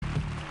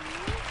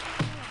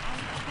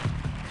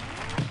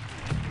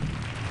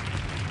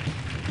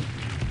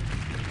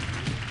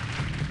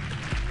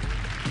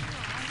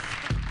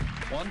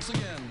Once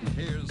again,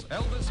 here's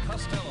Elvis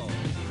Costello.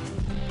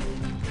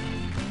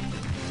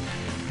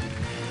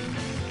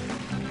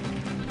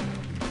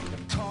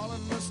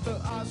 Calling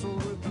Mr. Oswald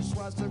with the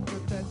swastika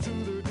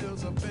tattoo.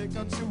 There's a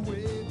vacancy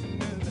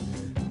waiting.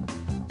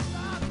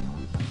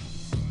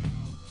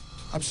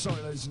 I'm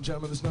sorry, ladies and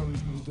gentlemen, there's no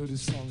reason to do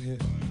this song here.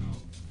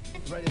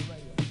 Radio.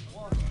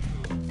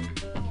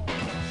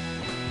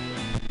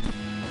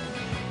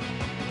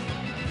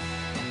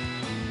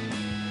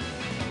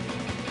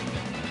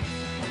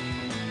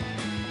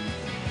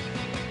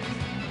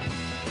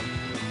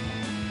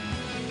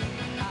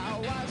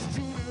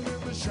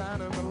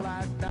 Shining the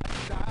light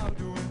now,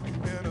 doing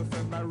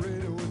anything my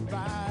radio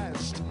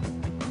advised.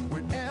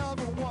 With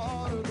every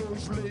one of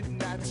those late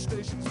night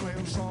stations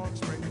playing songs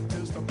bringing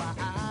tears to my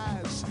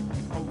eyes,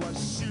 I was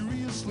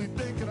seriously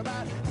thinking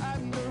about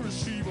adding the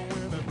receiver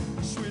when the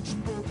switch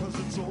broke, cause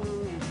it's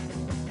old.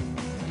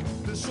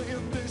 They're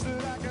saying things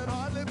that I can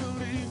hardly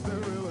believe. They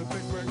really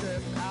think we're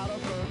getting out of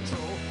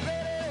control.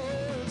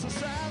 Radio is a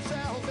sound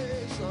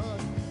salvation.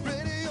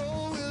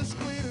 Radio is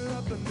cleaning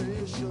up the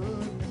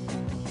nation.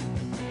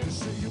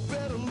 Say you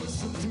better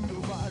listen to the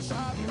voice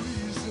of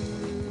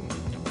reason,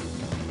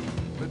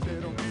 but they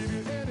don't give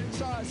you any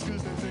choice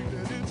cause they think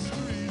that it's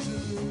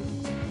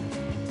treason.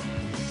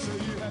 So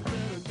you had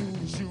better do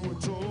as you were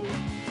told.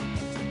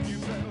 You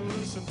better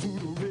listen to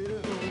the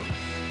radio.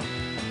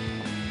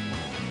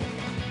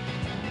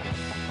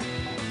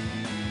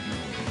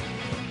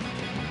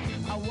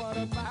 I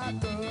wanna fight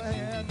the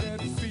hand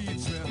that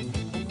feeds me.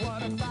 I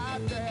wanna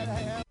fight that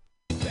hand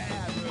that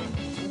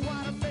I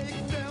wanna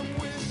make them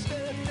wish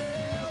they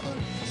never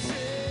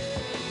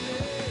said.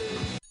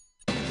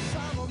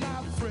 Some of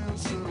my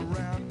friends sit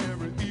around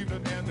every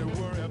evening and they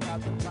worry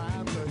about the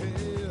times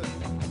ahead.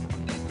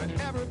 But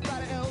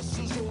everybody else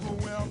is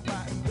overwhelmed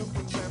by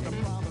indifference and the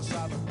promise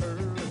of an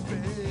early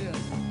bed.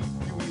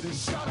 You either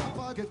shut up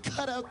or get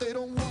cut out. They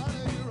don't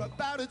wanna hear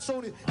about it. It's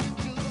only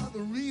inches on the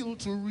reel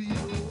to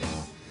reel.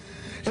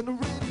 And the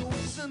radio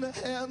is in the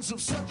hands of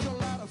such a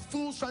lot of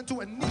fools trying to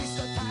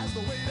anesthetize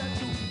the way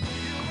that you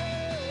feel.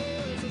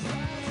 It's a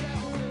sound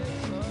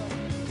salvation.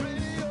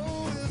 Radio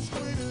is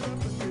cleaning up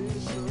the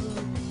nation.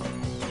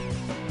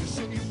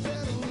 So you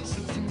better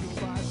listen to the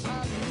voice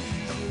of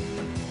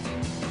reason.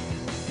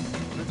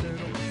 But they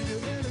don't give you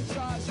any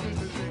choice cause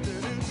they think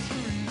that it's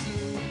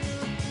treason.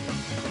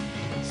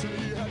 So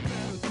you had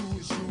better do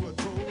as you were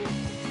told.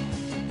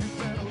 You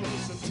better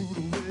listen to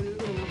the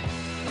radio.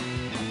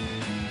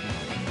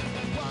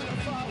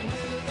 Wonderful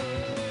radio.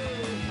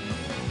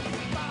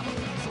 Bible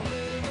is a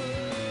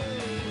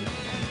radio.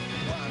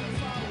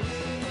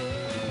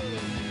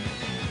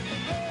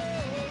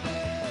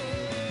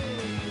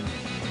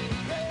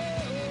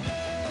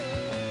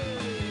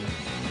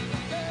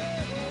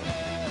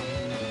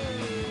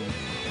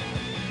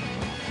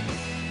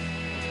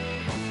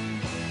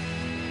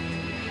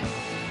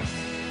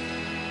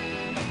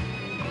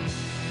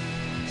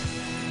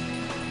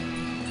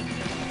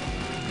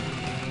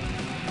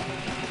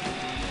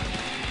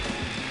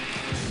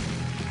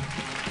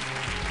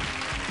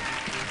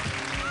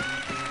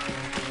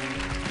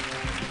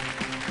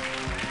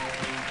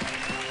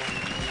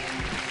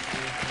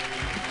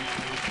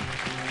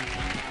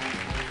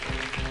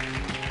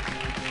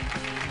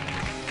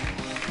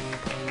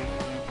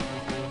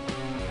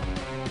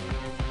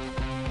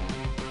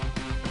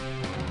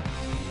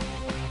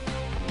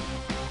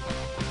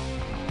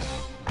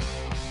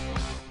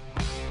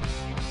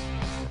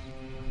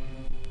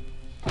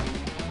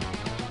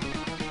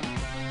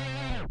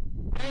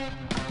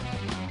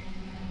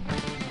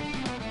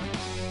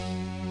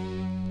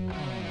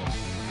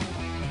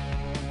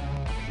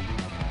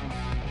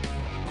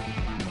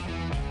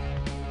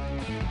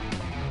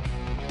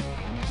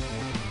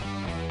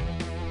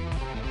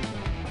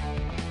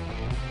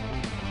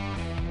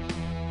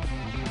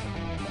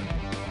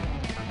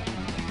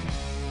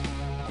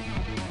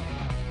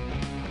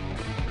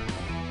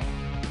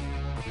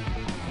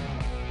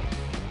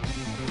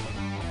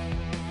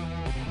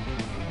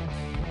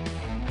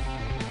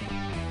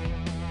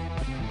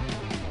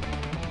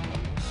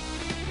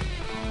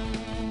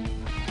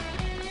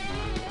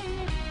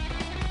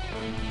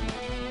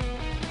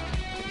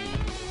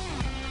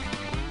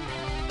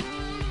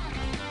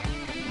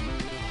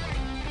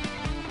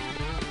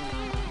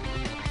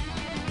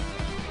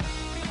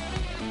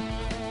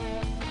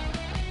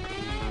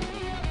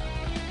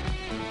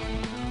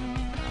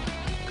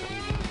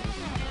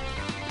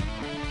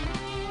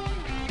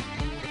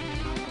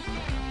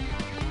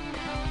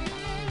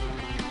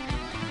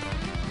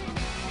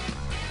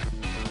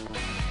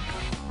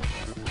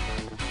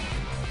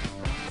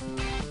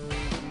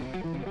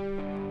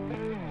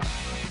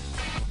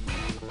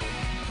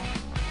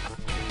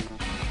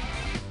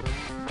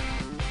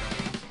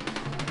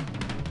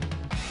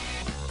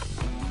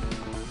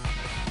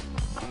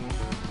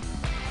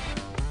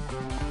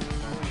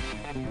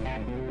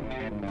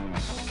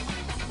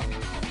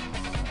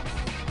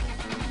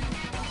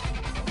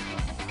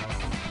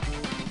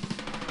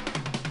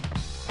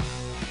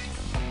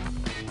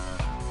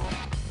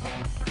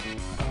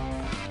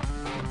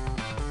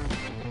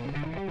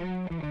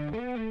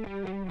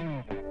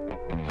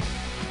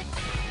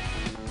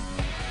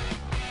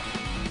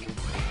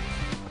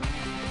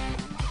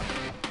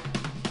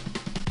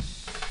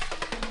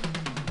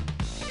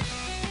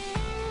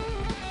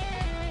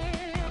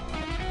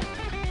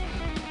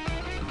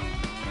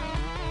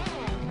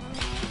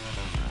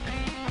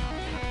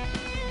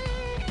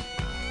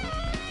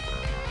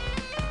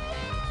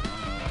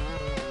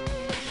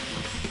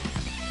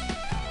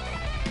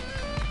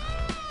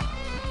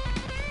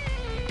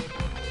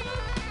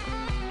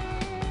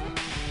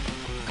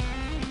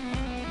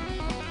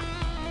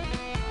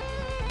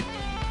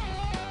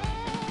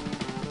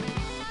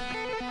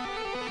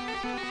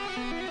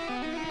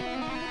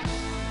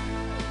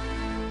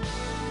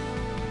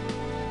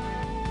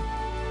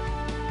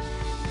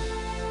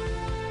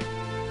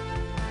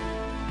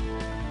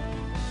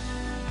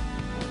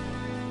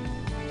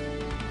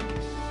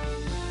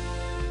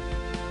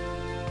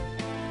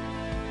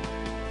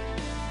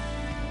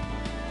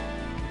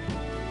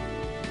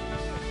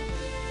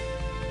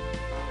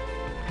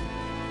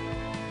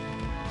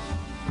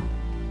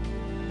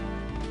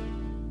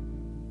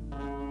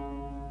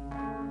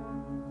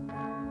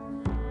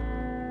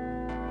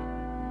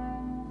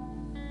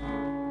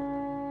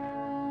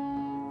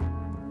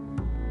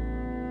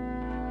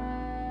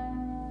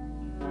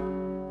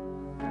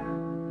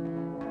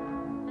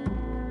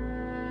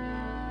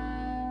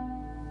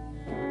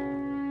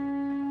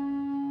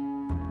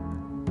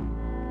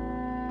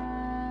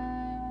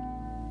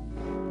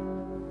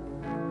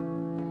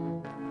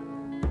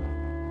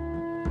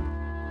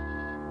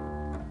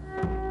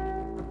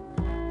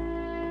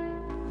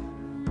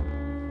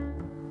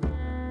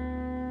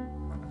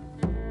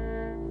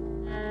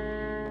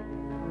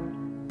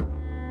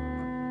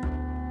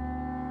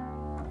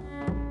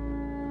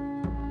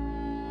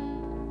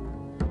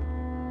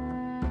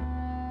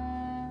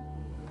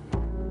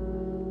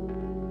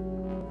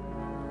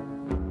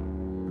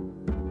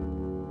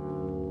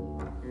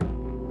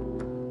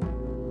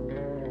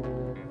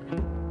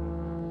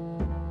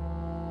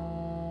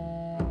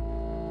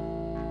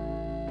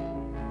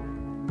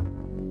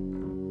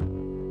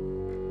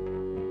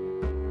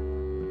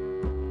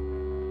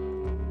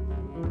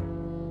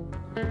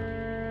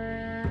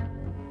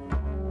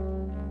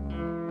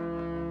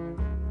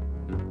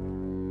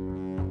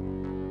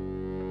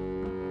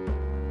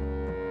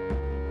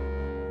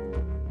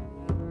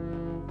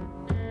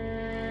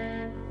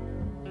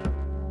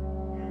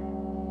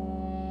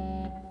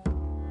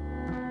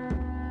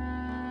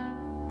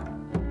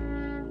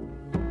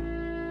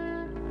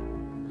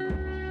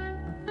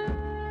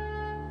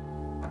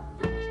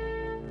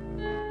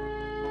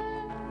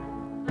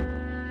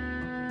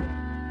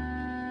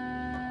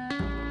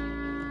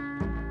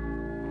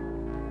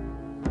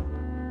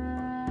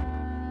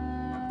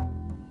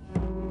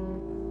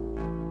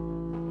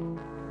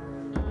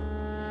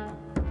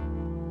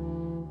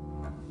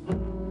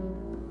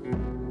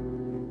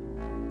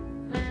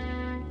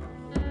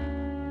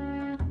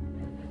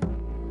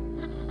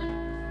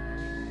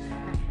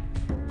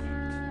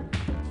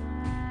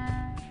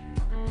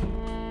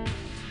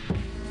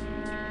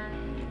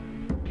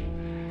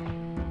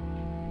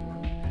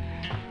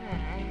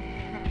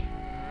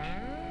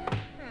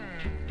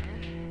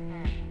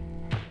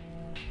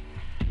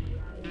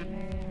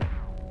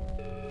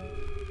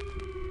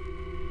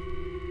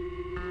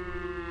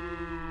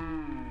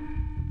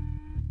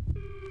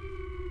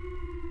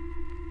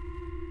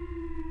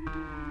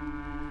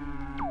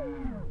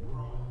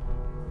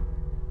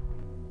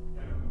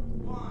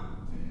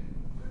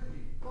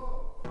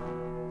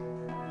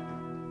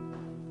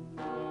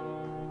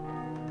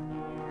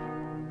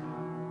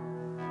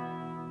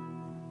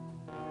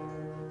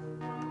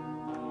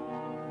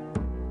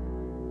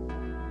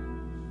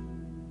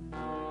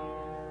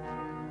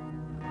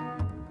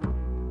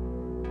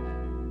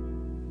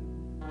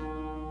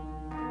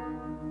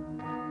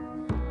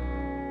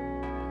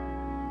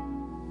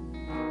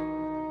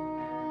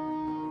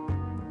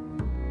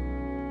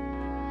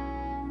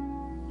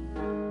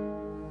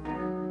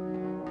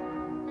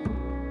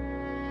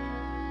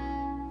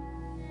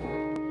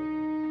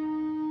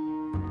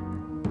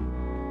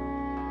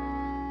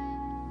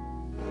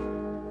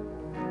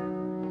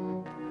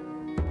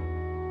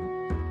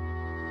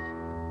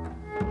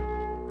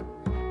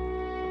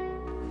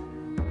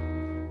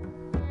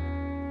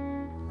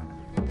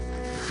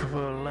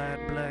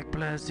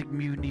 Classic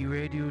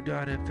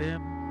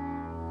MutinyRadio.fm.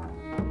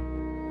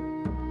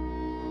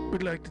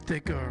 We'd like to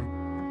thank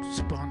our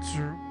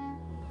sponsor,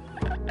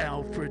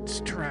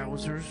 Alfred's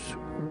Trousers,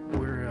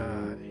 where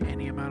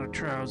any amount of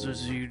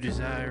trousers you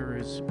desire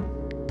is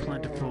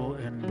plentiful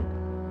and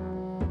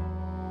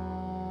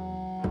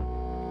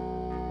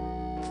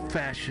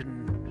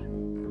fashion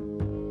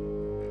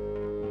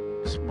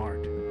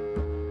smart.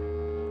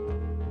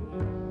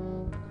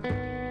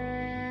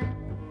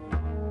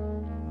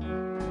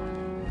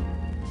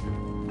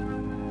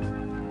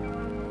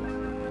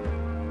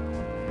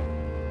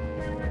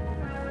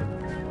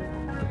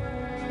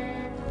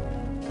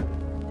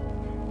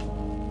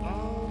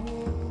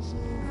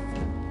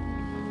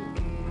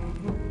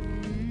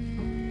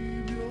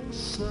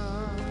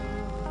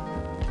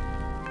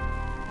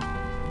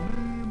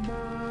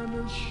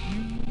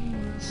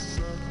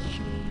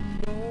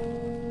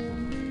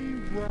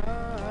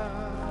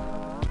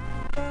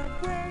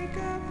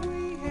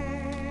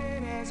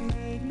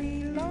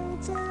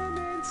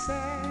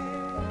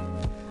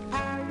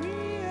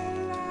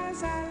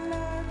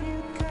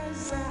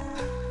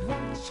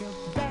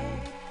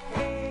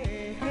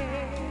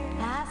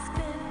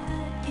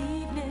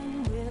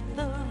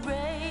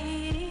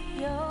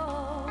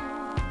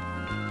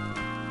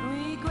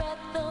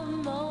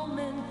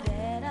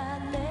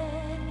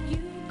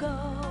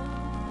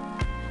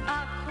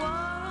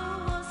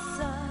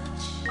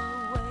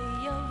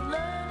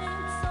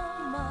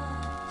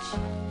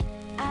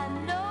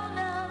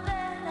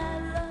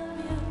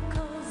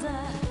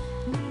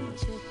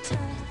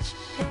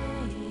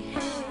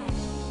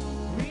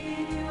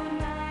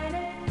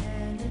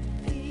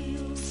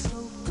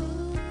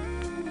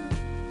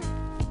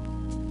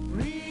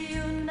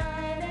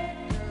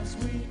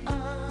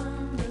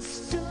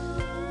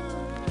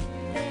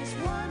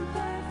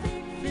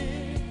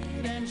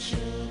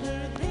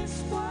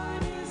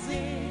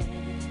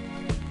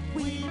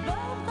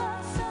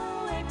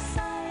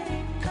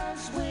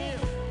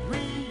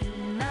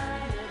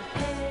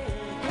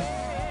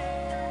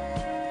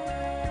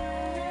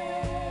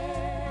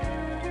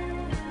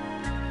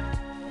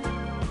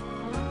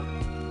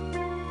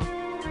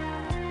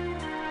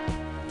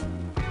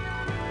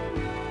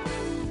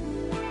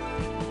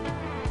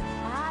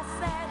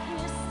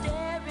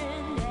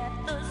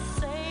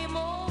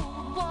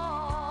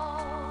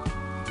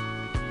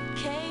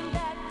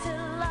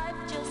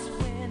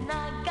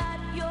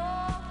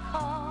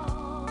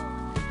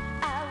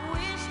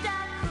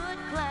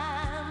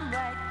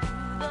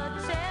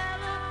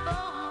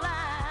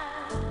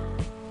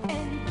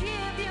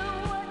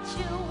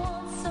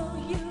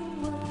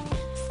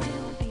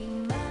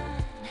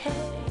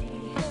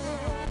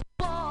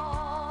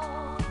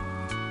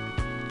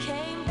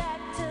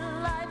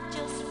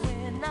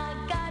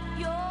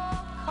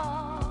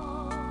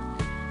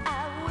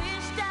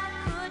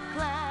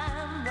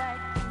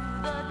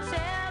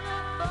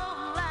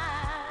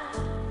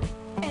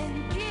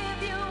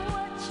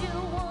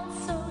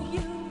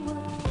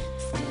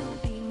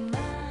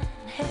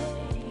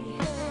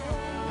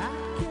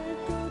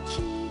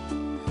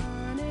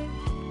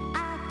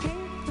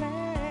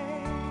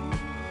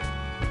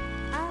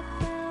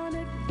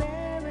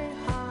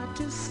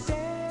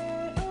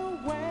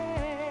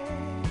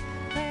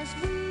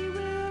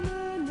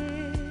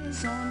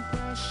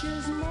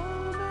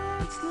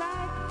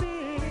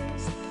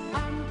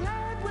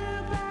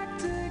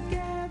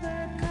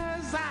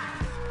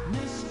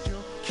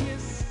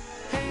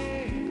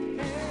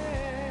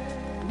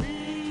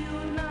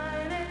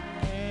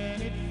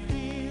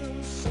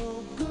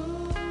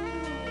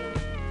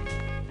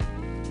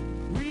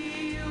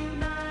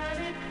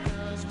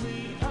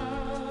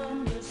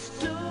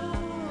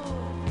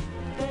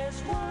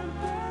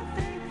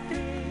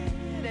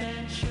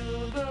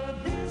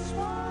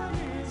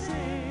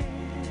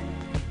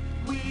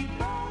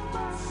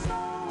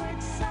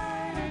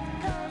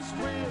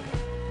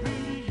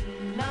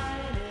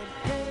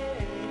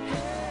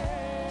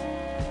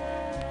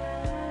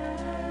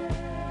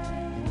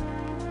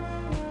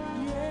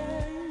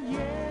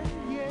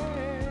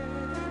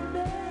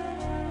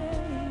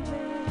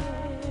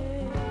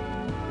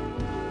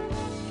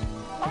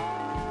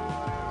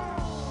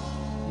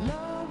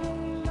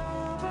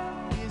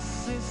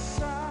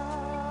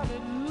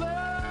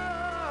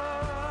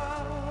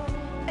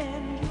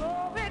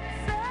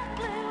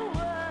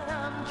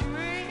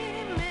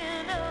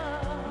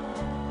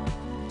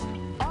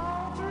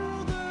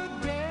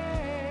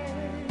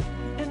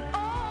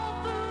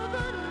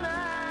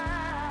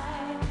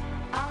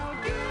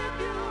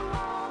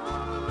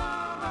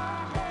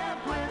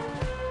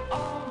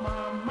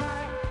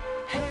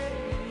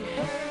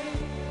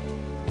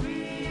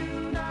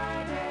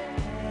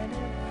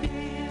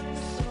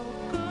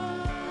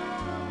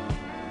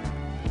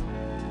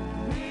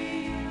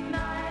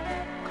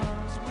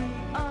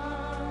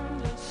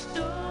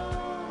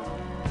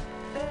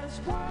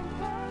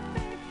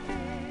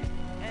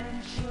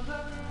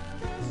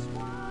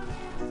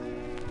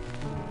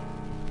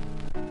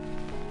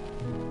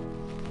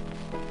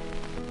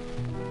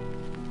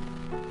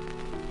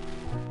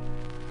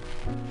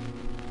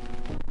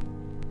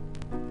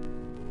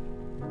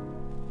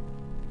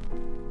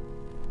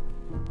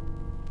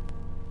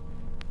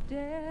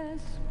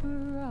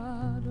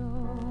 desperado,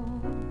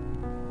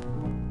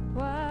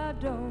 why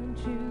don't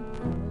you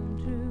come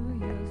to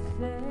your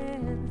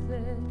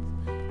senses?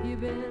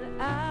 You've been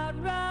out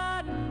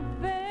riding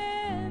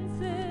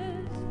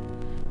fences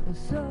for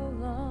so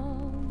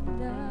long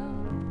now.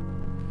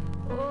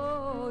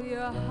 Oh, you're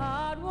a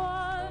hard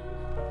one,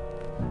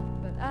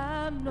 but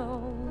I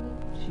know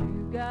that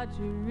you got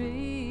your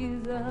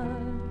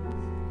reasons.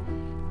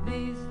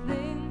 These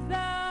things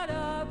that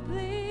are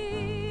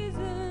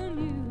pleasing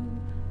you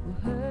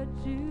will hurt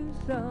you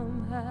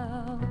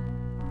somehow.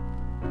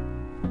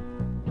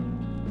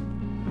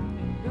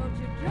 Don't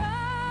you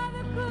try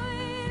the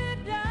queen of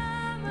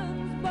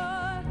diamonds,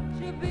 boy,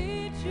 she'll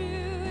beat you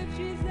if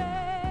she's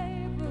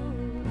able.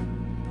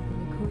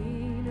 The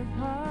queen of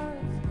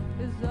hearts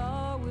is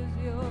always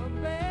your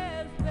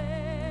best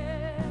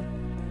bet.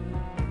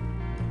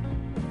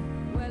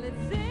 Well, it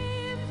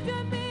seems to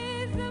me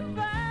some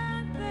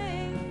fine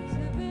things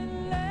have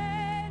been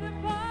laid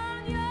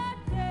upon your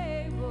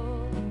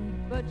table,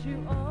 but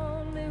you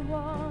only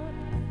want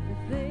the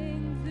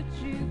things that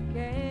you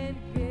can't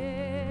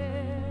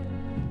get.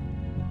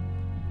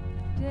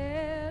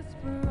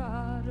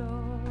 Desperado,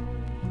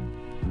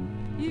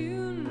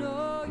 you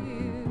know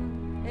you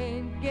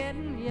ain't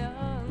getting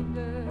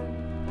younger.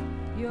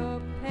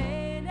 Your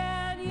pain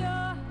and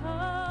your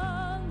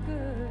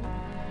hunger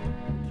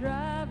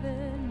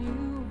driving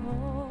you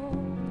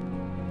home.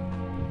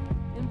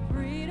 And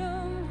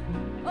freedom,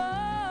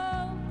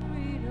 oh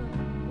freedom,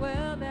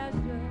 well that's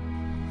just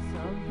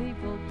some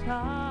people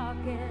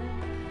talking.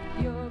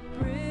 You're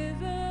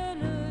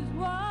prisoners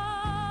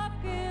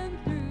walking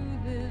through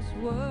this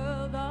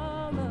world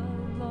all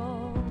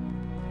alone.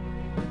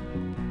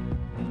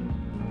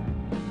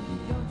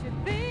 Don't your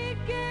feet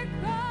get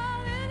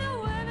cold in the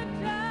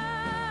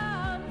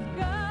wintertime? The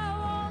sky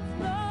won't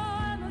snow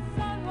and the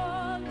sun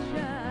won't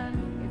shine.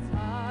 It's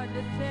hard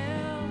to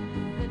tell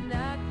the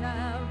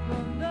nighttime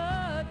from the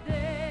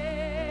day.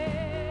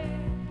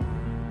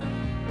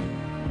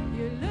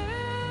 You're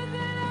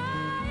losing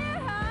all your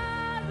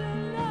highs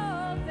and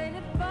lows. Ain't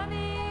it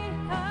funny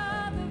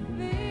how the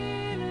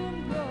feeling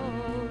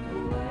goes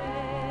away?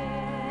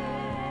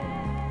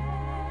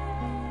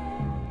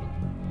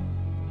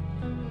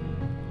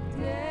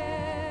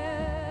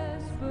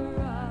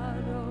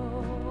 Desperado,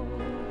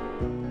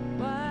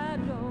 why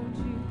don't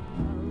you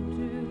come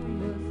to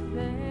your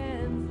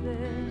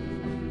senses?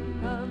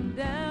 Come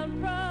down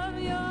from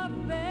your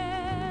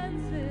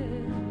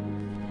fences.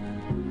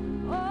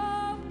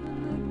 Open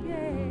the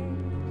gate.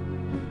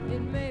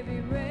 It may be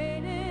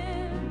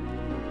raining,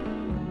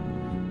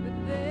 but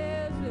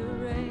there's a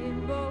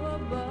rainbow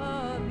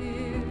above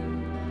you.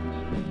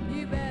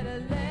 You better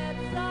let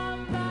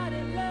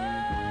somebody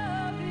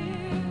love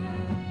you.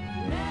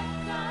 Let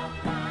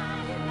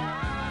somebody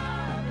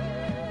love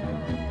you.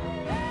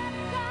 Let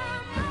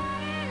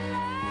somebody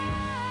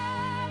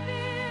love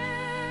you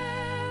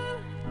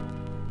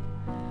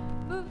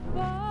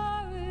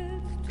before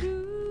it's too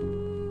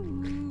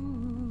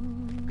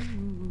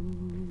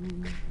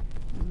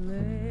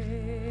late.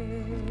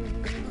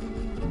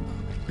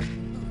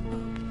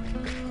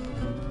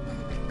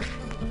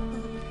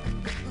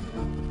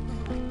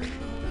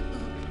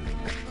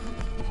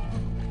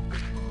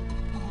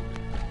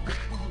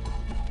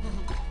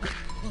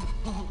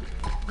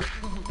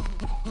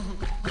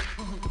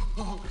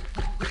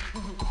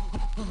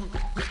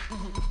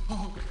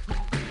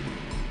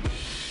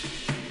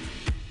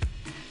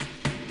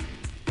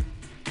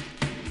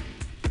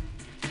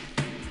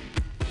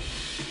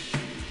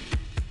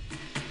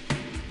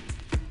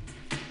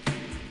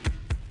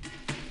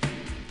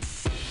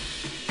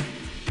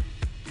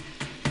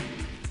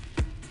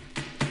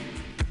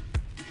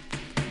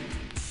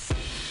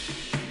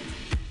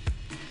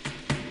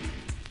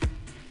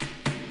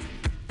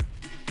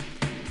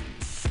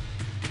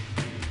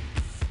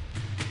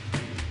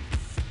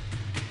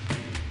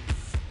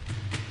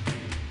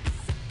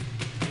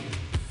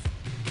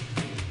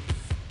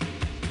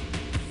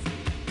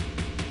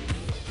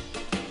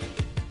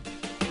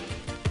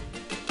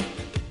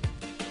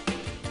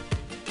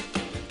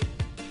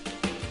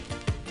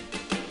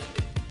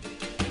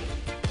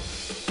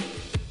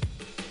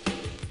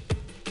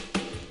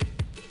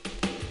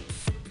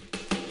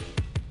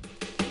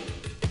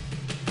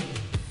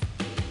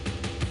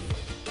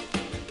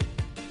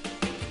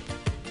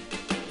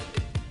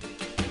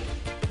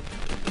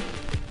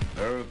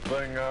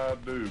 Everything I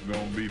do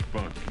gonna be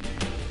funky.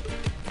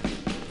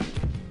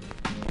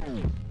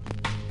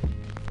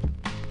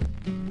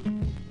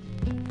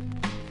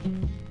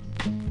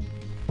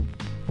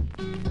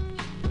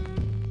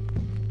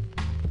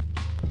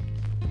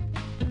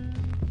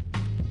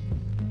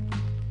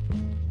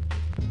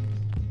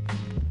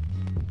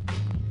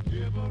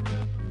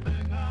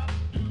 Everything I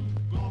do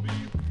gonna be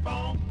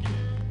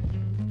funky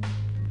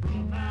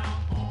from now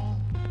on.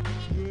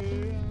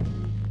 Yeah.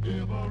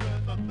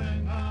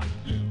 Everything I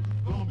do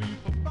gonna be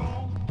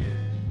funky.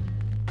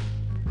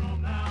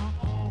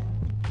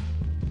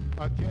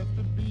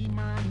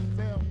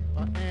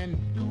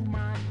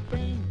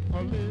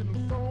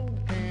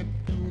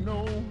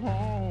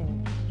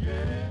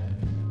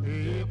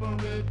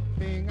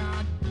 Everything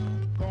I do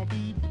gonna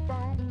be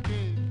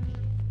funky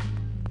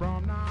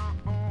from now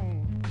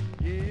on.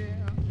 Yeah,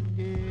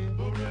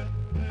 yeah.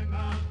 Everything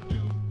I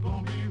do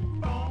gonna be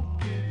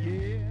funky.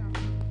 Yeah,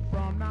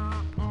 from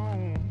now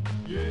on.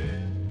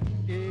 Yeah,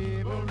 yeah.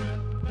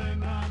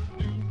 Everything I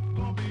do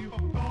gonna be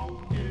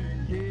funky.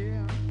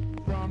 Yeah,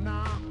 from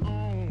now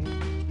on.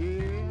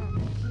 Yeah.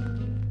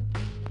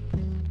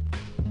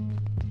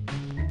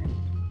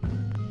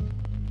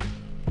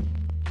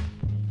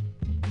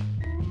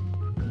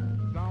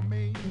 Some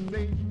may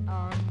say I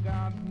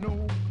got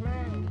no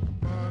plan,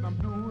 but I'm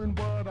doing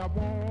what I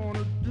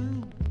wanna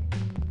do.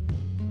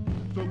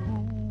 So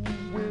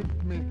groove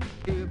with me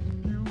if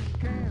you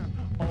can,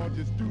 or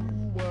just do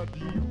what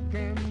you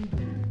can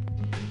do.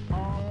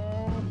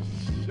 Oh,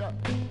 shut.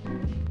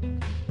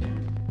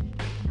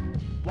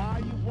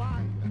 Why?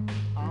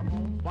 I'm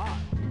on fire.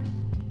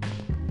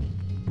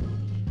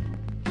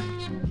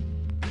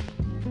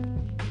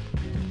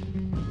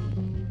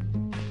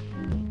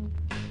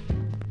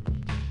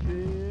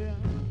 Yeah,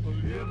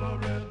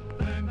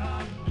 everything I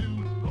do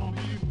gonna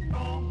be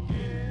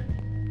funky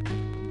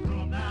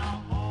from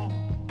now on.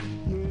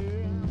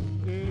 Yeah,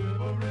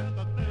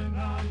 everything I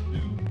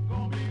do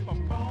gonna be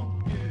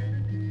funky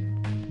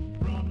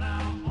from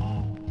now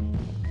on.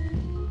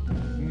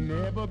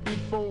 Never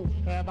before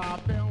have I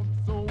felt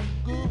so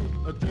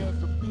good,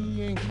 just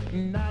being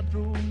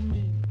natural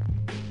me.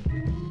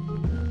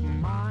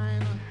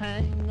 Mine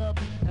hang up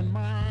and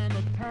mine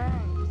are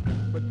times,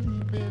 but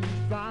deep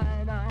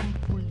inside I'm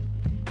free.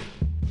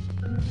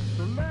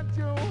 So let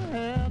your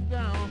head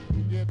down,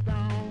 get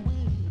down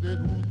with it.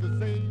 Who's to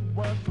say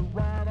what's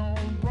right or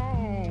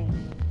wrong?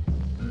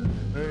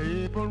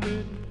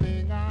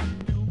 Everything I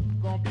do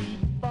gonna be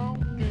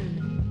funky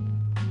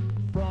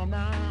from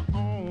now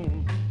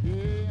on.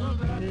 Yeah,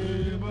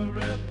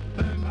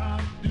 everything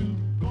I do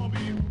gonna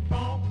be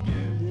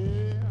funky.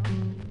 Yeah,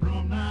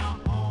 from now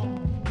on.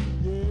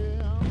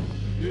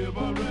 Yeah,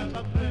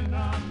 everything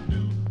I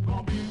do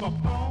gonna be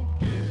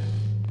funky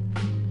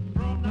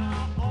from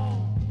now on.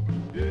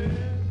 Yeah,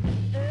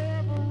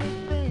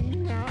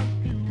 everything I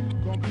do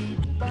gonna be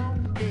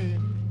funky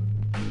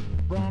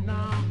from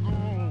now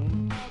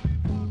on.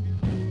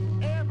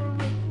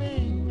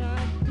 Everything I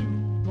do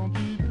gonna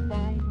be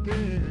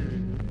funky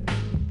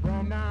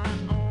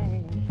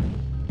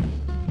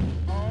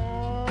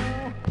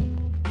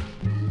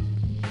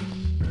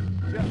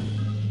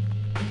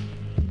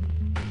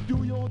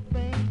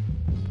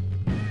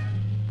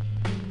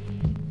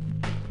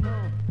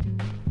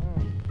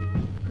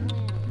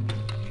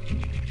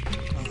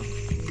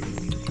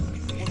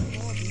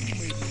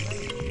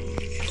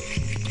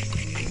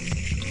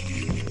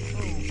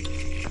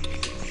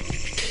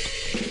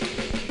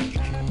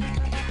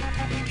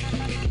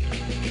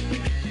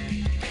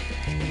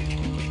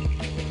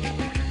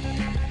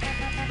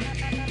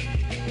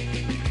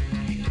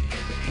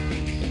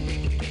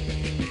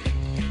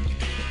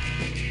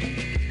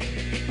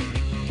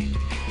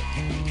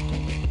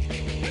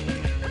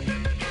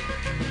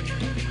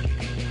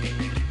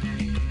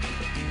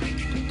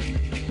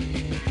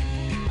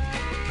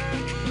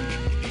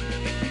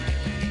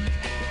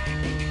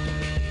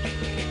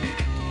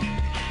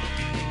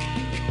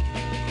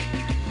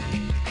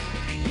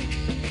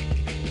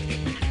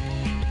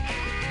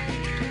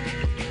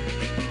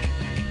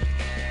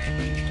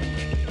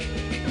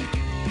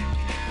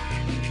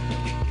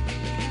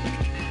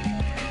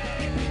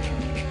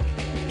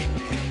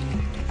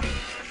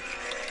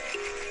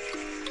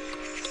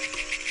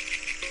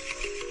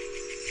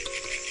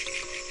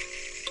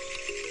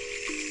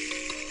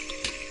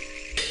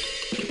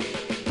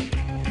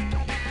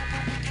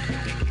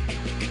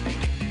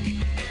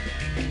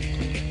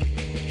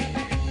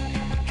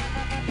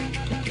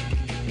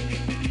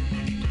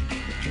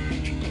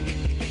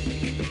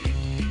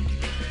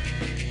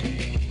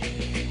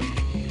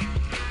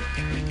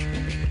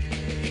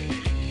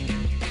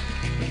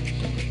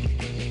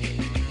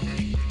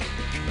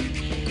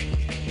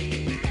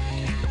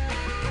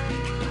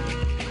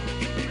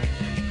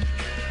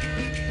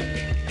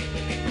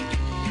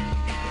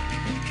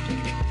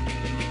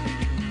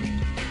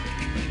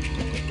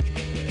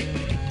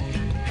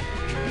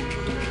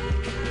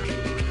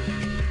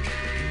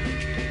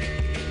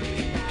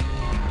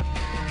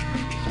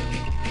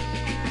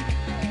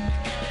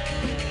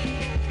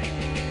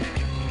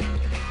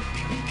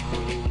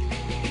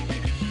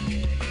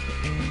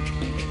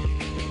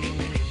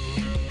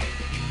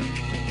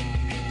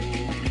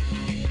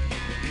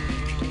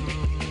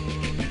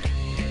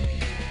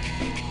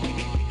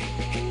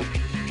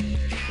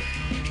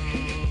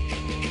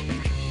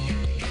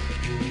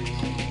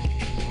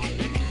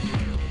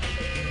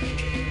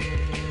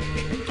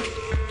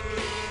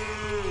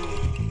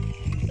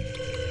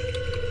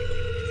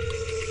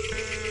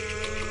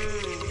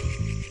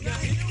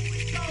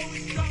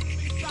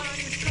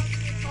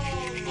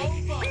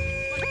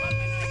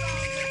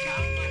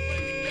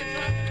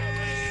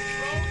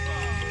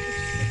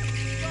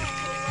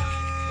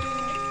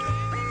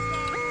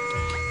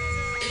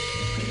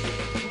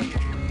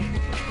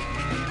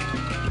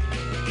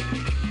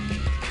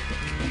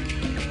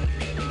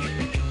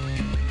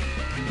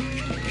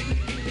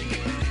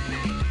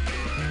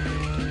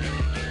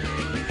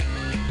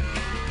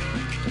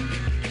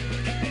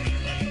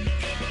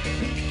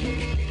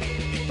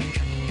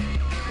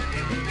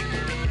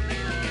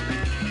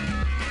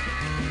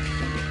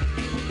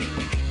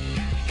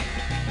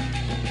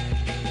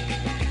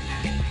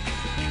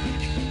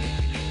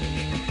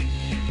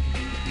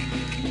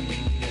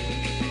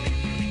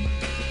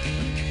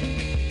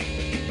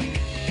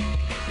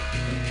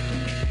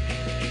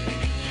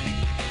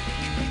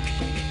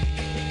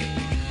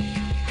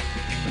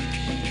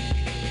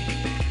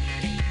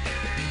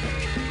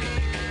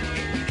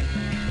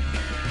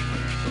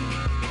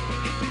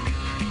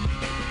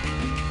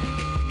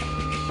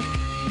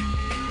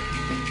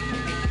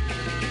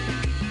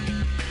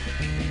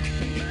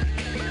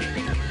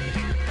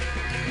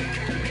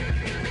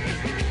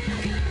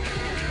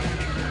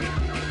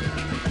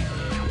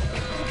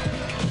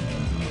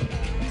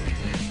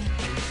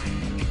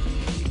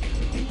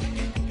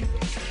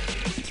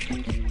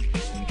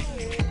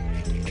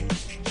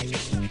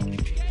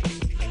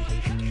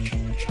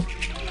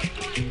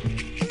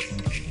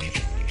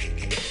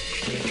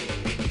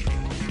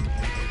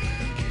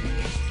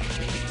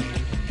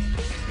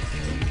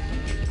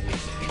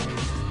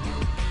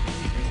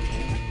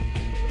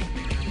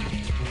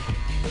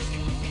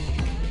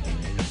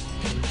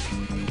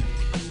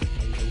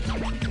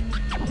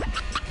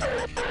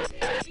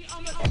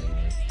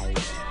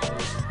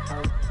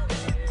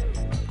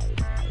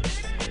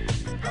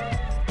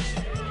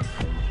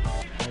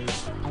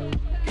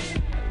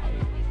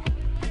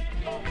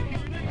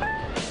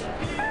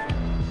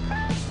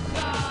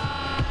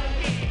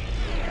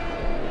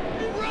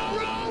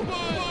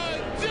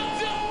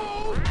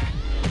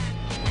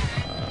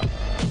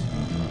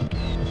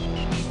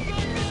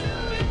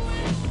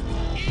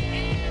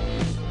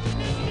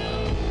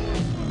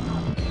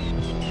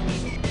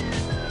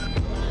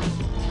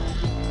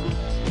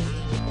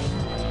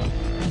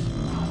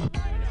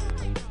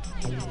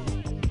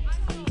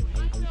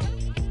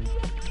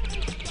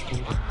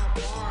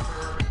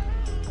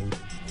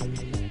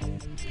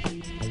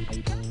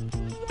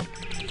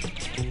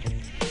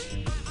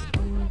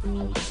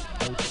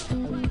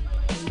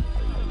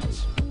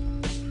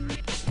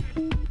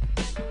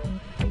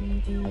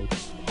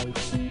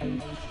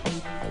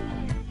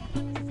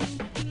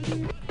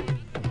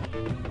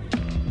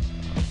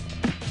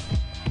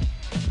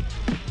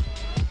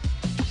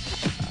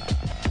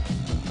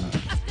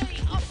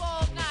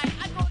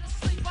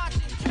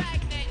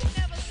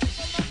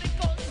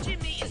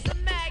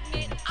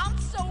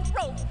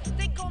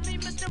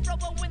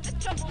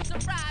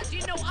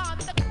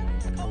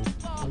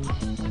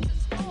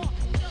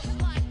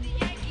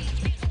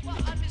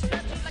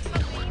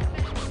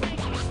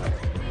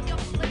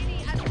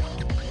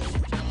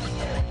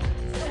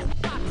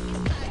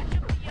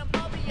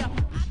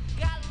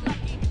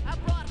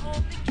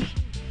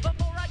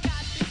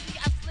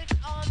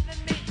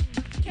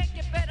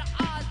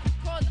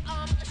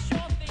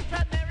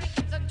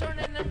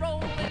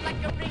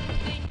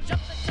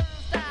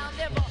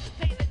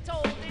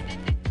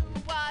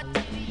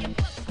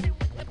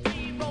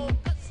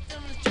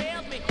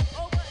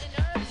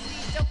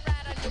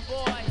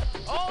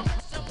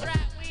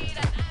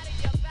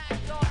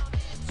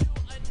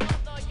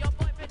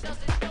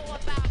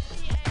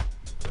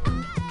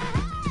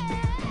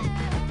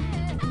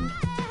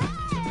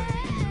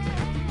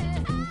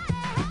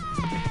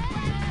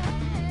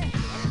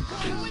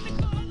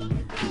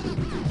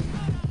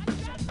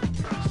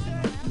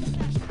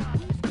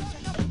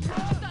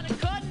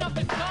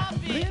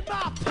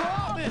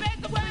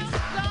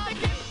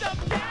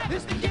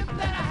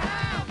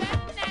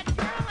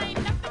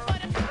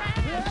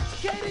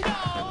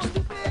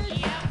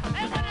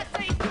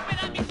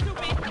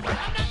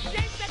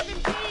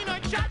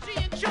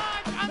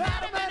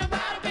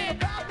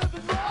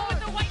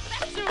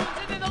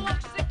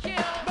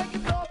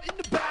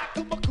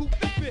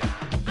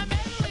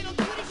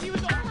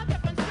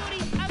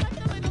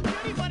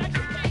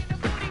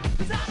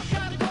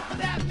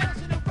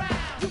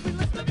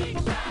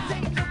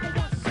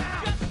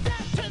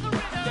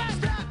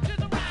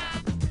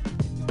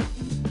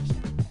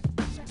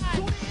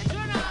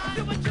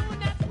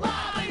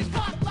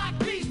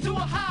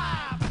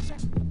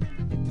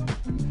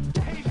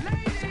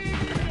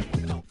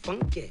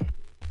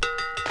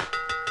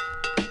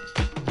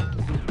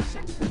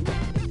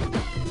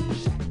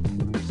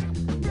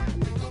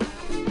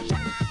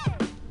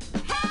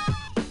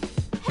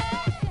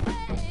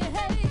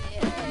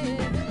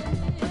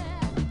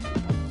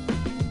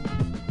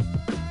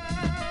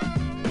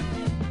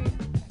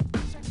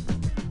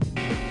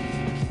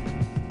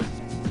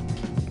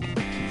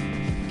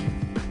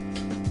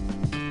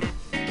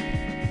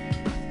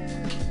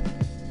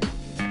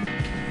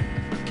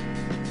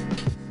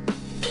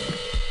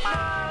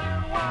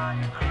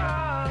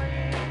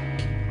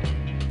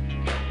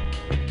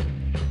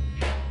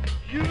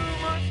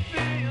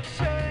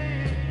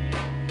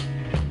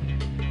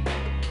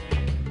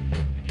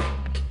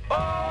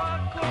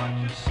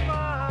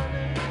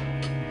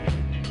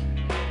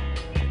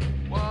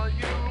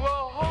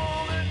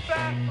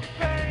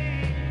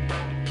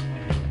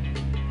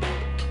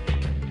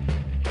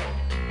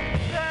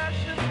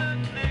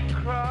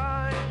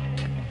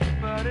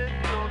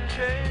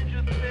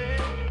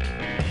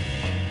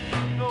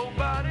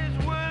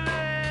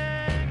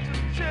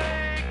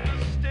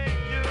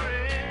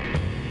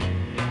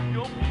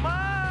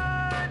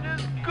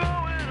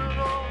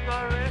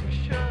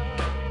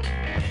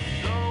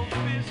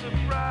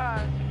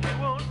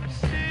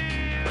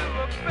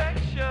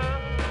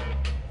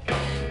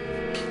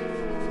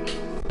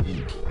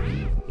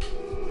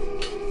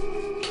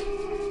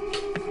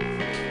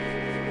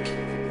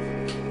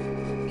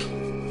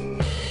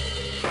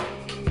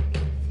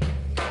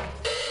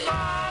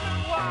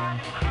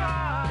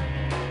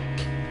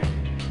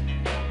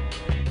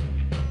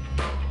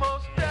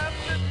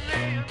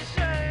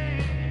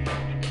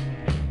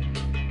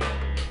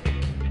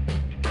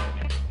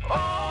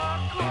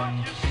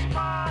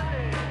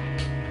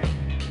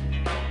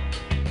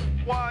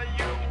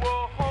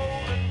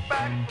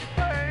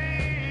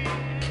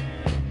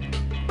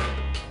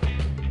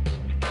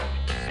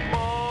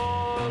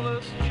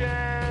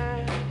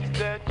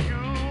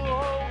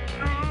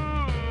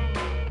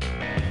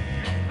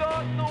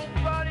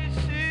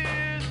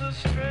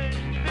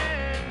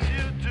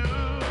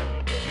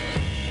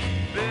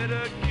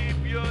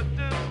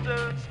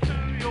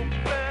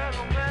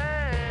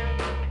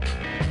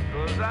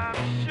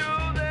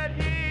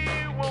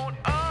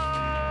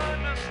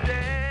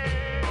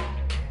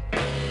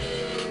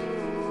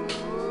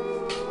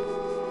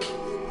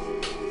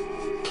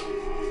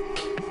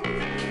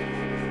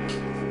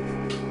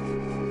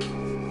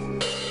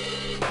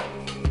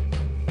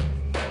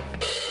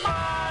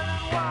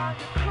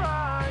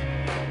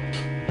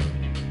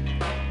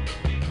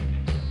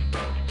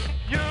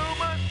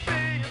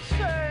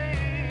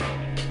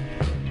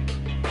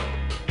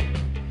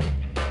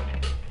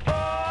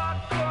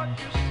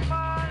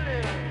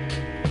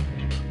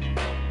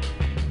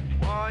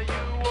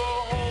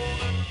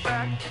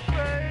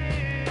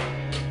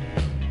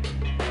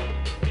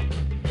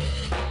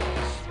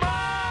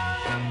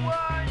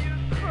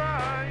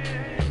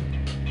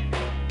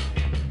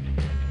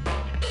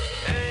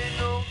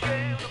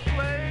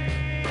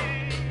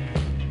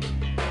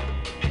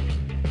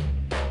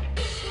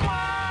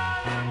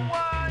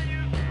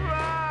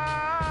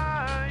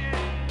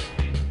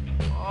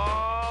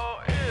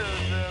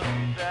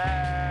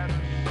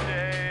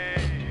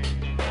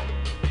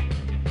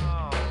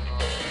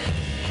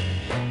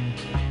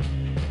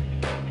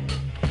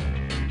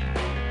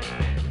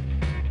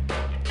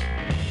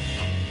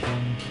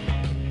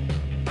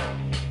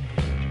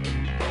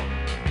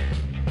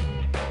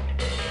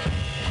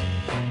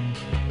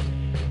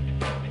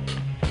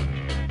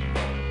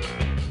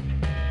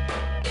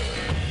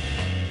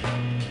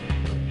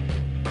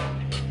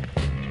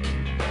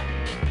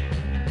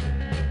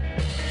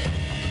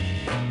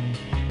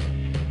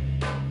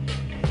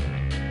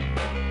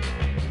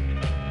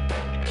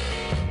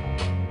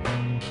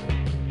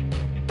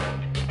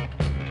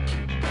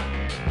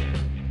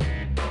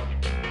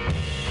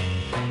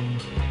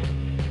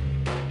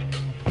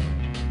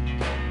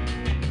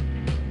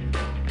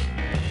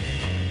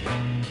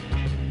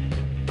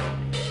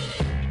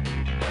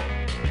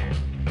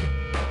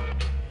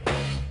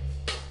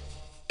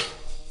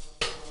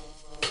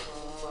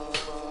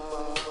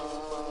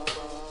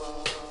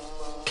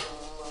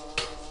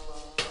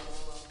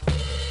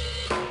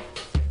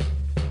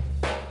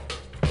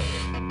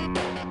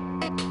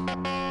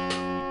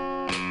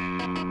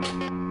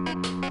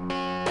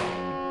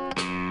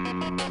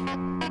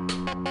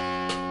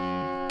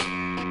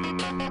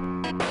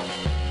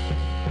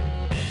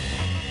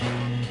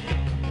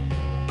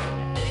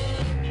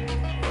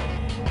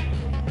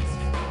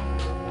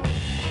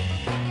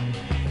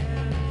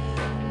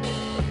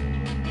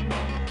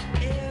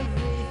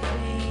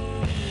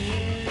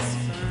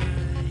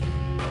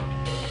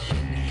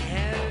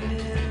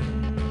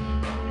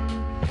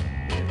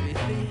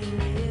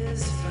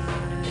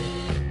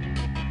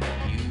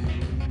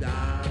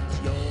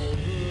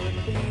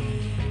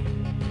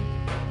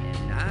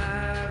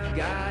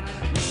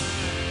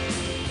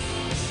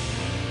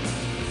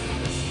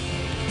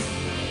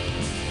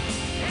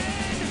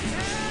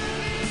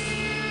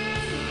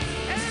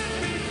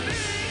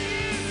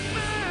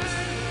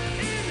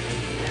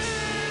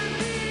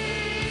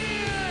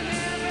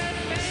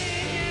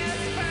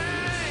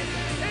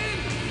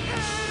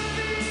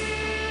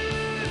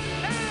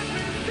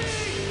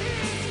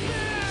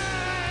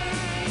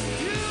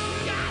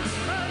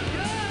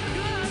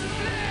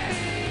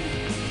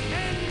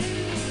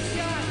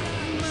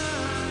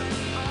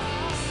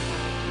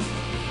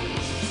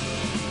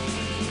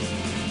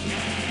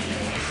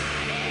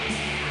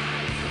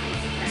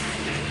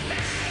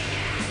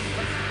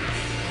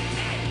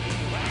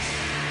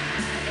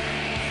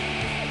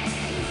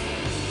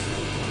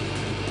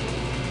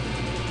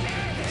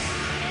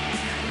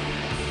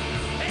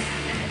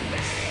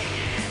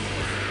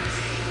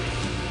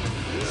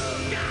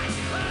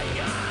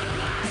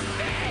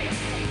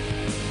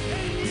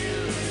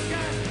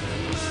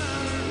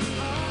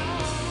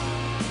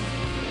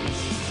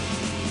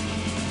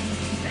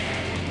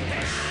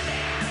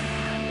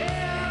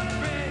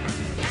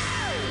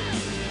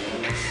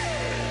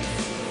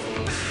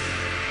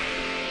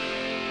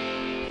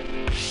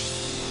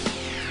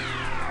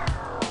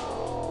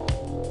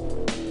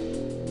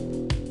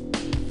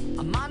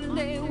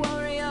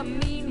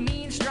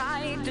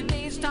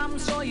Tom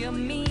Sawyer,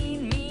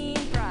 mean, mean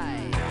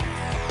pride.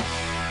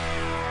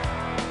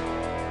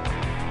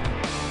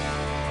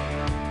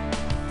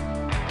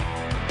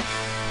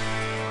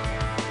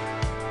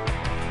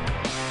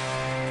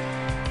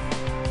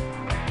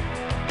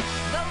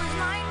 Though his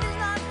mind is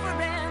not for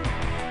rent,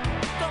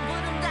 don't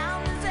put him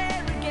down as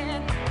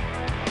arrogant.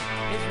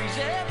 His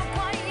reserve a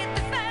quiet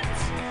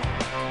defense,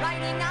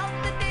 writing out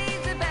the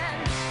day's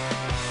events.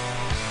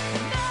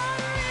 The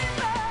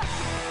river.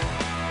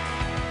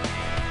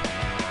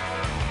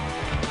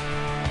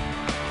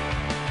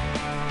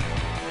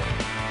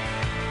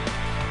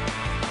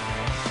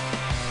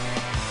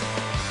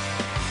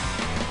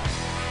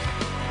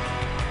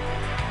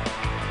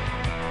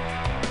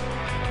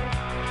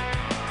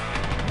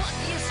 What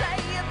you say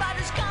about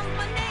his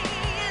company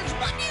is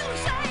what you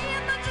say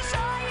about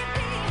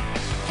society.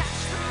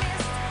 Catch the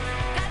mist,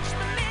 catch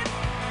the myth,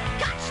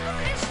 catch the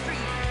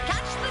mystery,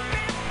 catch the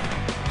grip.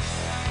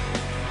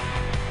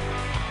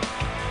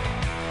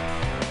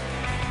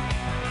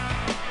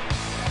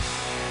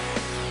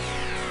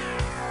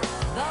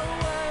 The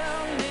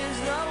world is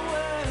love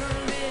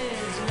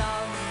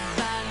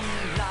and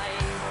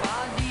life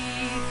are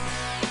deep.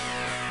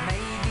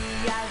 Maybe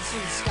as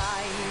his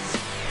skies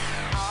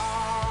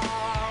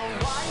are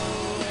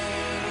wide.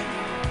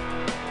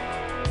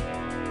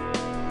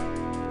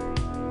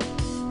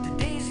 The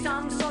days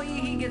Tom Sawyer,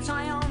 he gets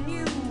high on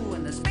you,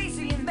 and the space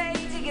he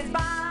invades, he gets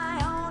by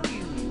on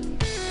you.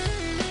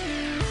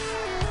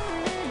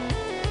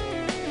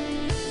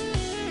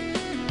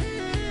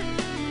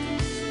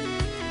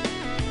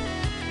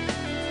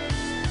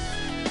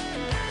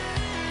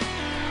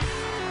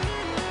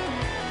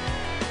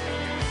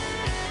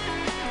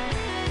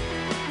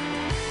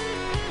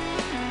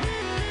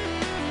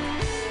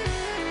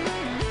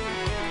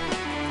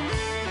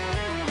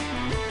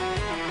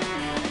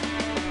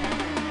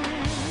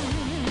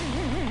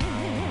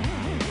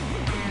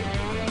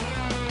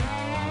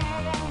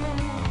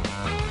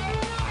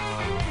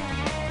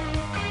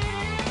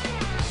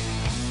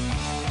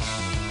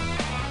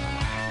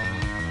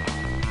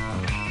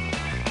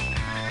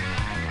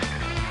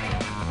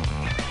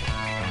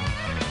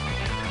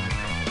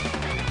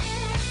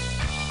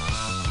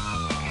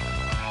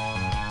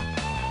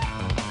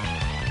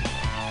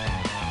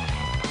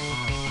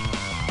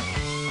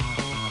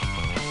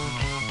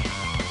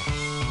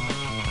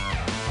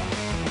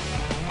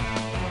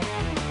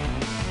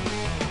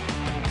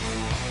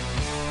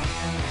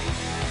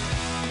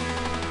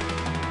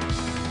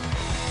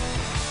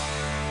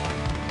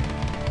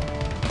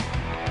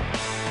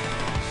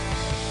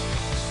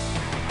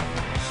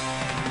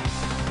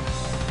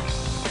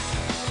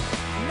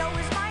 No,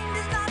 his mind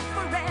is not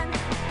for rent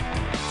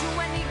to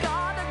any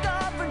god or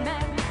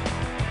government.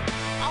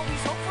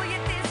 Always hopeful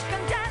yet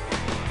discontent.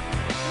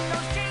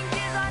 Those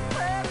changes aren't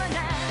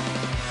permanent.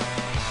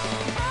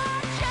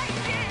 But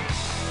changes.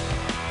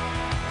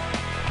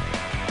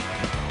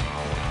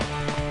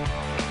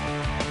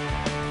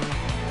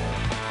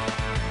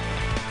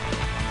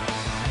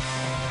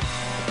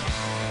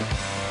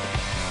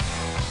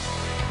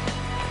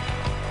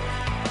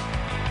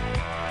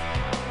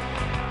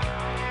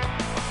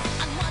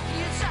 And what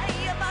you say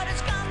about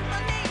his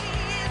company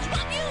is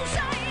what you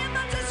say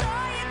about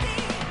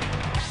society.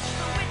 Catch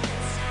the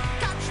witness,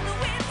 catch the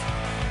wit,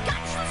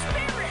 catch the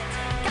spirit,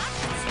 catch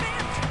the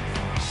spit.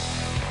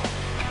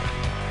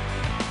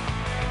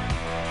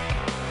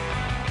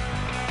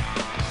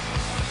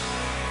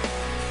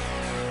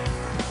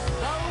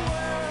 The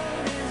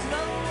world is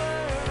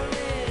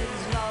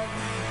love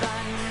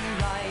and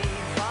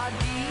life are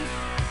deep.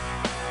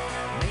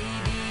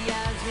 Maybe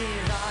as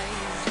his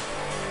eyes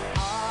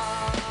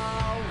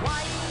are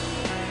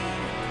wide.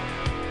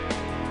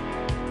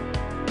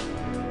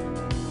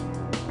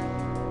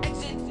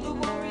 Exit the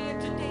warrior,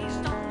 today's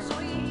Tom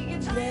Sawyer, he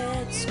gets high on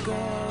Let's you. go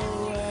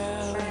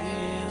out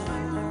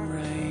in the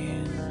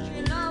rain.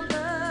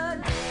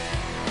 Another day.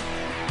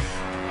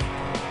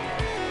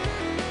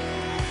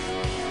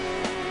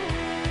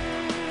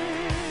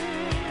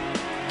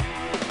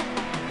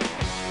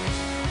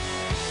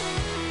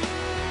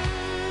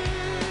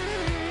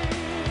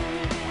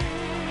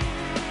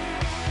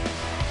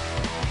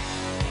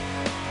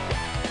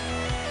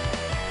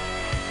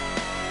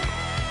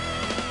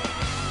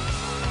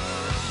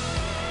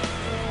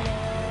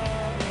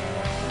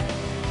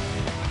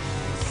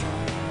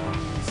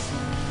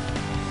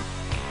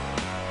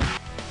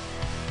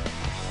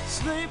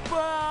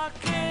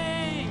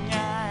 Sleepwalking,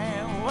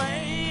 I'm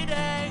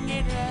waiting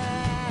it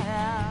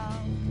out.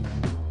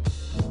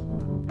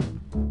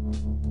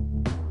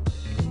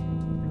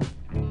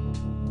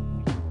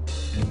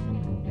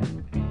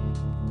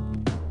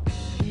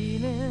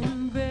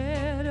 Feeling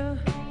better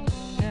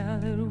now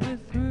that we're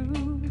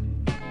through.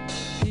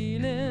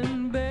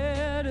 Feeling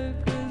better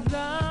 'cause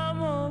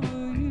I'm over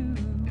you.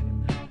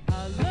 I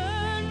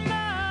learned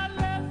my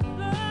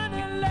lesson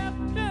and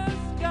left a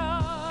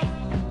scar.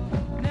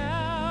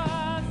 Now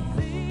I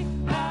see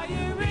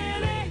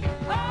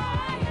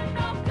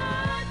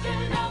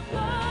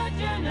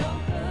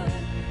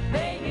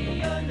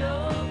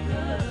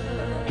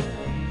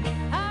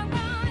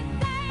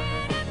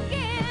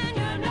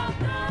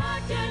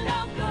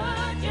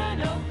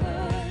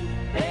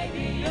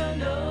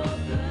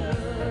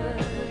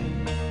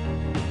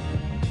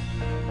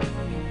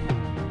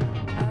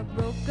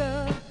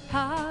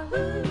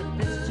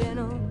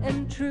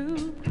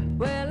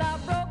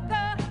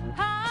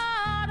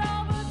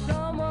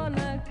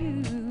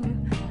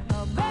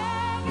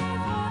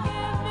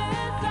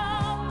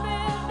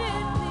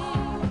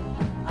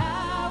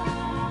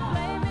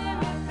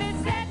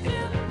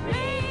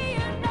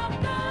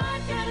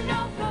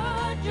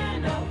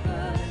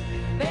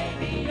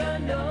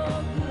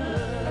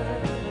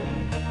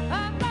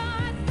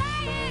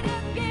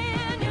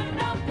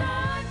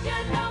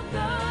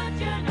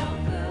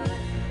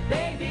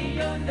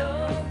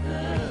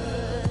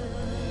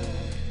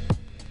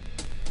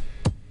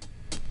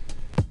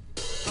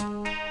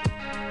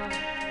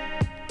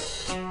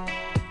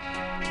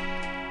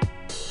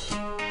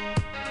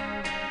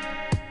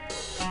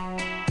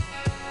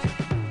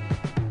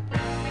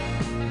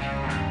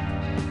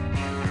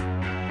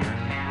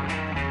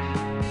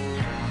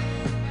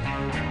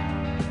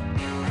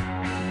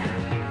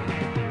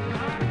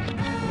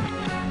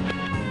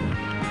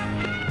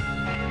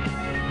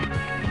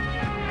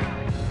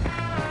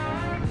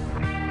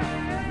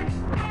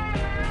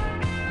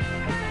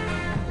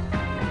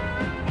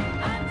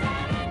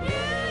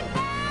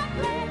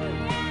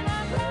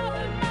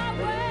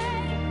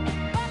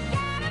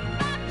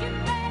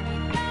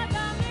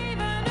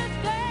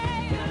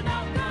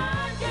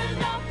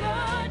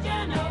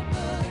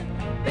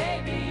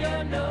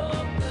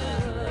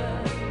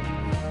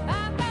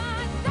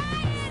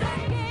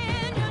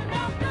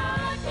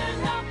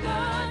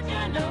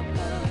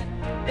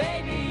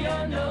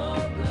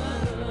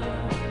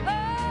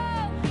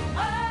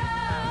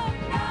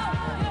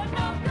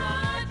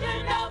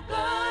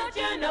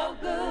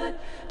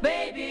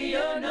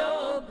you're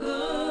no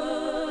good.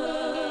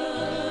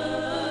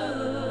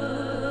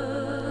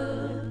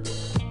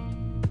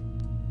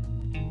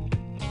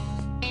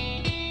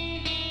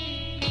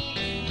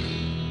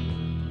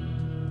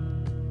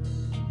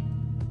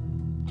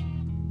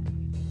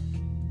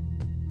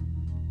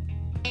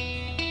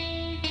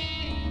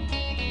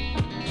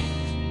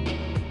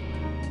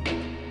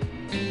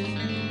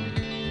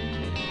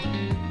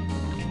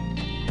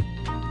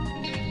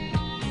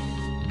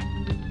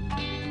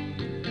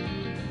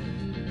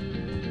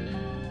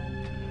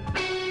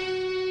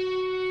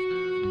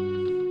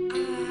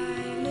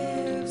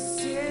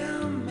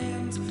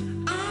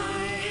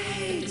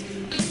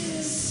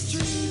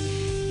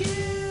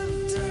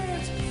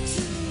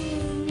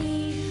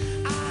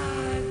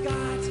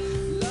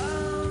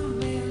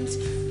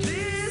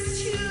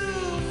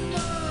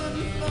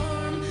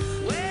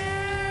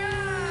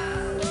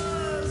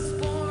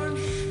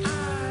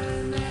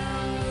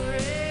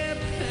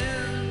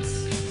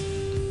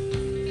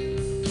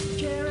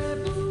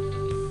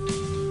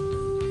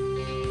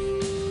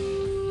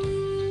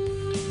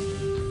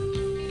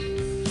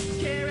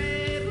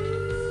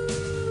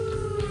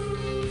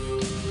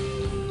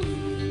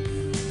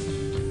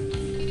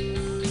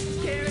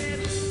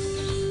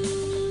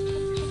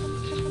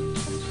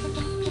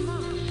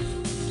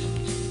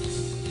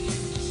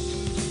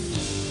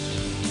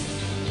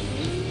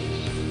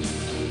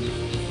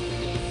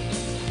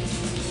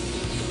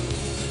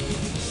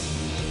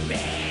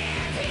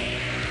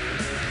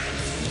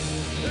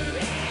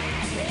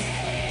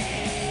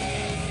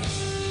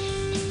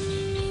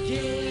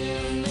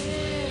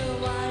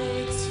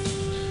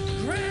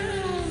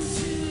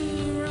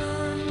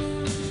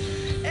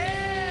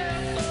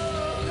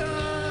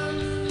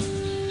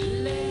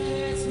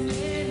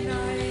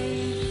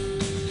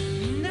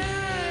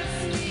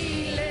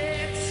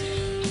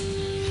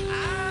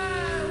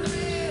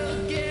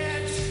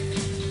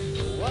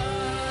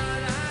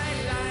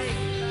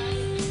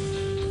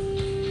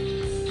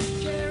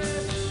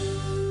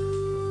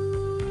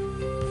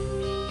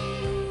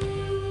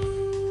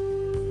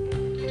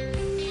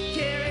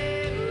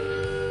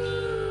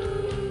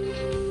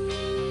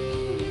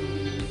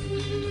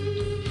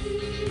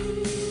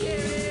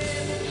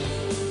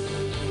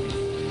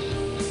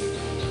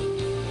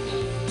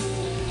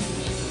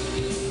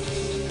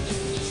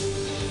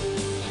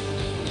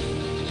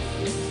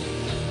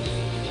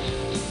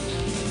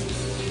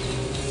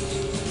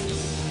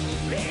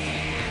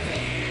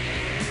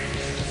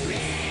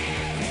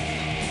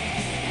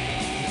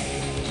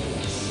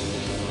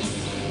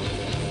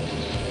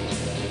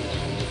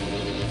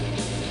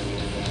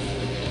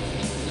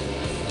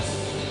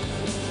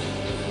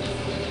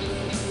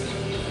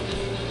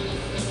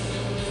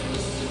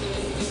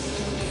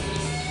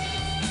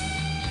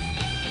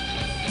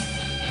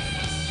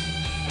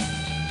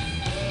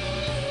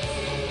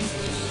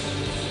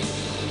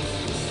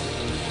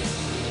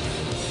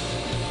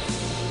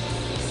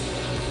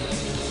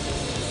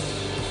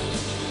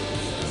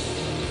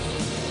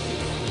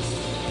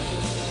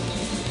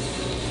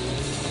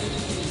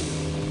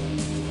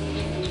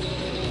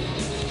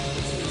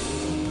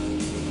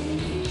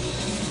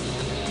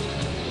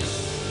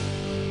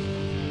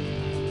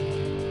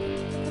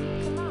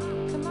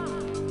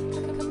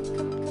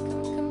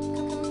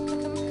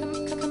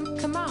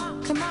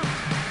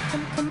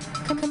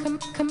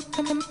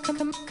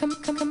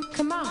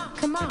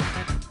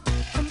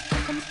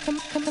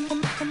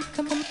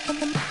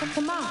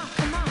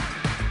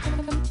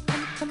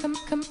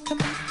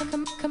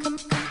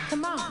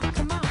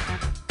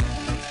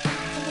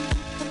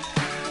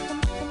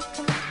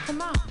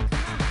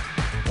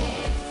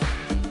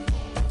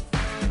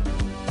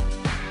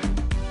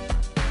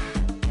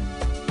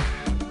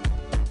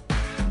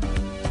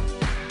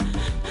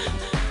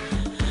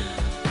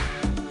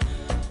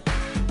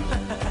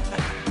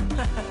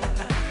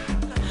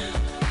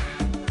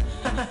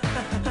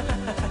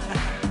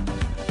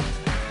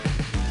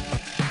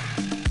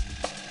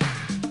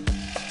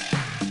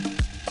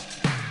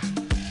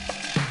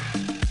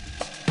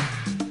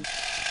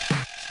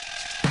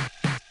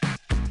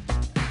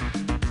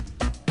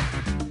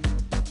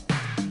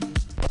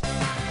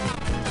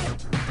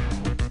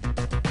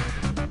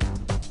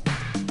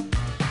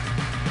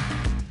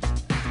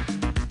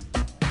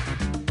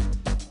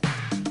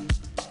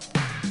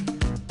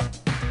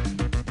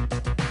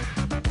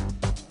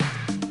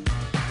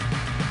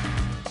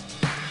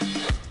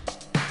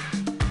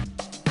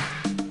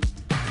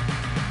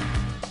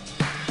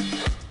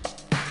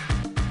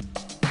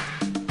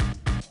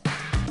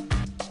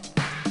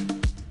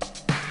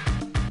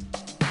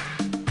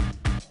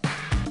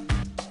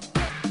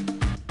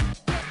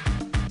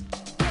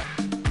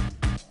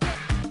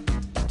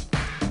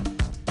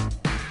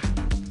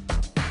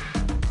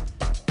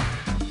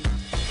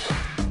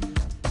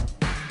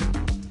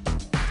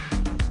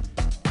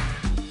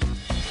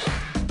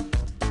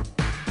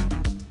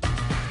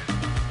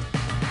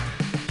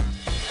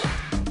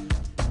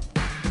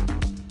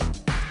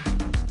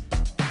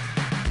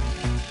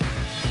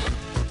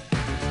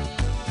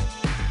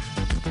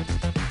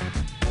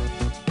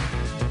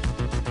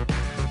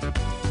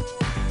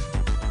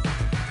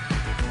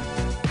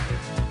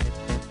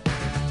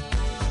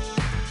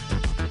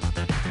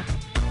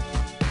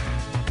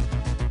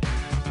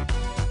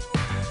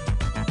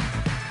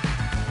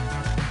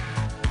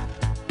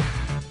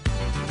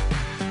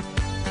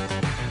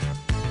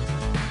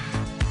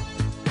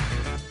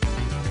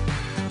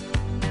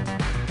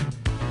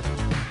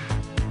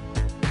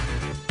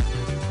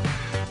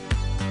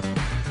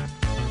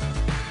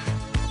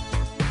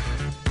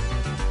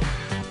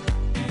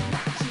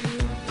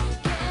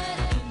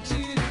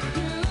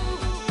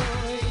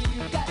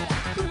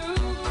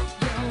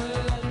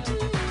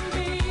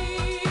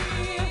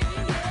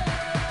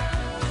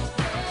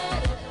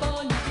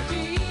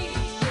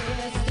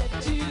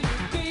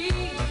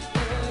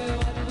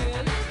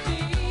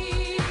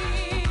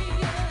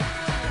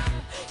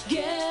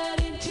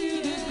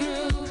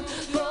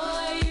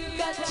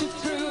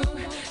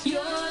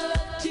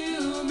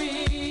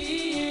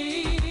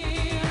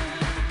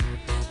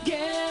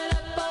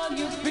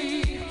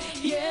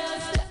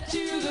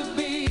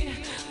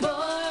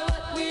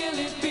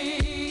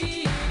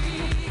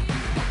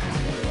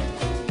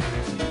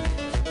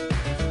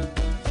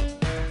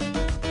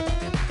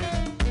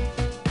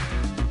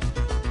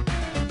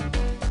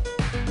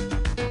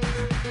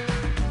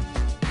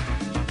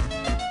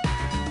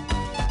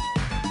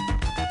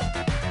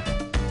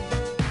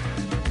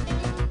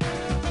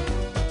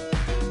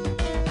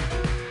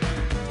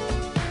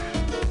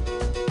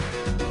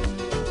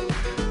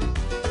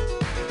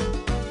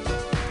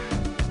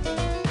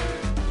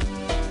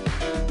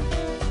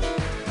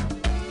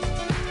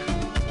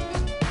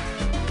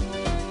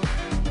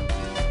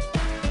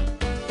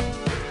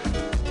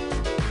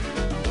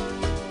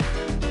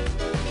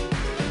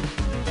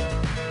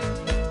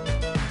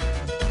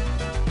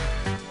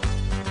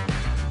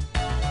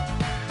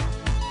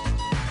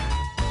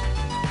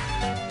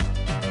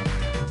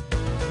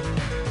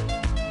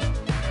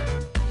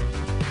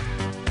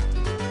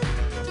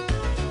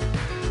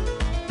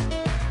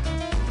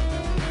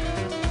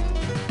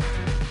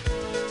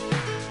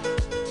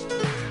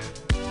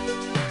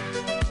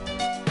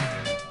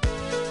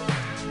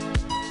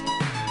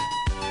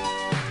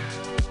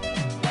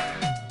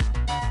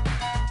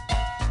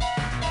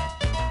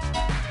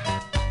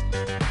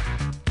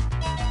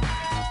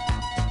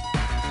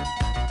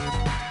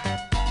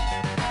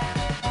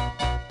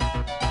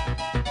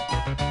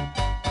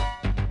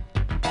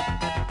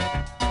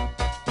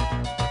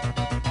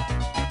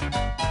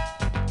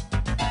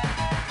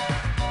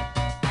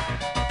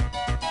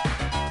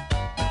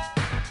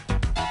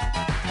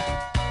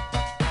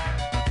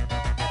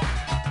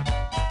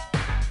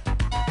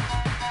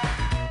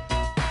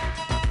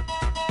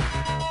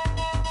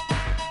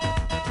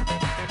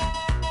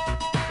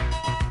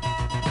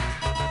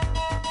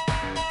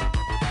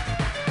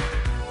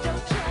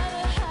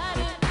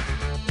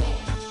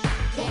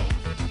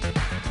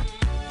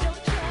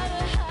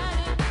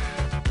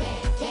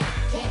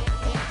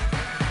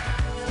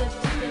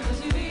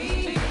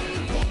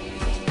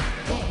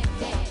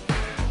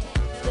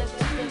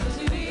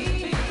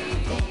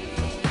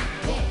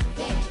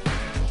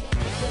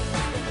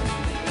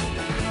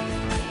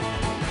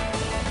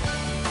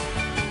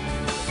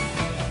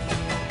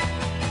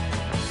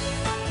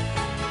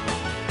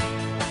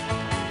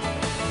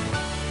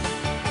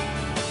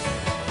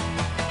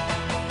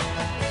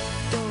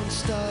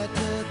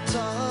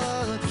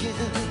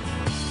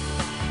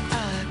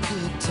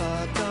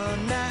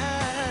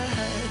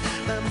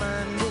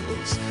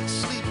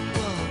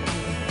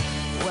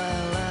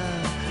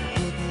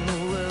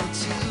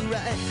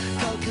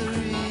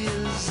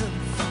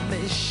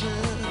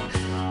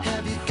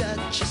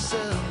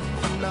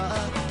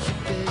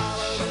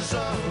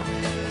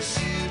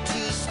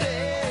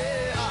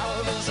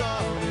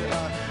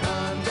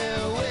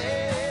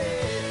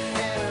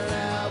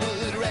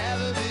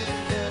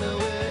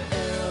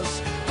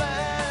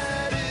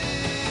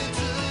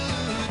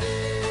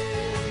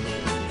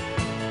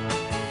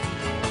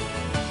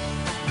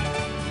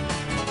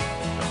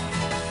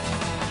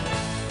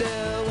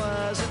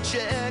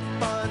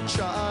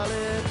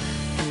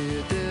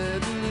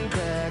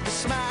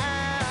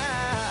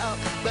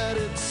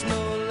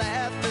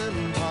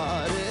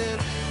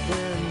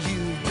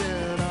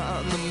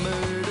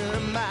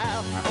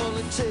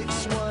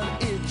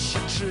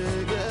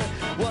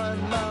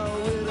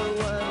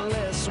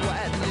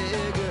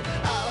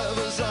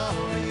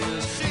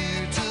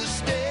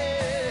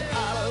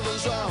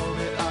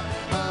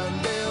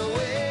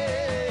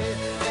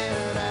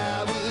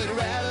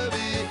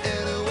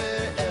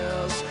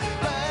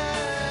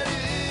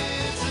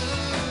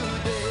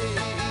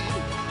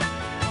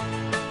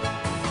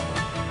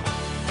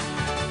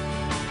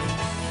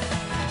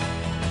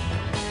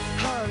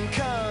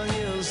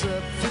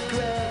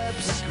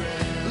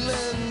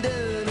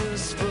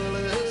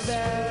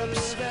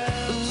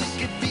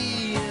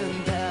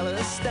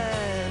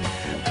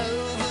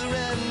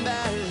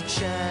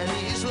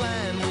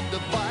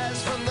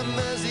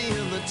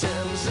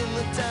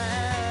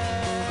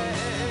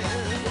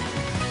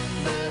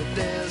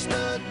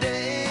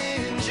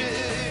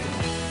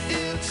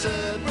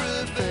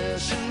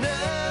 passion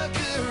a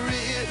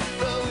career,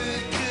 though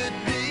it could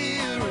be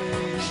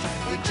arranged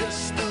with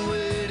just a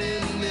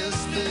waiting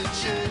list. The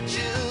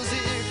Churchill's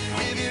here.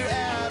 If you're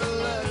out of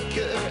luck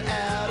or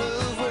out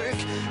of work,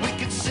 we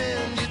could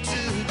send you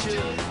to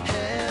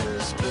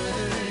Johannesburg.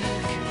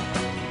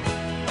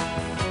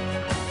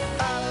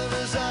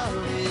 Oliver's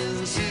Army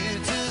is here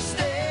to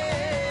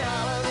stay.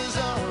 Oliver's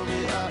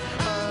Army are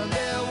on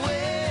their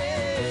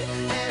way,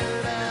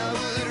 and I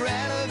would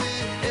rather be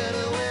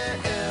anywhere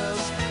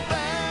else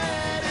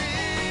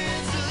fighting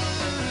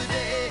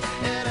today.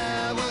 And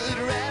I would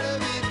rather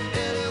be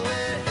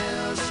anywhere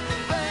else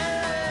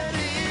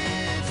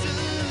fighting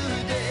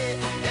today.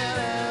 And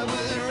I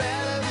would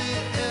rather be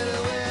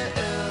anywhere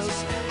else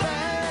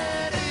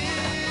fighting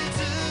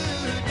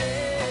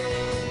today.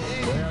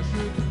 There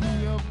should be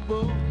a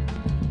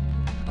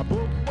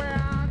book where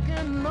I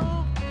can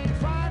look and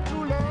find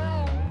true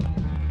love.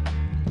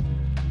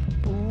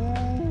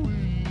 Ooh,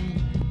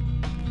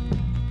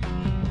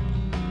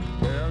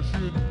 there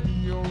should be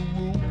a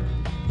rule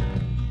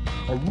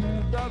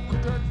that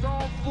protects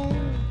all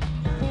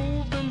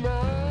fools in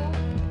love,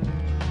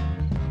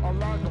 are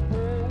like a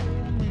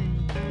pony.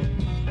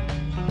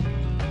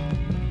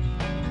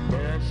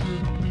 There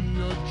should be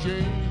a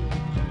jail,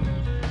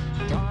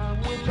 time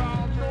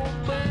without no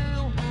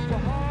bail for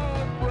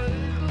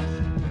heartbreakers,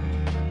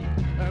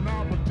 and I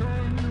will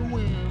turn you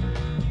in.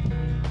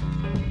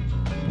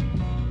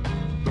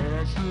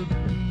 There should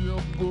be a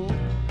book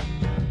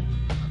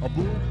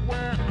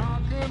where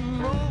I can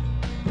look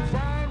and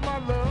find my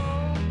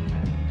love.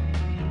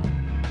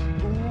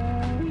 Ooh,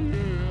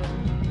 yeah.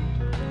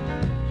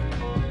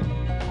 Oh,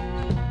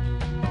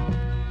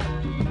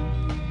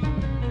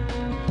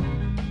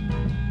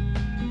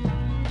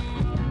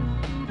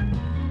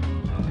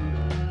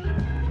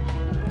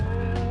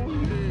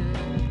 yeah.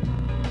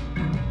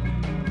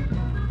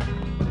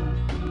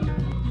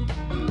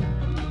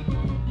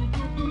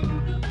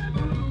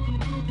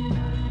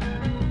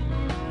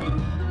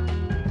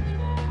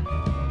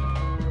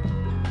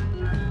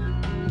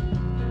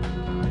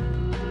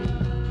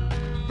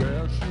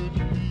 There should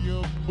be a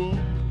book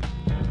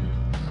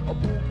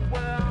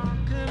where I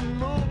can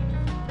look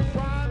and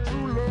find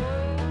true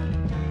love.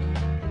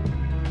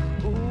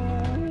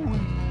 Ooh,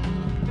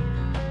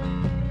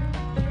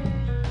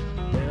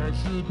 there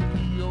should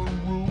be a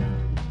rule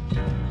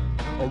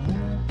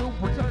to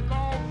protect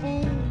all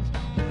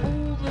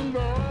fools in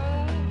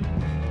love,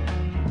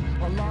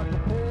 are like a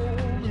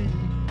police.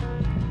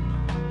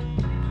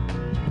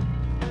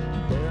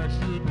 There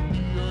should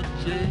be a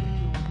jail,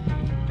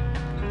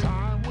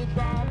 time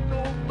without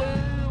no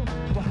bail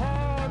for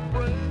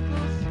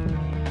heartbreakers,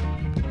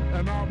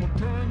 and I will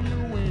turn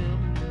you in.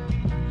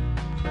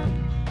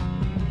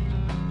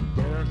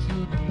 There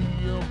should be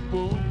a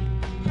book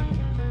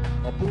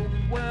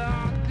where I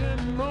can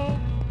look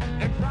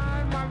and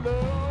find my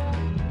love.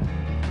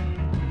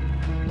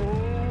 Oh,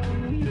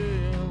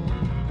 yeah.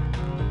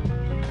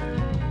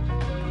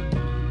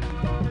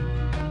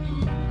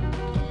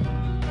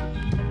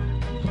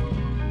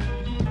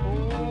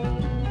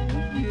 Oh,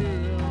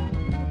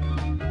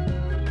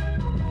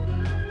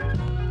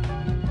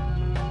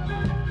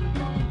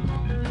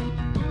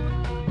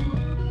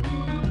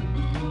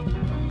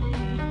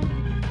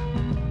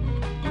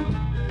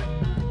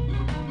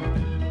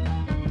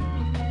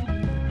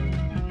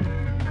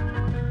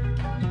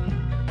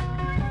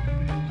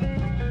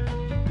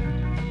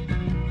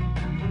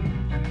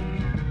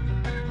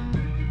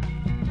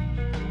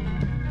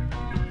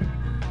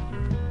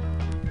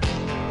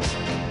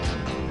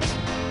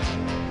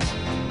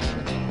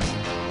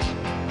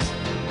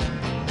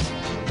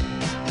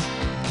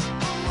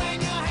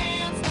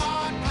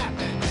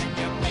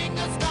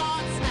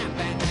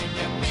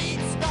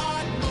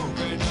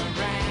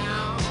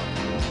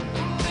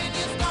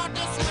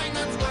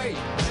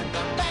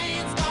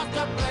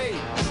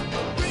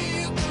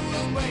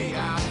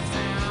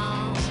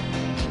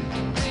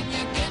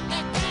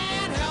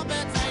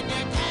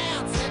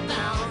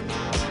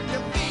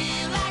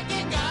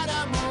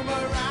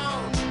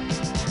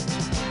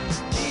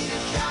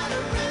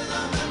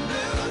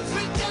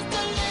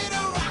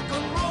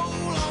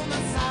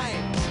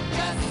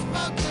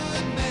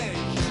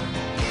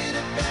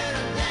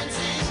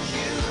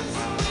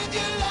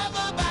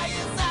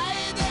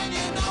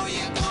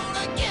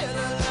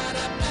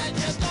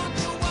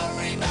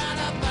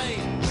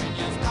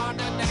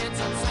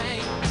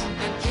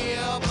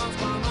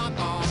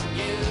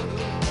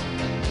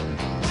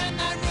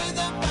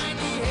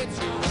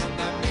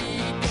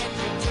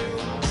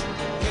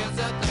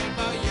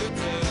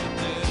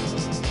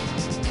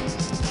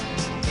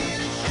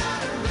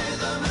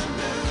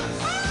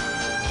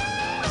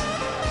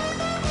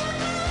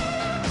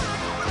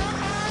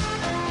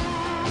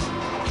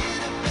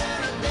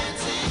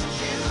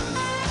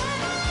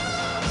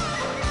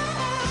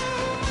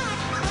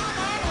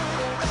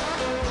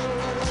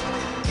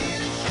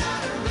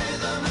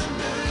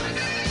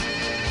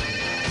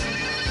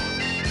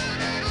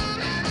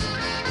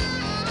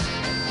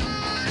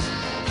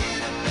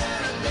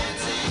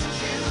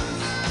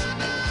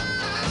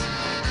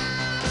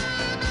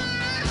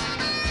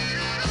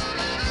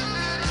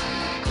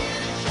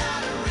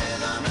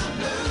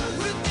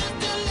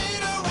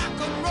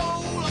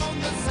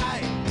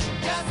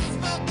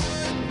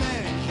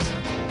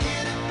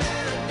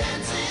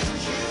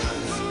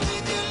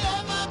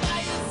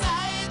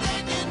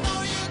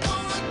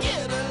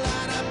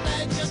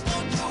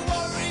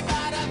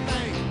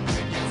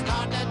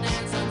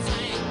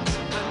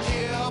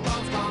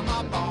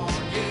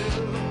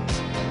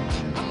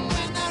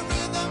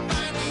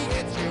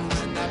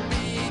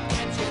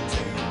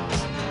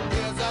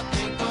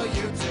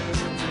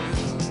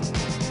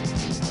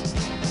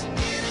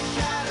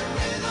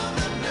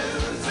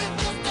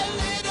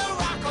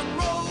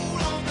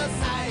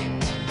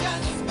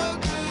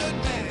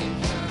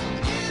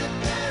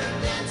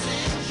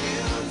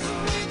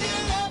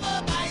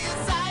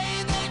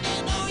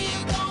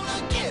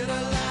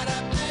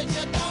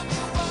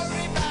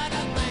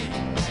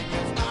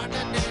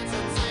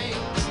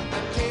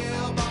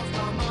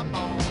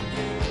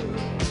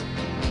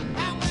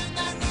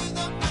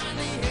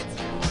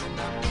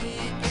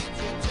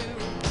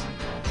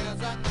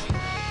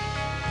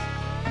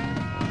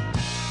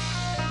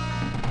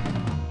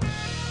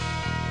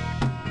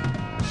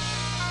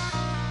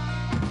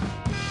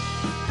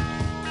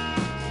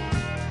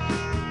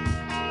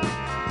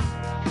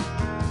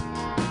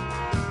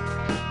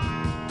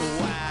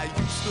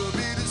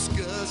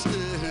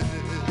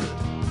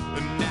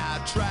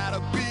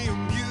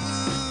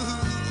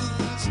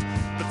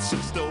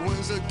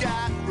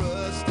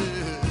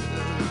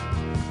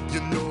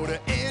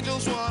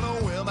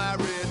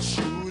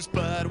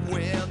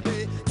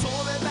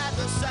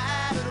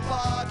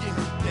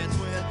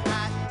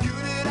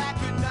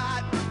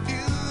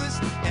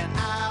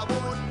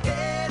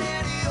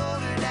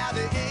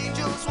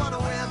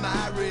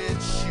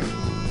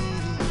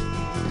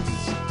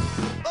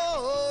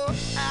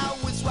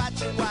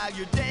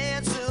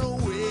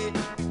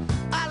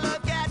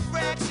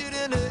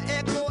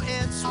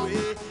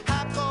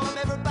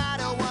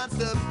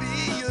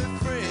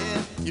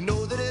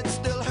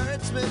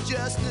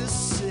 just to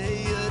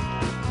say it.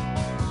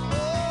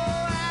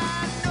 Oh,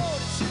 I know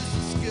that she's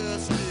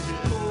disgusted.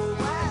 Oh,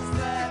 why's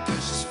that?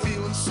 'Cause she's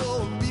feeling so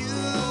abused.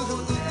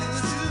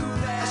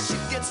 She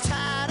gets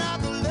tired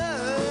of the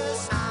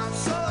lust. I'm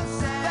so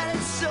sad that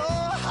it's so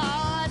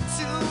hard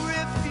to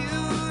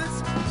refuse.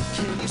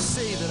 Can you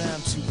say that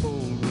I'm too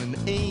old when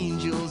the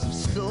angels have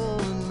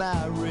stolen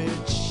my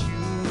red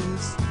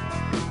shoes?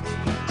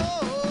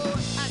 Oh,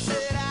 I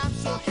said I'm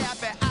so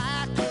happy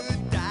I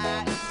could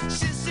die.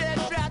 She said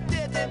drop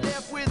dead and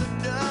left with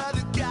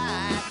another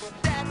guy.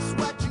 That's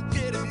what you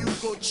get if you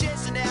go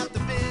chasing after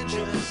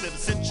vengeance. Ever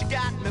since she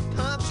got me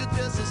pumped, she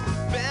doesn't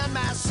defend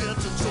my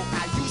sentence. So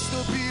I used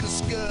to be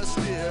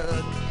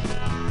disgusted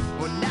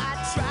when I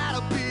try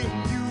to be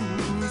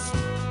amused.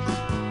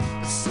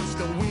 Since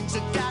the wings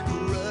have got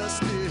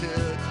rusted,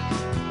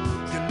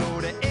 you know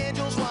the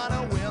angels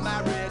wanna wear my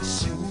red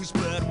shoes.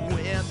 But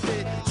when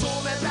they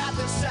told me about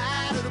the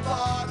side of the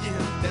bargain,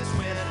 that's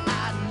when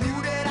I knew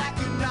that I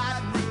could not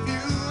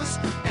refuse.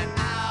 And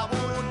I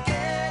won't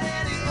get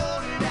any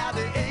older now.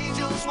 The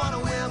angels wanna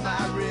wear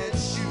my red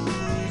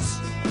shoes.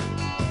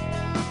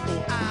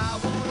 Oh, I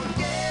won't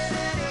get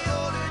any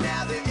older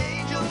now. The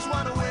angels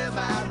wanna wear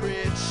my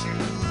red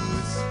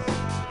shoes.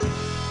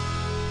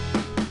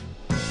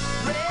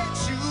 Red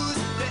shoes,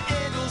 the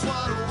angels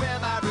wanna wear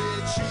my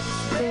red shoes.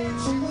 Red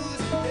shoes,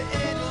 the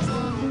angels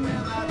wanna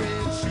wear my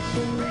red shoes.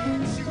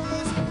 Red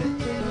shoes, the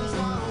angels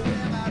wanna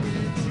wear my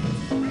red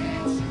shoes.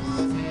 Red shoes,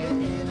 the angels wanna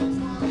wear my red shoes. Red shoes, the angels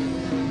wanna wear my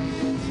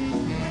red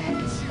shoes.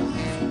 Red shoes,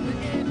 the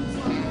angels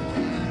wanna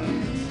wear my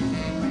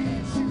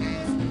red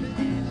shoes.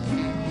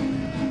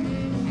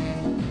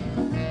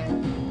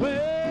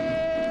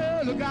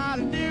 Well, I got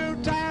a new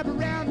type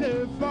around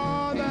there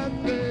for that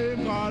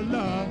thing called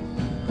love.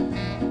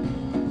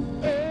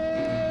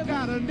 Hey,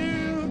 got a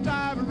new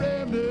type of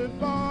remedy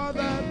for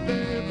that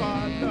thing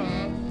called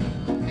love.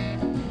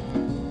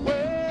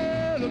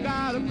 Well, I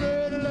got a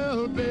pretty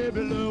little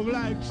baby, look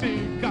like she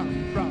come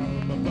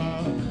from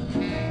above.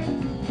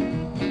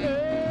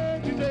 Hey,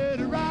 she did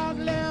a rock,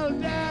 little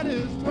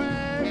daddy,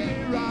 swing me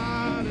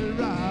round and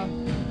round.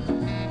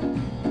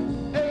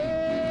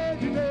 Hey,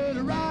 she did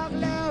a rock,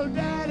 little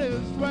daddy,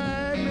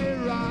 swing me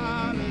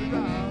round and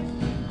round.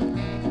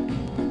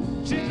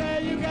 She said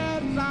you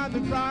got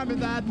something from me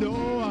that no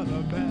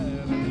other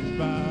man has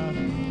found.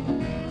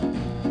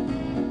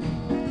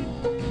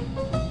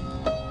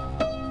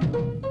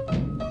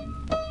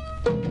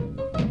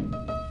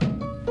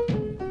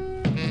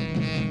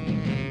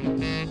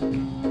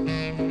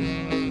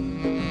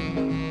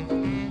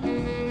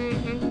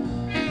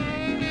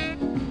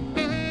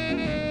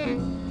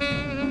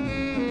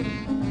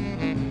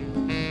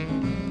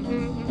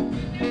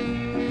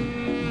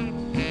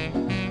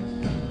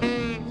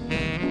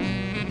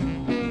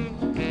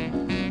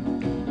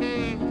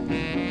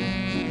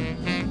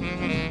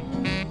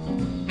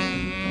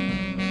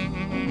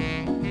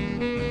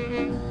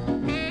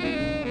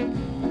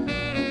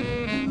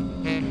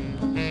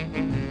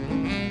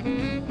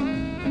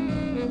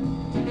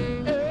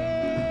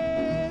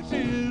 Hey,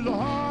 she's a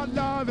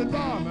hard-loving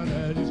woman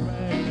that is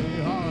swing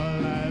me all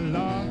night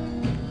long.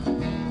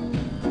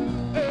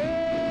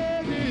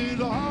 Hey, she's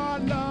a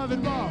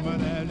hard-loving woman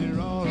that is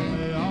rolling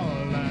me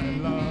all night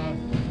long.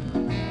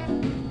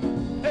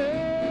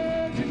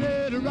 Hey, she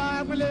said to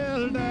rock me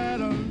little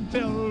dad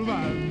until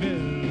my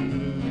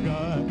misery is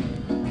gone.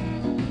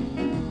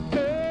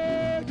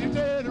 Hey, she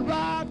said to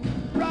rock,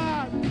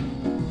 rock.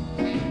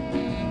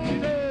 She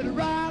said to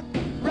rock,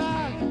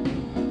 rock.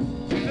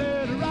 She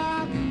said to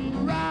rock,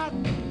 rock.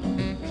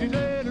 She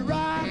said to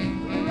rock,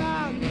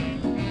 rock.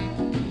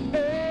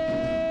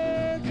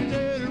 Hey, she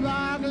said to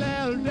rock,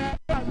 little dad.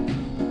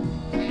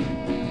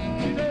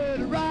 She said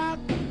to rock,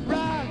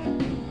 rock.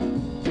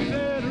 She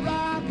said to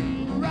rock,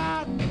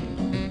 rock.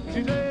 She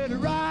said to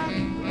rock,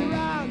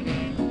 rock.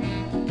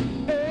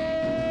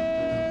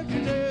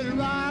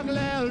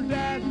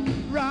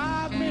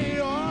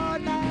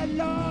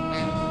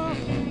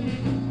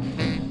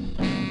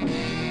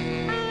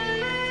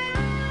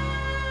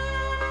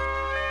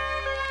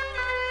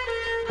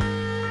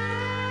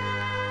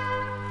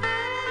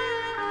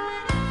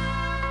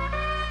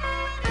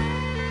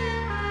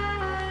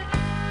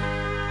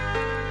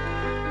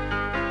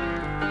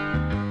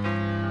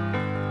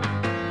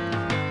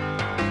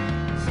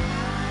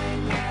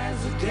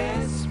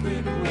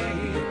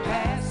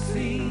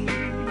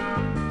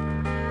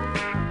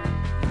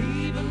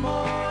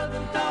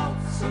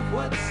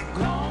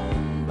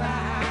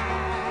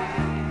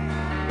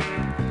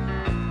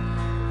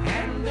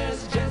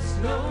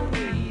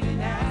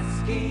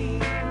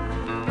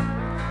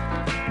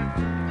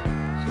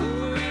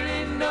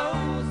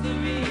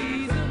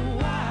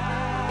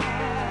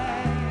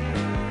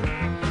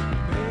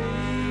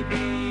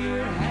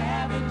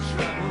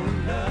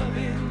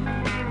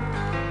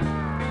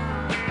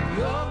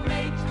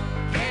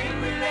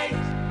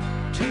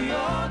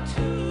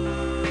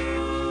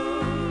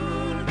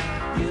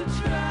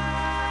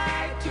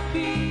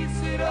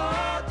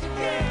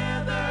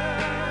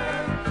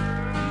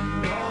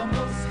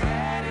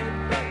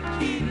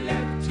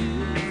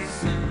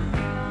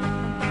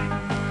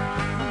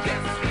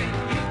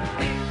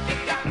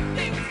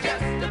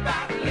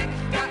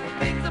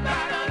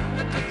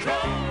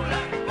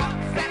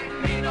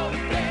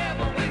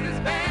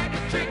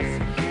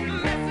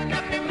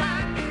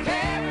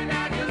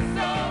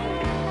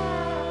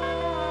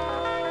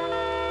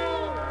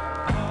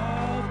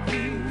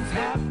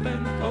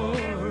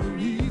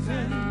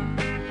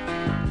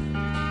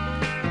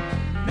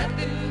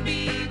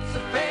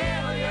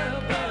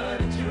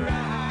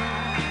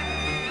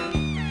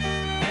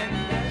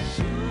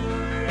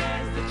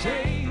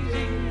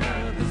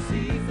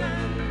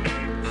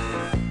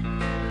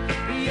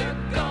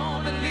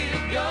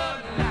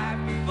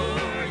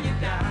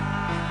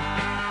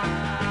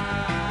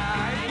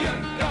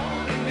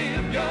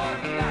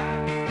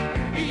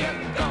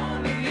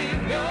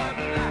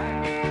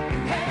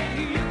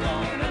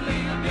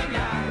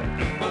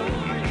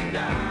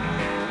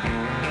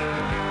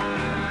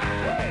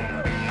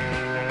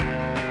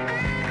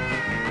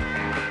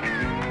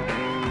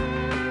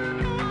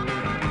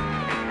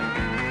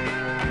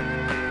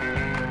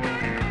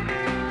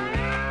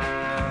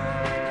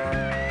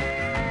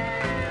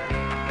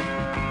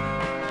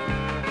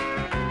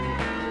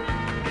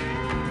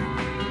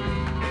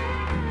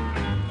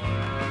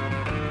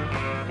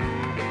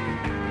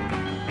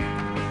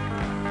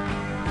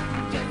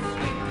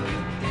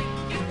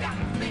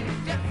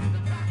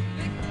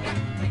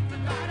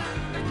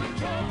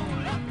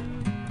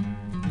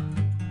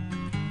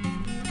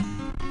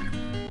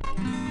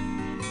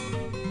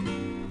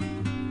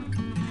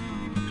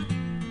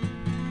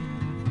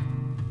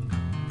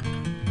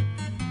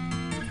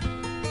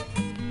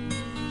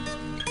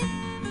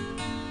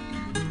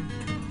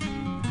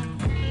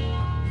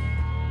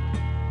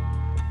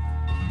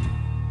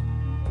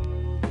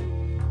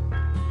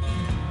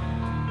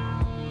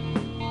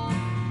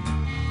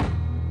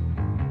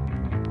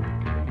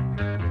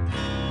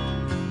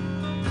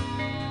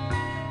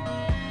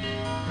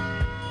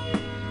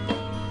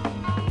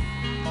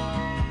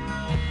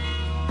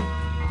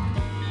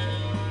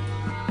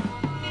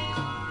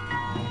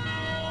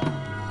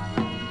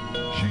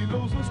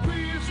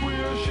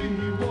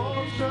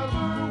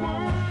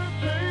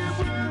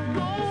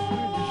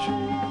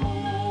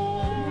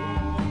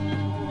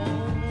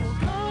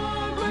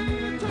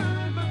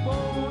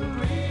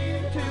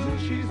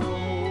 she's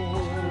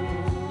old.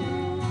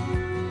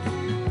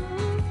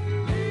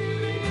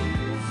 Leaving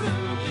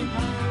herself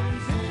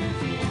behind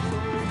since he's so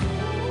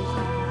old.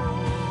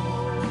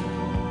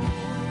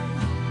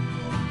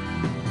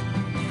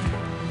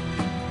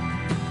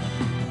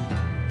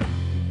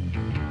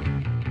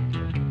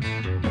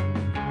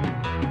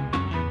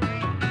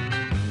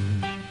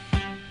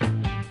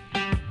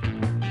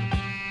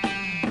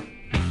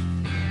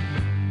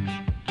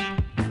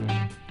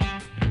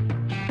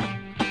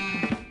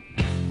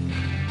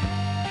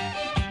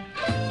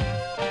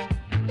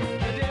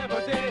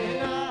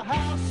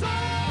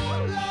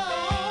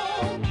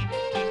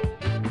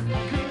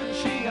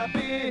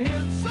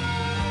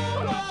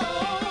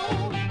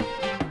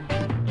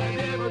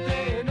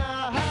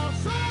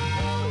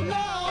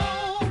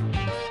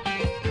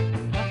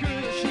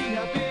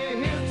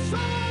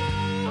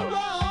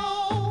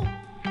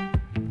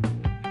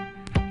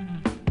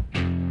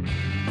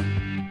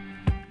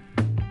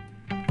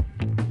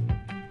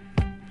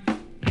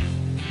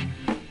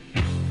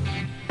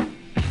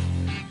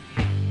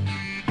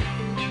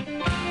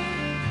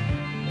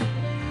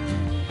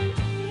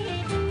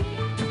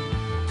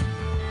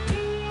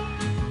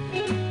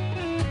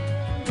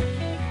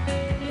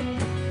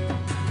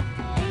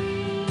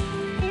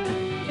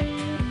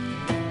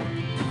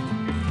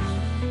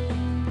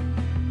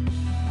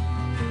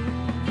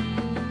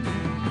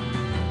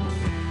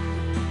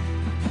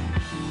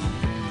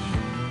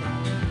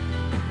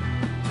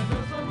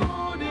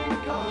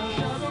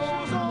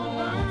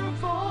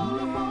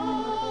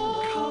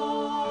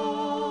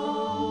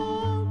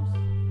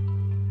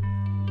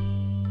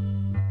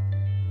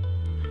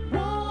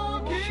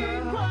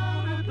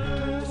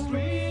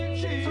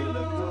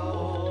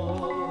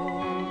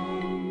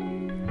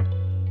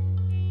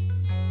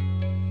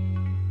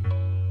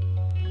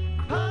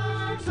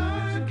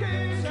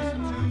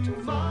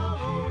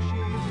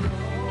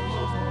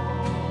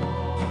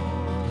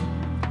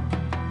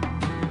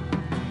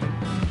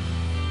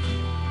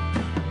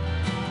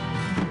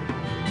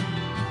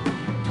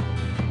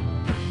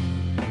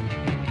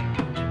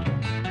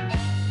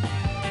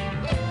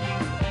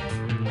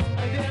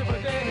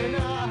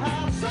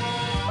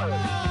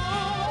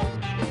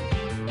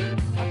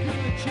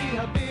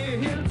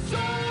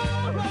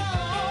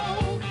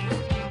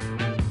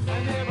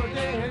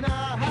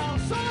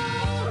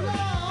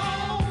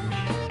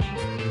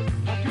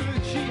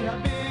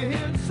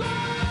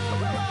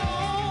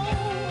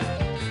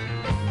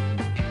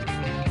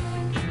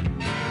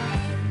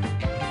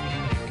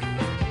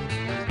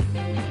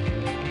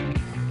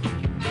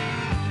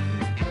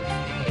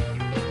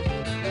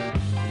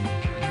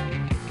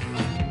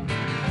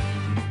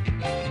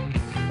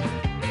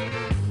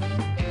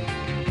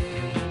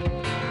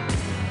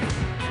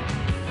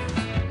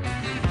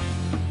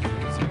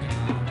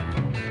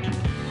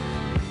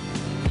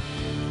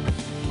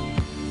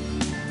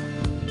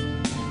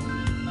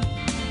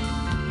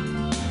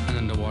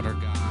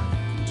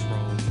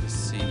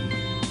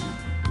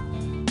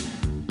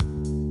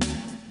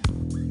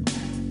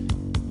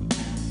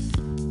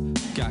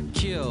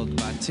 Killed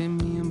by 10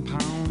 million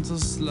pounds of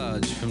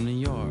sludge from New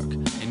York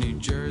and New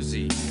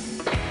Jersey.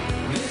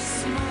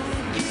 This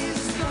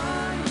monkey's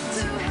gone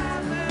to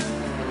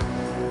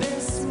heaven.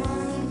 This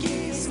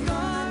monkey's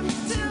gone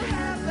to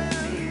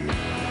heaven.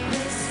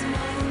 This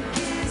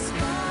monkey's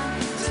gone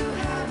to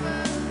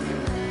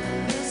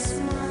heaven. This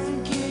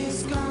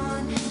monkey's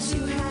gone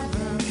to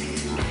heaven.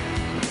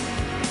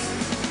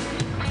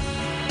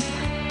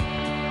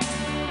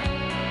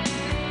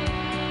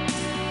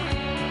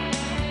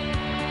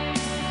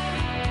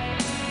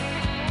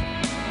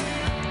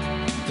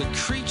 The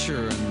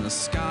creature in the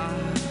sky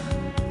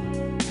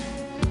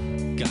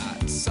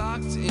got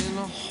socked in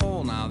a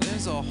hole. Now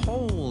there's a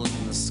hole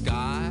in the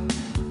sky,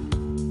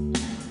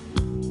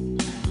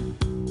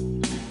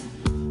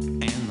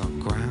 and the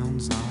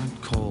ground's not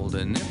cold.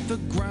 And if the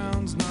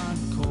ground's not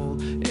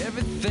cold,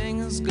 everything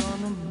is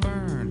gonna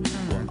burn.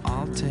 Well,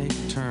 I'll take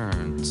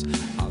turns.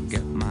 I'll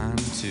get mine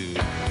too.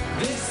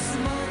 This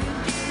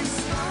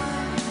monkey's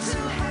gone to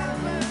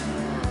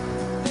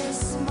heaven.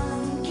 This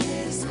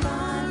monkey's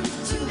gone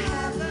to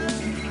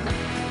heaven.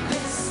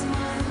 This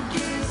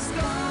monkey's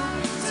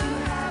gone to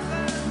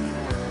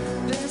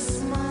heaven.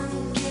 This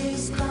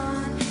monkey's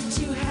gone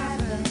to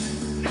heaven.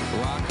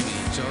 Rock me,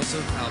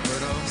 Joseph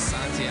Alberto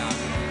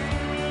Santiago.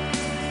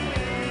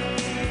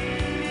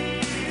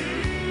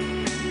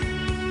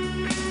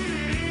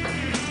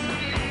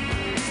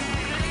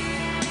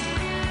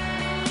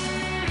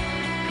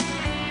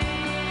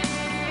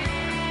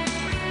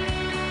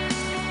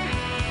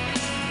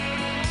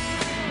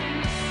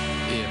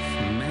 If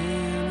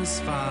man is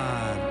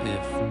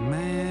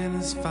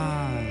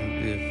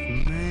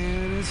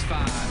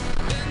five,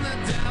 then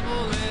the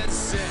devil is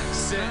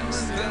six. And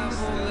the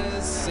devil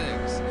is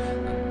six.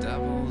 The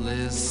devil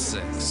is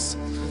six.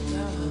 The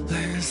devil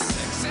is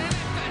six. And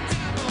if the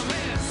devil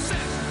is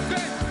six,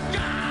 then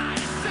God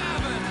is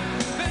seven.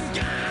 Then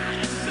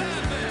God is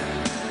seven.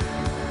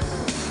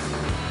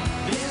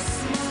 This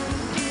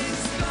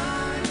monkey's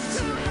gone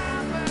to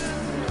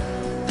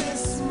heaven.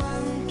 This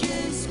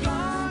monkey's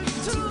gone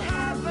to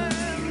heaven.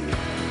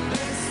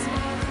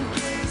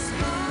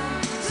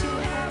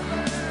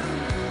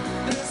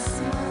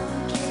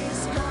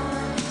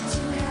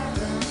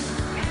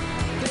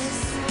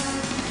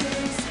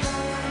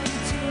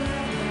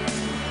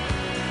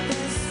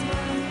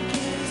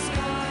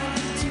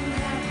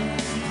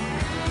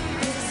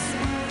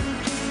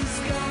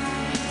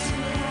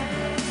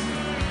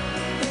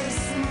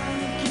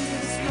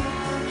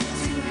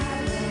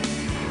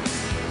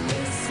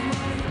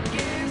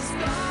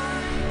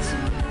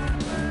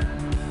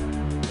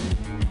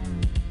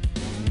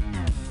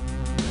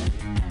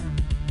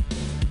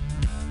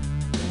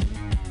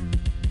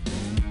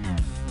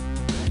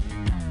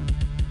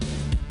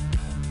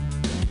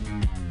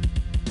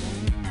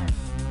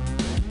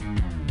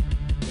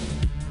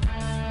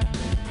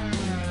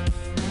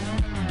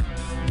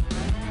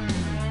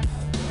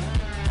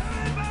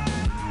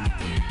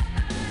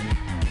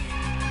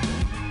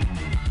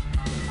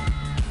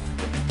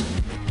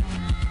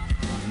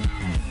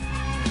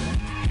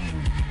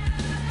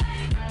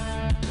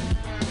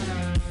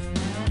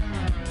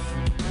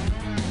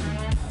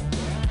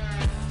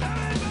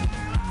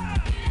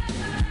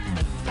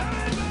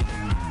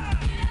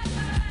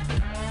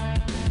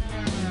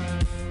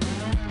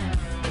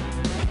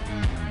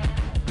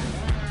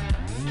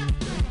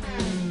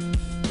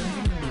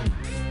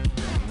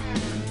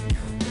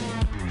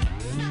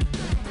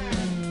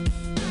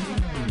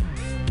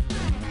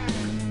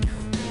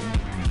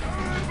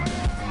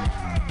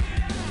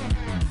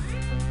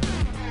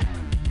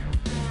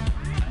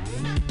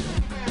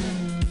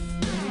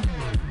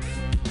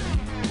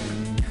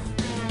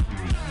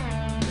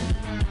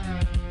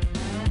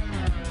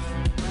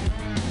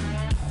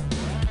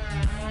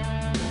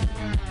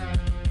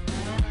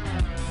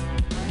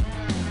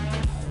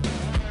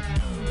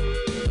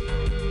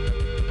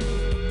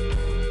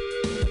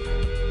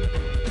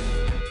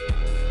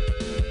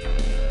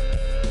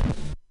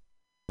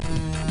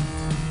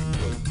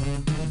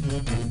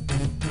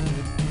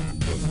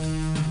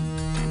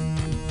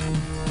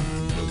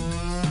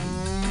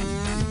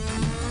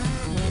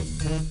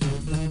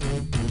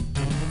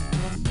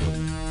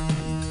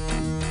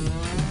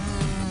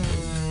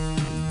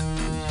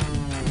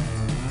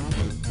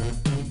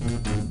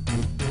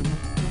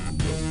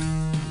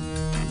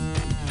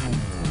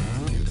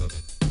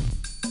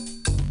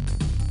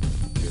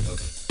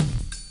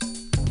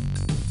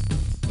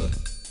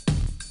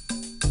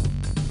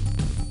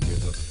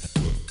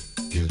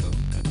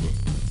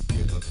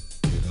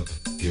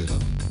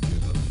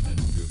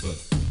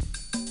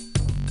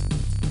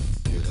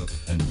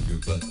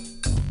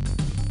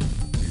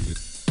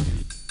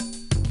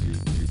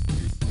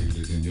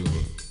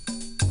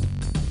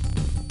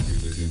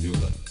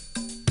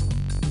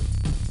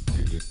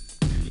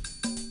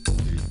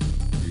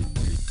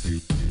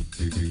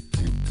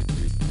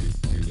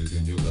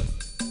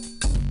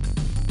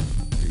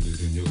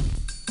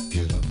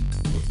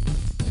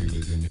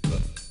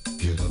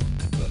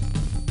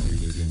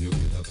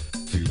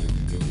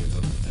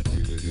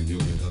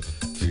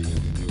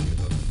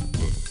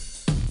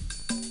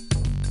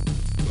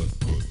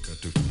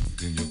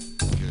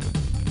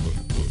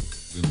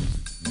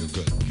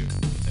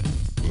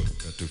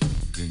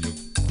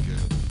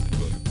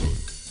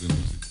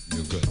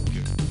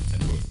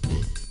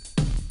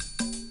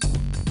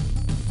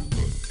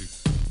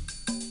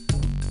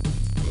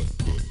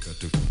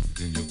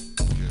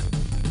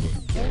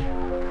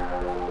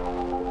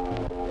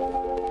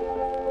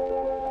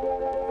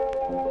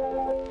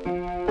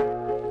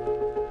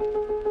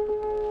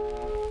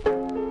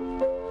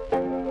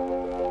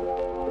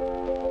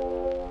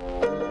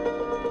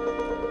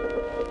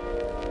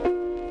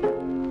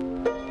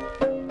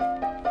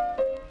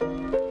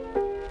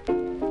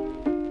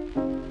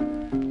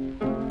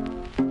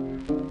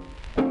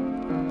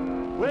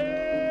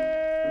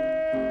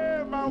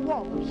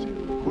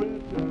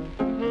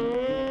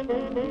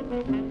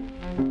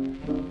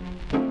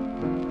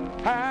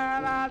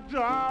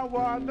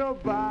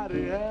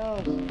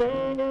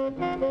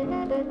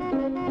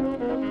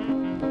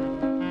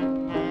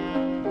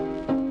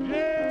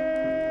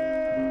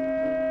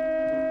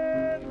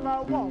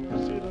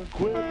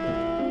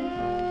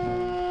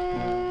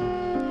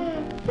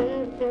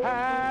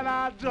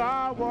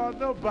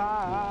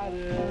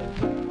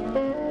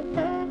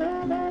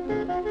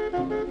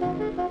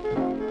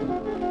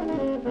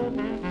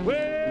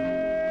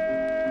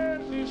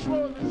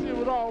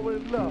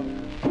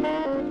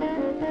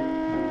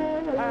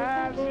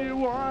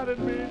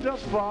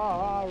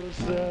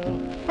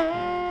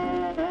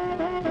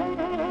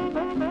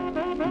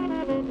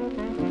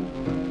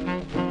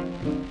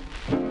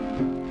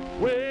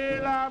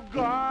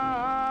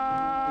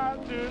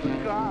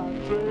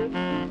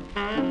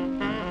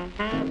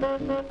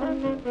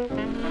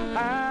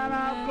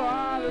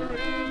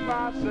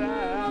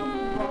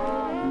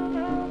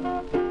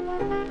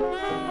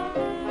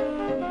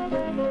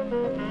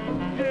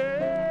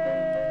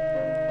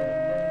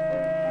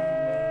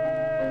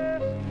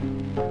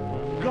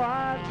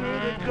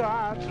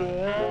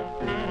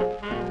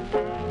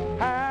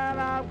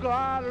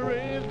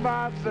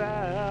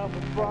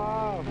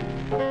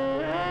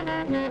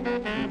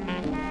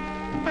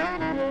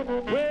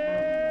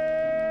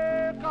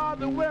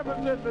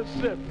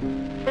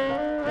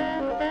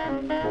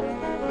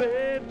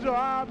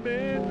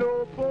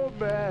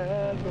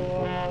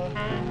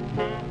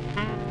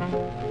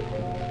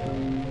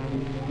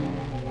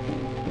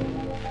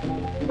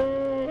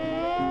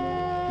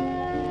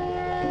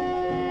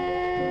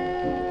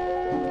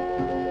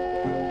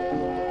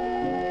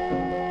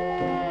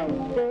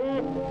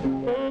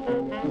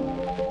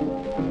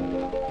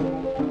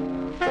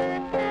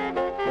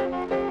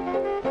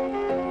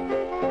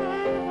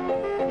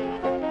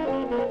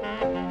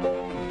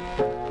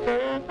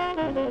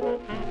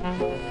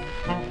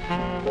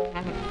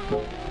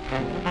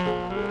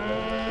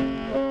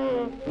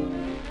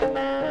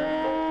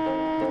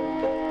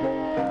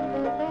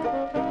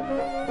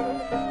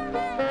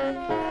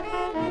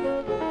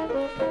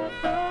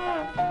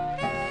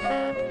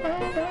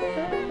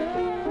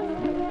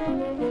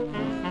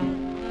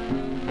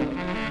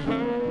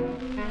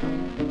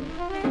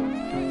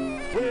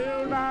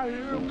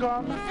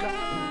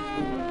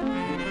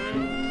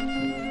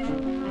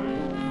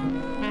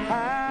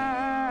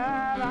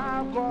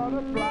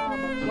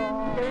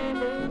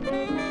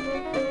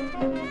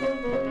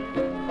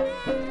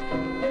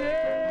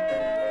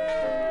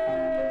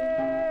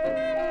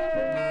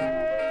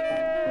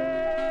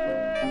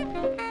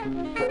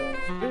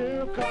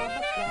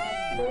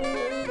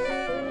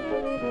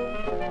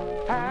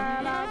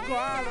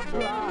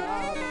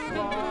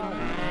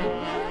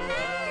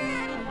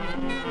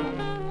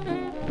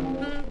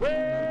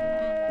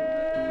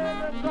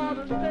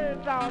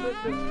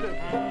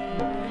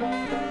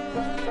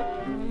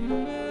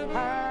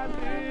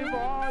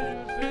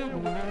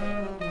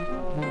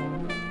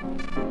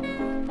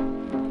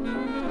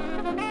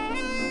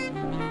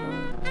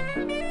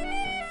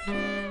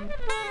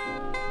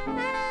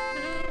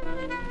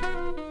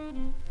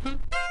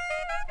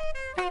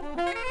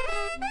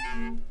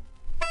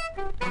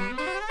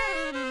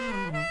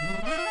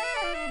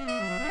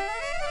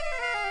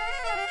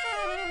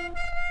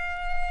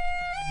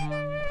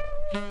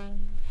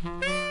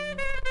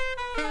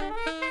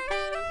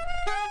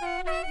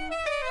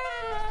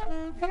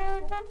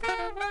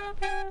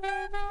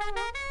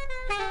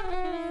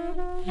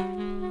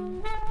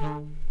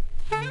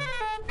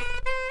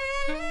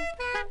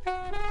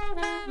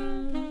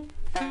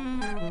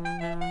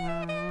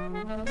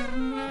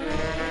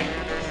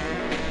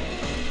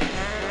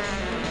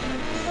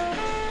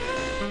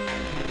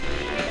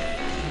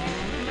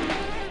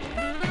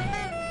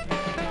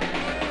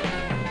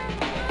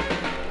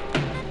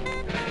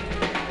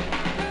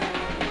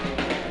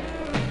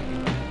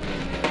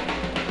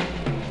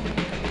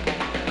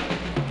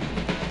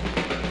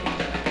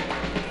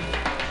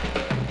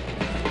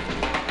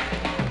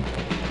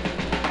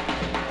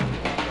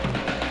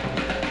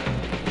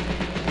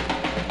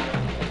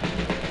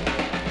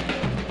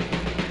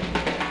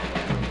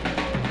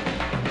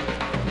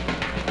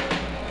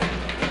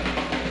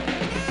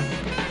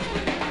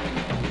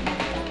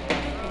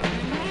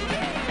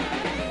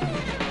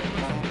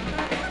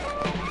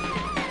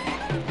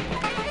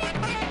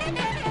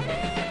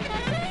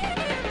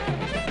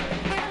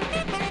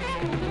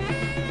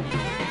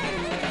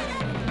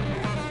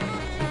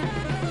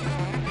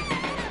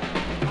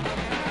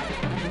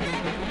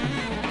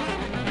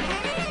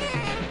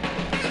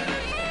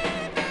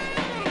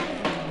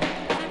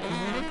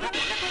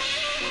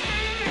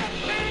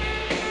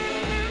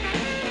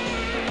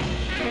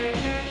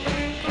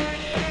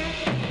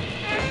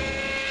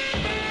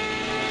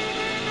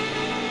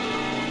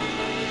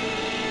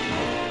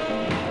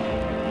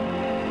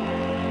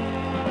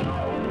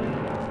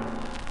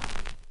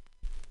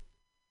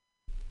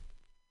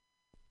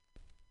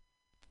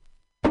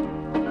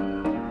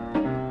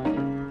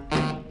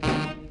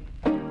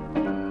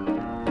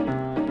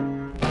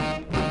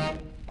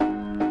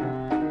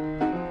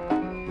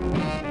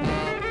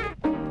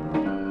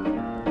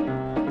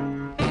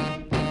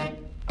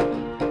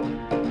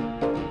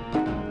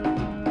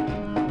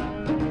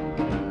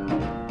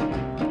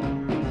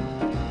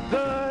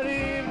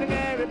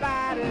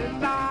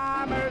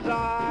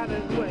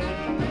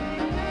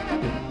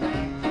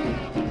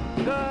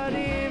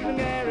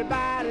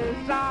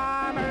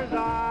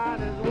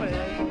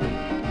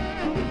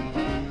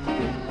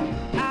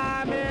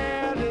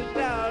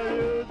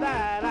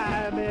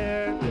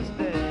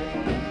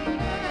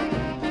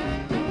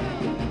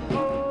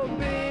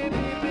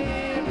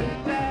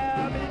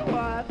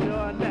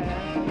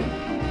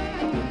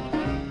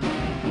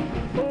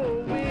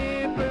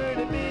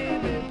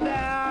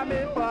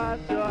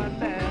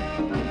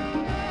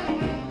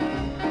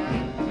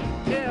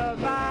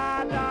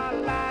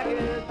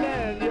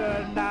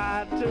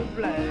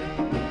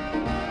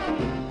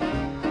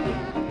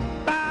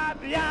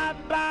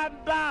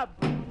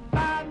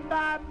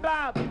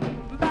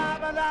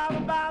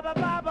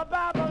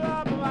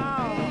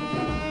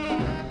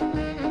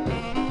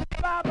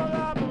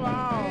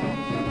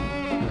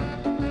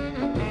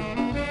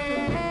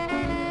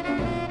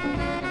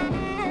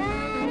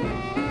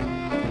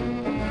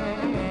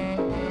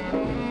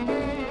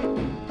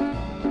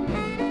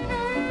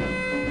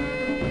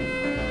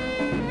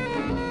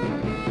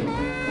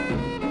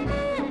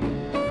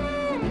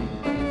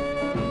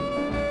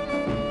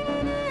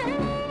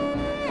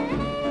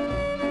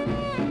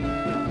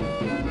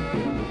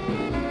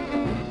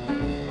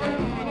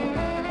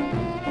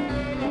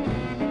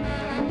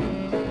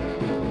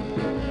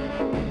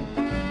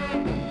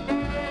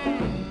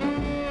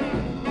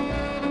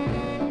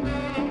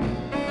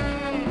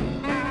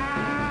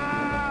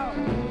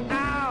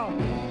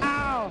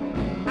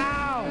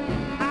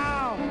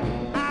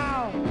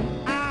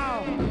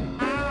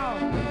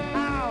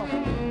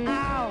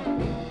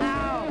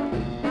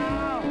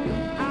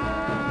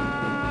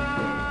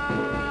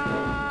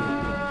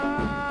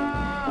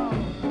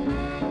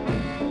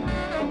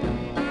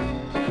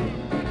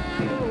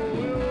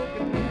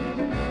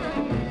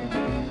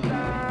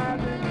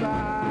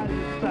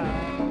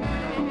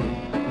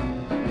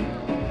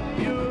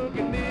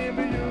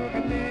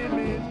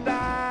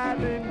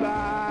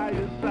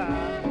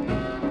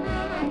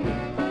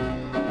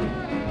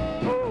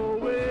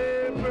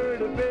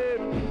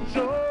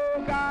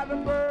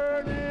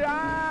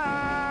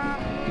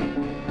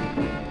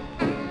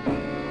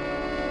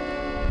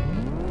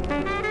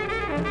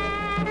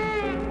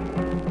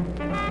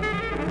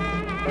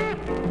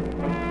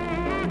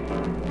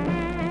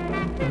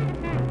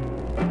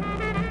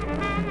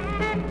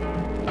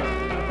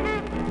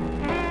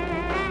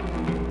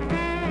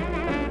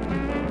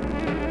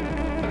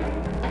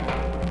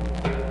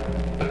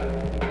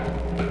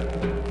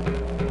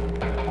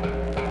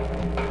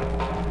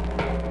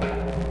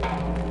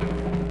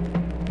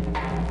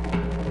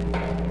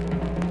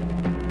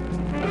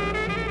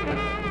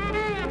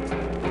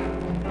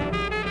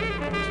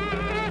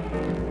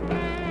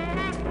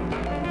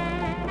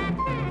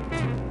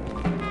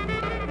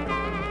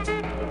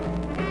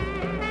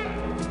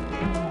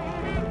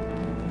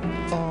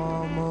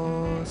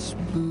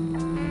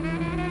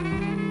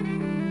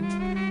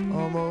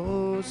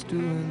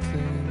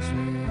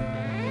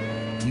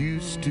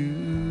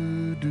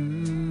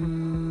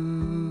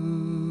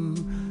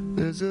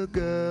 There's a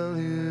girl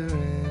here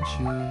and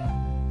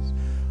she's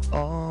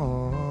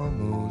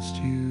almost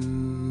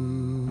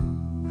you.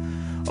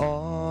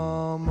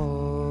 Almost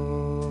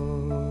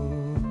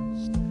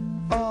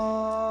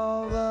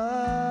all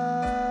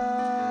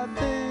the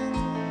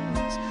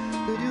things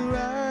that your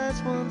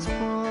eyes once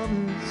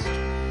promised,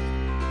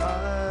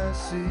 I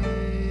see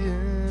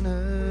in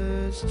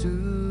hers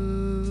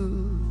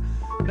too.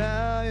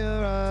 Now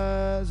your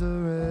eyes are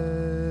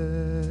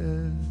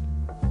red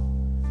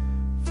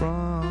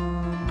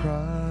from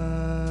crying.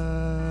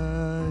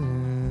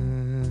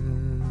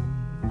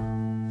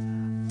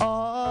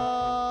 Almost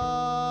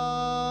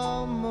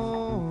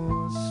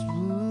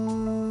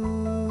blue.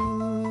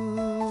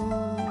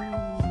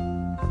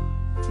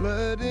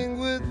 Flirting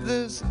with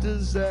this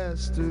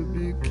disaster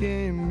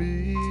became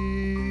me.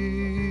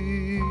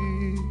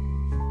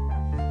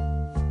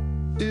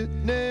 It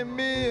named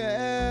me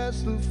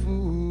as the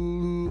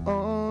fool who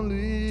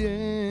only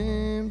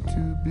aimed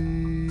to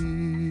be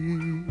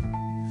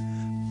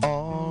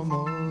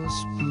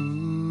almost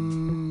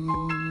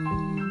blue.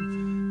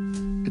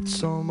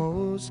 It's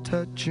almost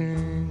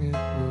touching, it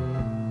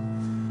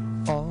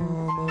will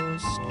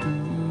almost do.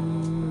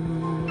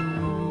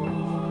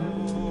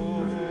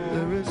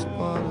 There is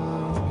part of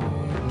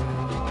me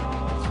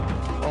that's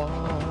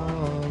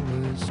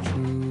always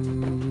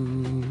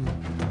true.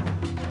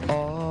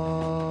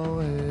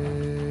 Always.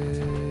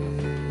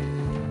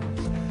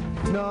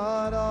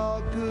 Not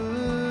all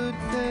good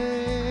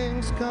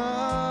things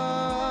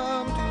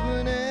come to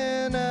an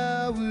end.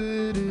 Now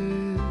it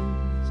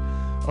is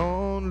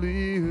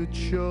only a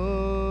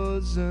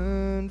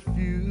chosen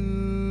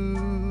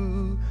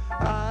few.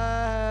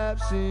 I've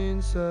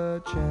seen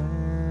such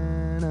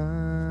an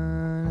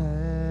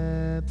unhappy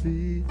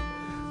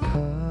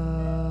couple.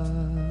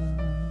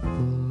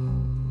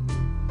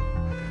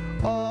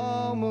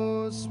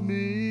 Almost me.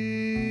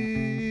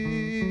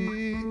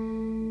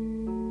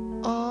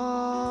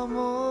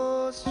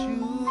 Almost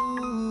you.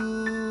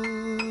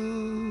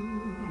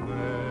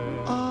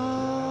 Almost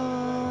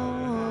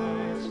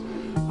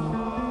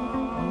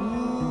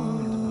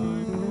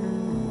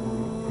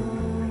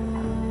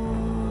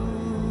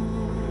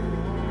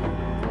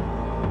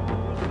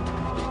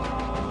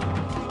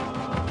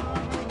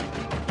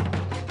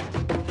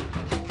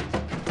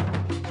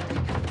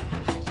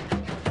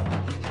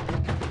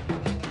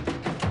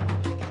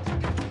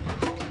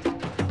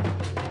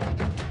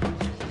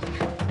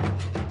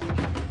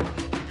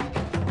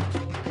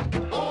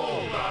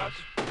All that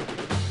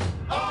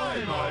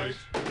I might.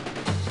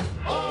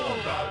 All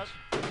that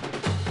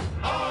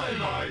I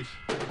might.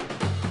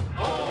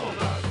 All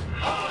that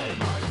I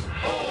might.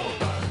 All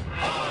that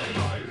I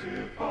might.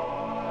 If I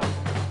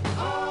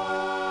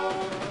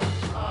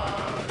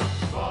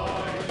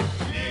find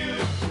you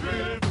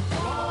drift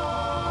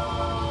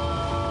far,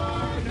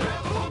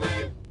 never be.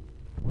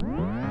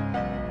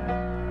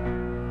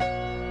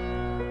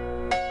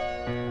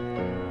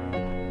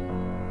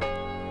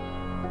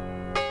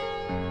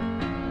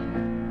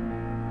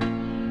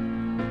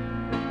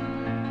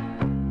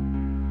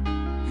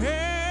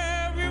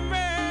 Every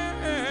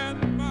man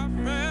in my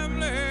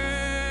family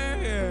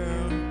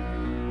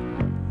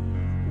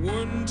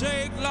wouldn't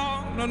take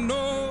long to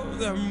know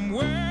them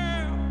well.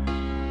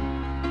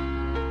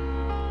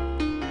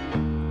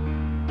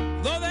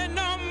 Though they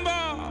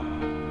number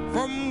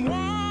from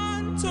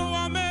 1 to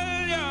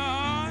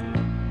 1,000,000,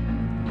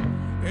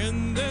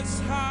 in this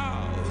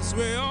house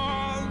we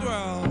all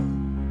dwell.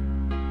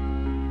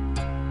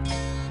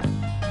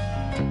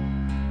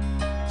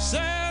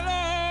 Say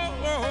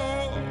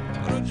hello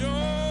to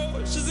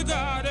Joe, she's a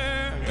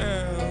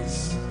goddess,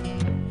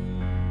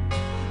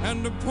 and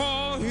the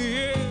Paul, he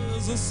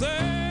is a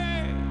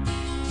saint,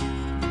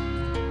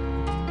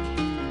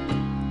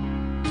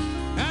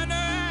 and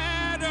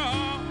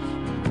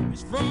Adam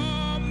is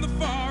from the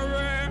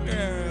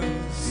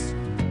forest,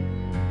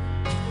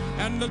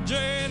 and the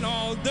Jane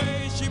all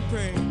day she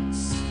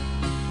paints.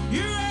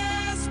 You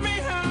ask me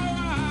how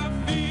I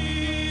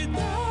feel,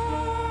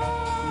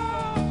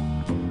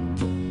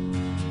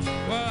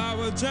 well, I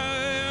will tell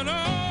you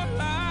no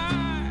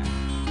lie.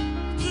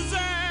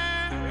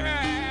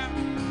 Suzanne,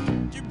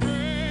 you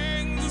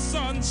bring the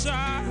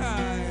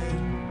sunshine,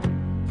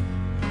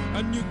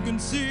 and you can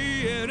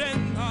see it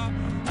in her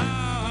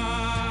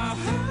eyes.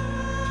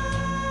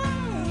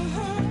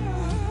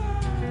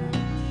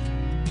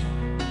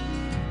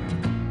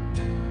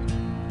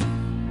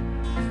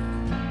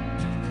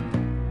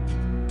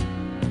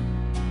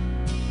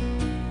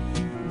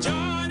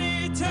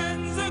 Johnny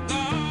tends the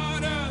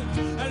garden,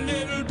 and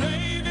little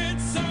David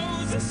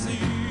sows the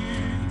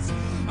seeds.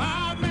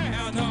 Our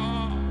manna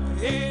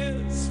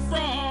is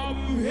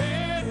from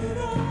heaven.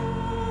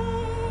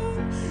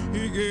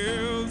 He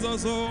gives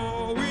us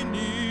all we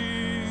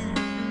need.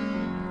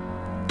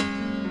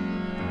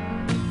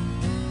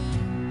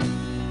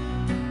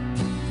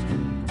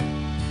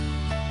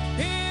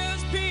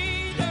 Here's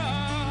Peter,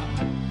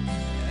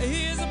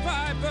 here's a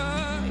piper,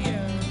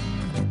 yeah,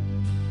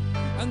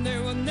 and they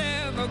will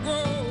never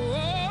grow.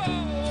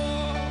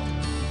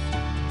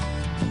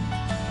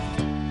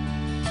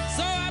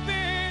 So I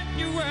bid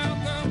you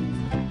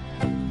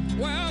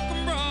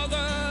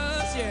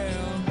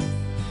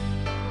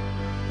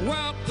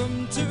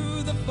welcome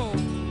to the fold.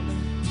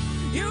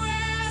 You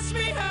ask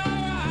me how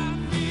I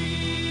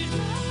feel.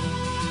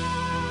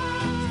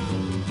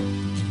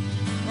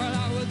 Well,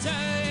 I will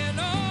tell you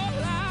no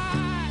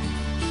lie.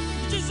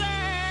 Just say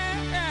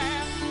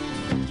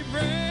you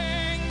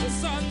bring the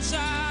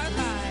sunshine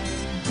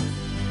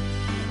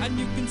high, and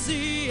you can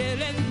see it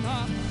in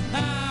the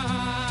eye.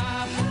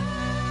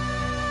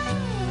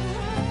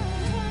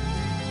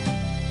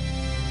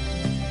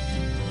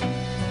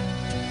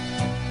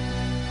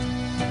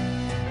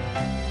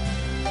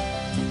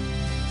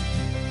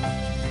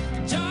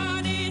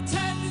 Johnny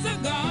tends the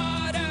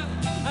garden,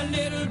 a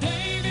little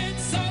David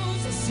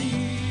sows the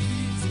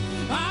seeds.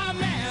 Our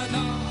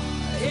manna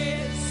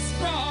is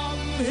from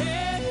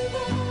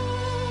heaven.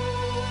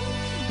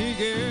 He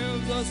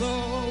gives us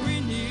all we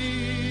need.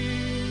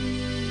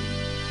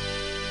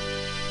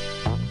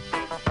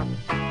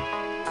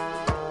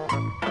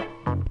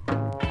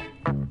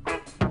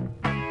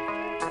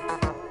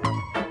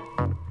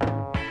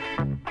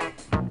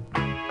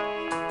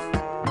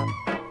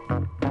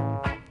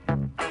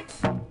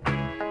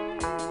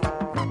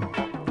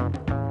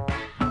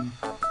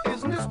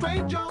 Isn't it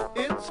strange? Oh,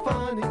 it's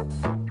funny.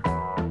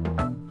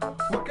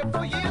 Working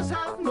for years,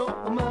 have no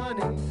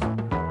money.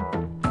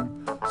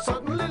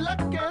 Suddenly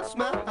luck and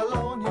smile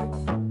on you,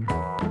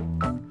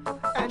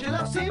 and your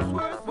life seems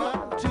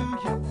worthwhile to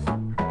you.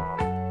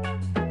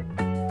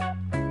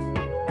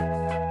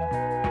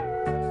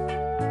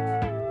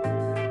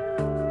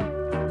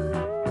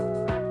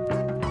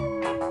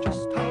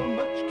 Just how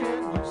much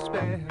can you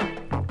spare?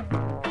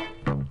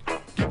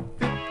 Give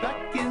it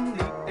back in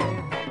the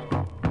end.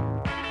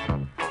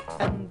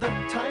 And the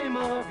time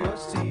of your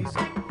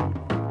season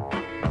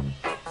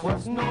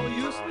was no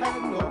use,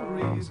 had no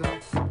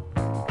reason.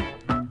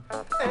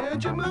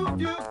 And you move,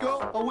 you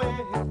go away,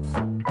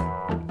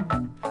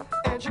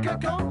 and you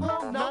can't come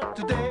home, not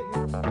today.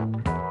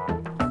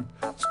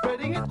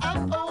 Spreading it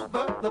out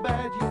over the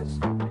bad years.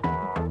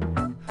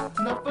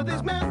 Not for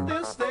these men,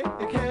 this they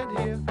can't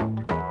hear.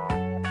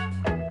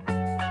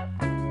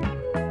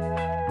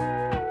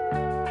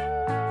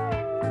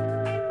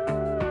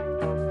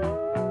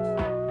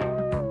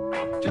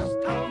 Just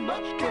how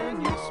much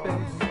can you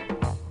spend?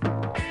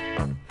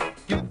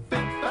 Give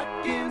it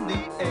back in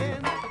the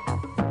end.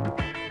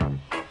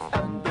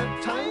 And the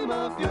time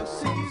of your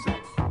season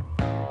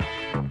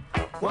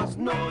was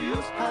no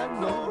use, had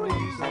no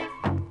reason.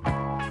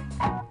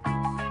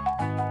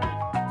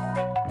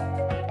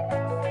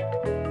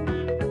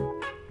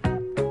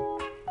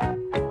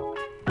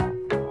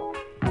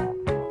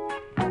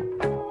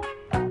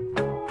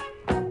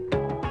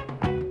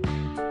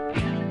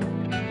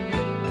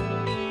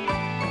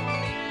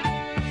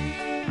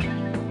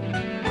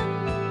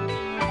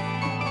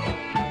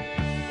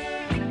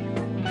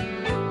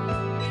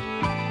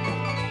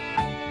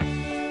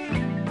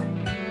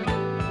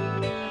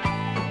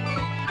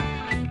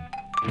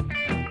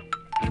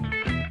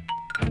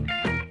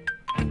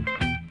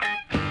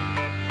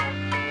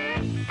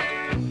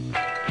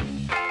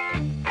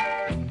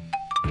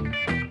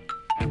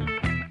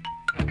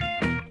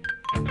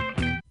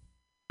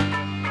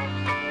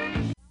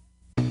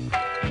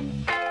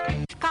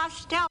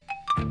 Costello.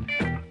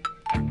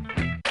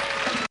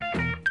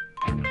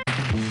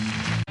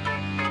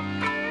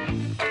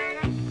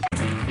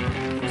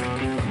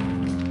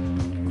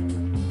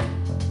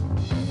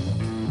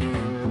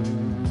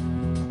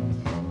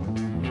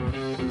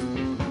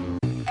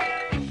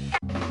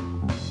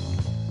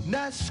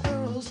 Nice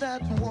girls,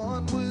 that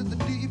one with the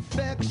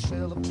defects.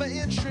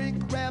 Cellophane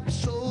shrink wrap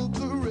so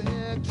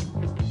correct.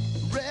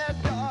 Red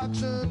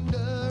dogs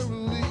under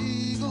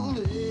illegal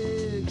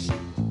legs.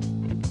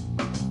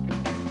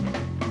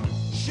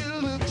 She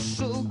looks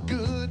so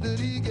good that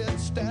he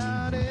gets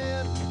down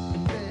and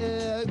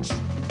begs.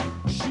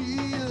 She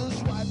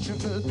is watching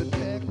the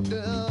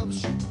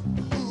detectives.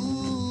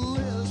 Ooh,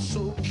 is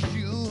so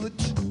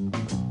cute.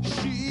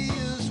 She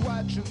is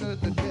watching the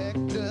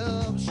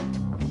detectives.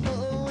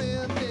 Oh,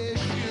 and they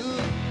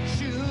shoot.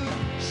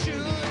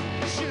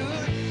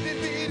 They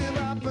beat him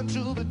up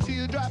until the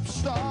teardrops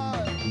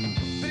start.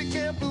 But he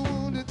can't be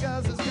wounded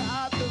 'cause he's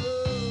got the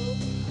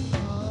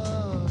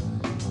heart.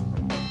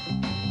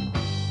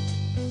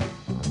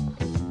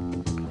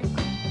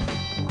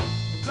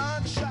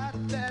 Bloodshot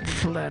that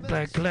Flat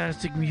Black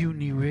Plastic,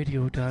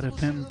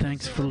 MutinyRadio.fm.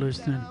 Thanks for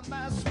listening.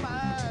 my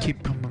spine.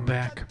 Keep coming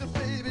back. The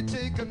baby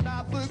taking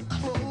off her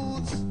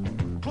clothes.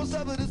 Close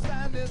up with the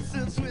sign that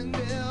since we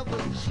never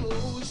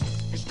closed.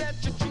 You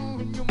snatch your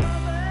chewing your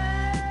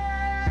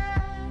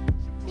mother.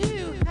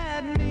 You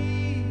had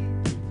me,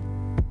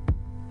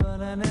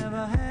 but I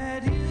never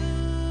had you.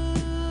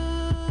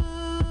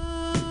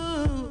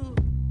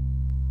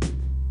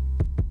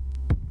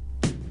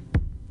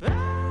 I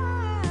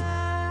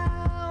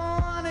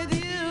wanted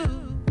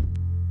you.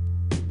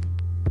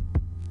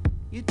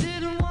 You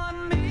didn't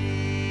want me.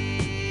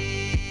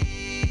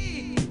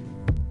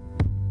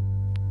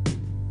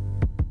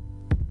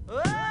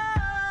 Oh,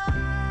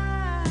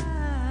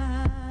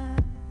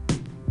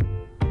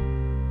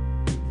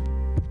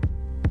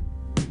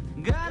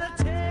 gotta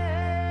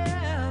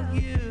tell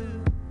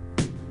you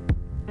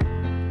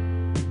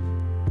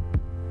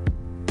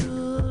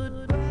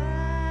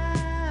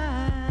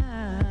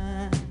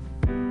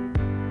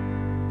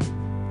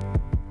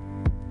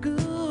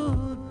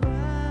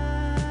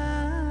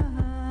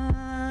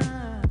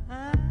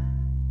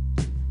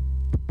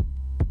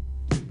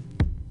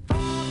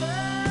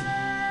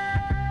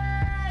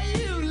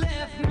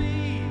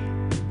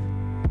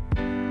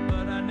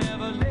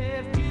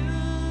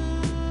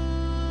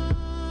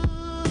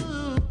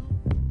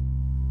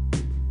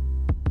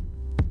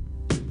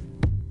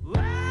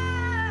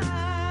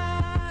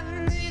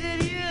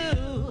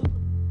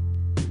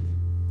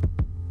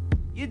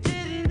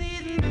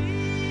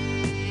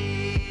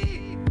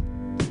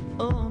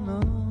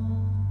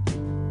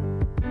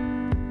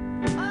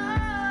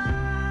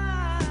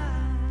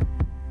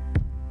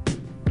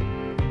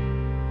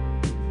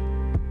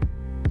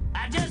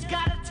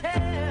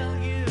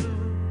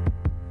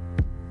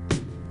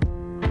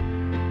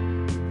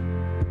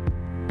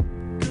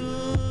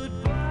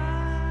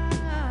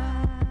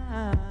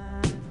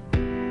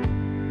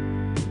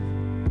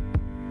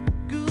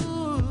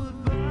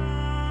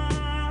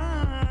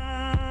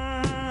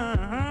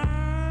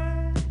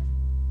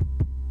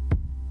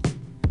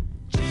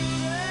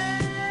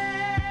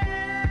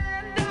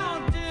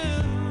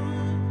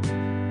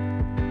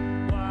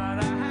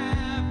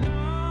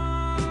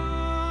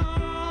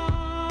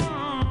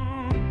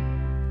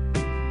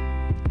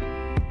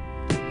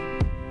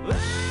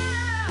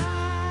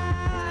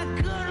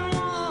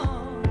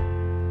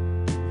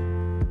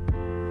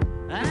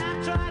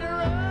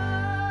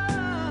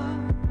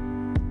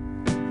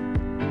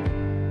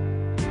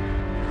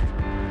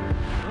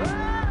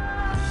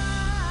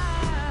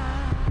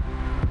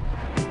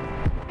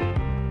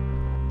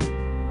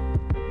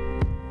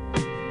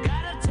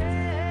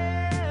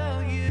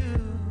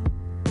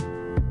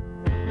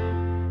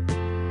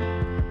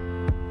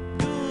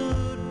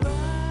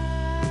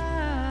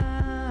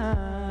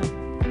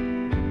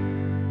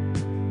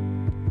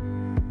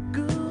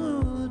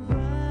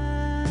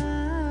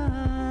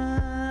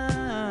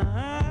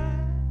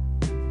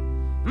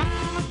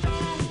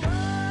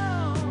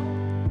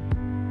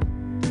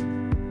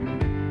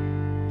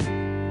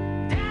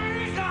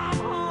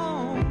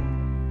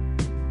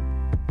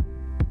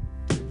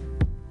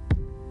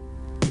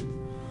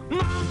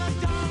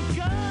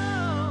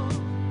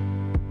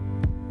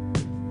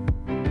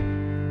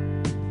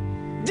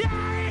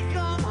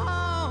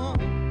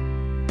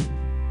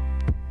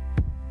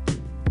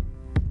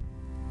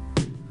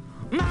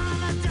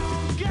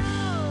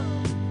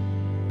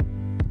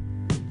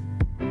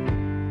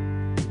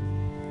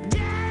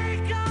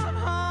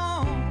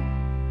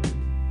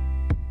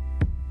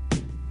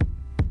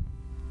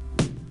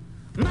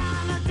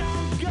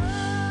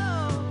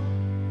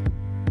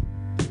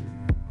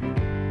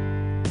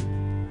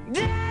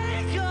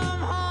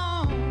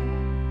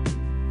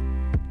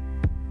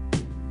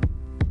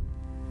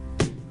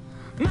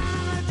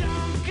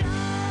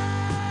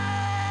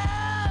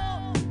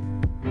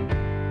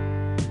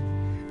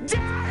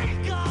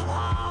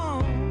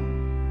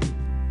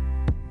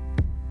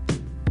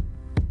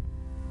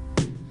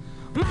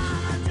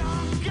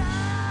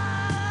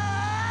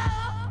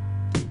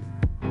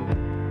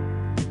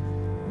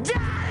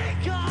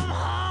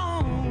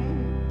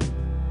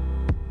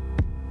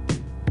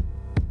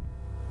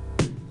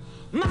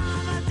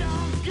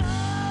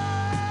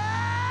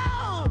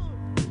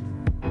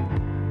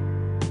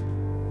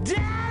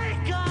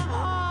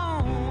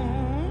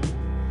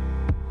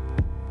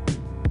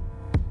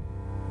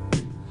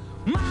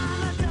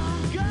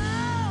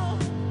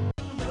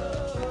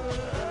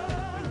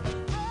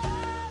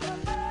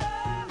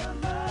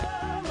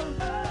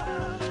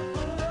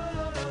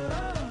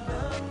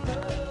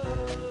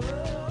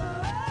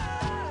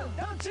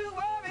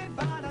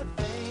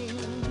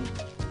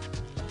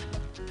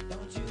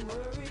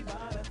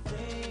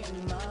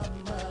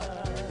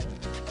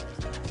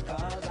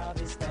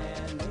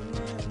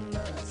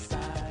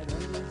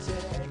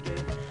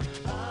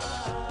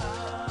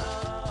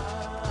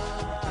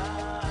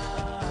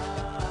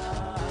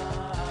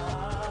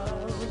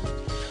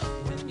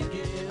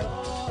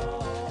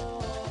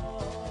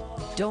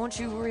Don't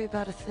you worry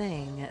about a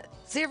thing.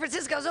 San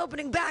Francisco's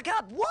opening back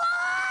up. What?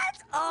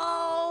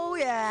 Oh,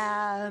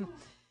 yeah.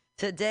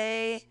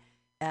 Today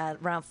at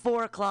around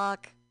 4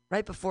 o'clock,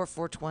 right before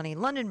 4:20,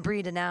 London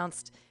Breed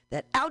announced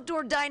that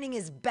outdoor dining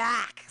is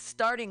back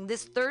starting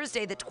this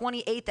Thursday, the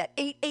 28th at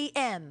 8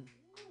 a.m.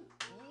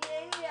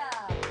 Yeah.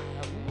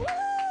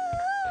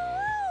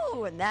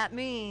 Woo! And that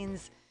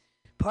means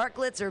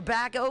parklets are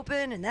back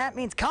open, and that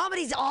means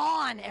comedy's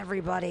on,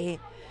 everybody.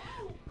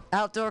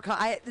 Outdoor,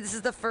 this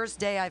is the first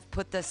day I've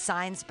put the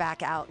signs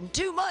back out in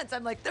 2 months.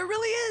 I'm like, there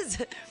really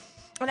is.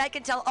 And I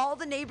can tell all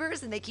the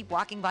neighbors, and they keep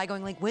walking by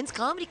going like, when's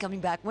comedy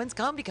coming back? When's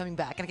comedy coming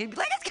back? And I can be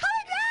like, it's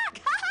coming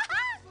back.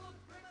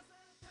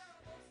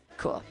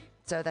 Cool.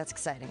 So that's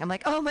exciting. I'm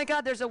like, oh my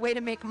God, there's a way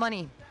to make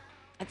money.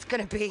 It's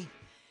gonna be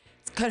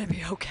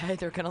okay.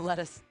 They're gonna let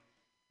us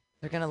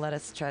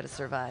try to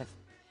survive.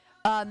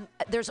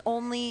 There's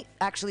only,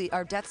 actually,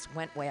 our deaths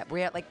went way up.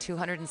 We're at like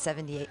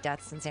 278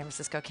 deaths in San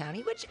Francisco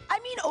County, which, I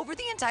mean, over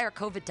the entire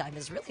COVID time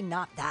is really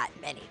not that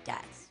many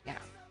deaths. You know,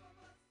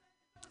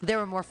 there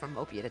were more from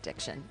opiate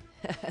addiction.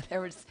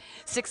 There was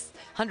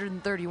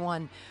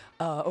 631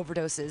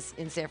 overdoses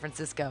in San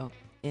Francisco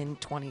in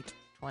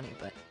 2020,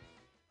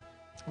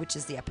 which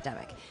is the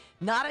epidemic.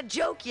 Not a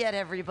joke yet,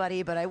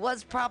 everybody, but I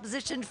was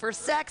propositioned for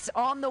sex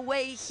on the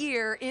way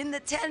here in the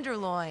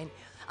Tenderloin.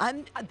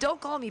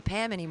 Don't call me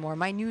Pam anymore.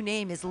 My new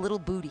name is Little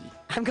Booty.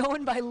 I'm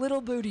going by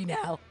Little Booty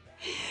now.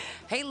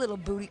 Hey, Little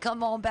Booty,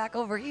 come on back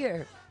over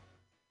here.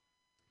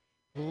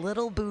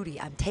 Little Booty,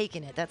 I'm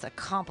taking it. That's a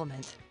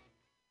compliment.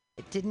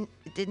 It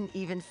didn't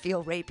even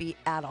feel rapey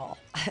at all.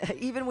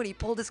 Even when he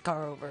pulled his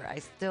car over, I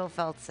still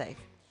felt safe.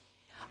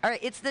 All right,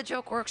 it's the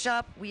Joke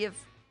Workshop. We have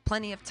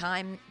plenty of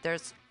time.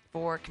 There's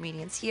 4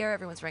 comedians here.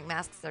 Everyone's wearing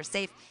masks. They're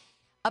safe.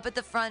 Up at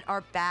the front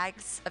are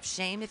bags of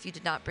shame if you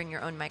did not bring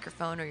your own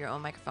microphone or your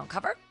own microphone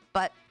cover.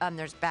 But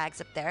there's bags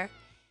up there.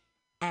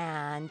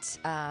 And,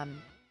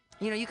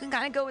 you can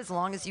kind of go as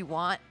long as you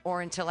want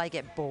or until I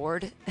get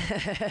bored.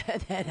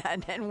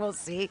 and then we'll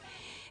see.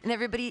 And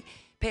everybody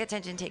pay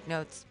attention, take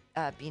notes,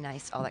 be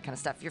nice, all that kind of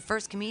stuff. Your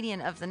first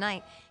comedian of the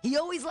night. He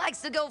always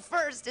likes to go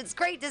first. It's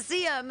great to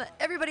see him.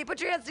 Everybody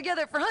put your hands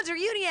together for Hunter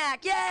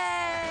Uniac. Yay!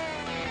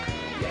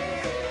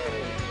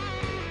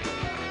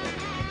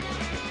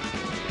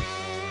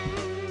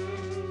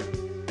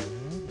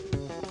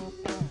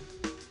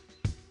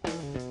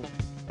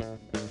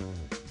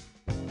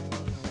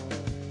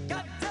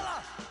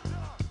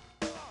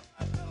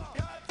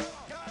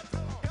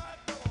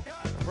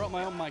 I brought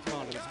my own mic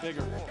condom. It's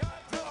bigger.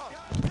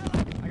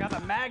 I got the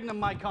Magnum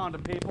mic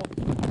condom, people.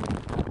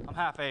 I'm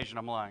half Asian.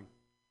 I'm lying.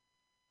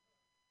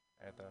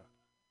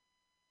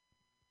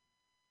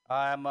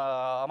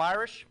 I'm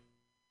Irish.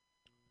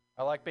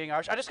 I like being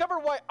Irish. I discovered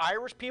why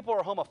Irish people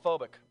are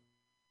homophobic.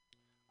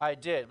 I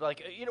did.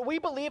 We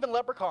believe in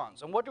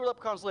leprechauns. And what do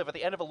leprechauns live at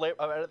the end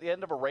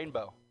of a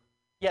rainbow?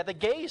 Yeah, the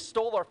gays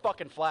stole our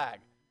fucking flag.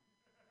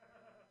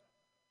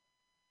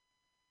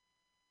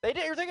 They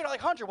did. You're thinking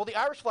like, Hunter, well, the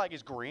Irish flag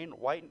is green,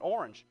 white, and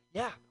orange.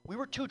 Yeah, we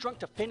were too drunk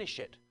to finish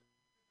it.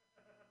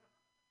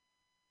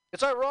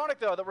 It's ironic,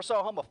 though, that we're so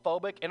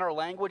homophobic and our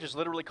language is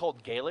literally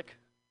called Gaelic.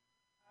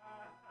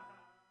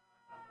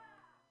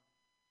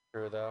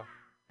 True, though.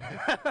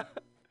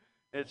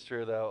 It's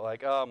true, though.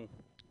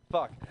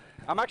 Fuck.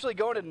 I'm actually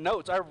going to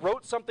notes. I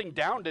wrote something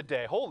down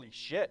today. Holy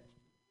shit.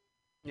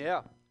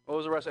 Yeah. What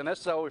was the rest? And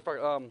that's how we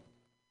fucking,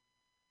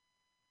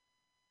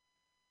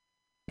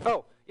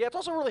 Oh, yeah, it's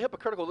also really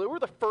hypocritical. They were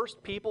the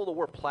first people to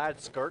wear plaid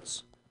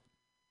skirts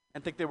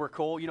and think they were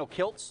cool. You know,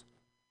 kilts.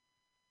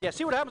 Yeah,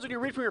 see what happens when you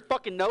read from your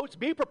fucking notes?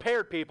 Be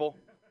prepared, people.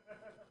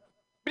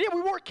 But yeah,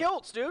 we wore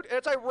kilts, dude. And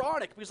it's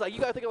ironic because, you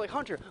gotta think of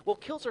Hunter. Well,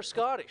 kilts are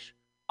Scottish.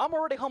 I'm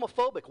already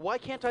homophobic. Why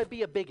can't I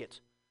be a bigot?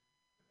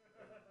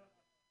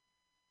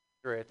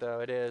 Great,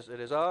 though. It is. It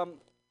is. Why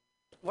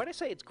did I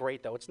say it's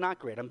great, though? It's not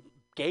great. I'm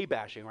gay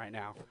bashing right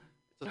now.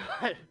 It's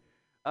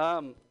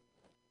not.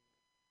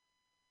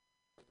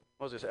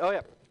 What was I going to say? Oh,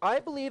 yeah. I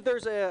believe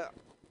there's a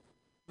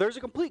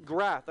complete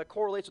graph that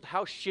correlates with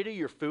how shitty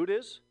your food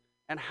is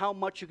and how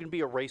much you can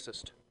be a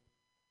racist.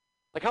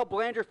 Like how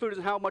bland your food is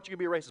and how much you can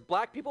be a racist.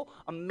 Black people,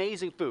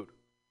 amazing food.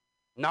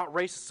 Not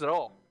racist at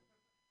all.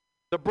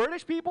 The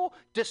British people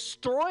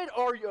destroyed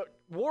our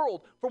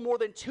world for more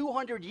than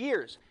 200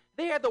 years.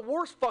 They had the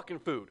worst fucking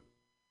food.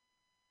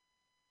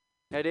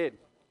 They did.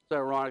 It's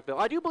ironic, though.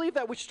 I do believe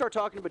that we should start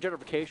talking about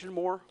gentrification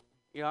more.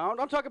 You know,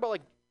 I'm talking about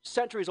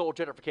centuries-old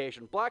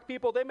gentrification. Black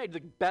people, they made the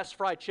best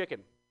fried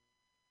chicken.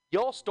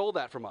 Y'all stole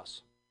that from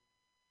us.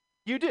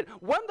 You did.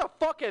 When the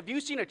fuck have you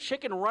seen a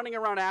chicken running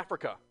around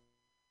Africa?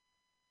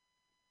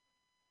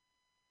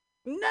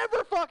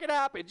 Never fucking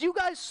happens. You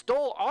guys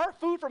stole our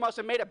food from us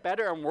and made it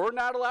better, and we're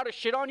not allowed to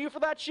shit on you for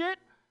that shit?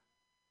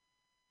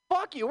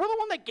 Fuck you. We're the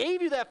one that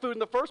gave you that food in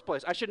the first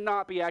place. I should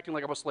not be acting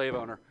like I'm a slave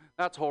owner.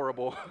 That's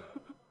horrible.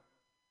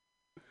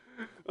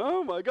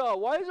 Oh my God.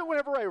 Why is it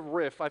whenever I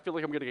riff, I feel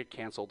like I'm going to get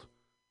canceled?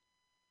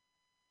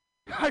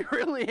 I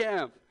really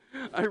am.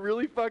 I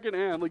really fucking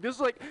am. This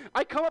is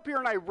I come up here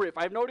and I riff.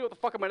 I have no idea what the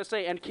fuck I'm going to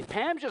say, and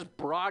Pam's just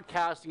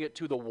broadcasting it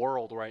to the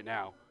world right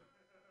now.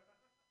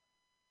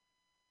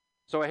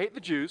 So I hate the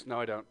Jews. No,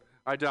 I don't.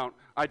 I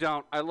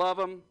love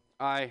them.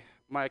 My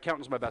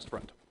accountant's my best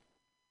friend.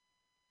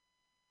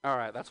 All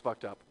right, that's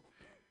fucked up.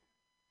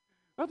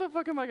 What the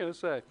fuck am I gonna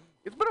say?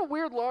 It's been a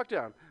weird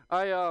lockdown.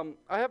 I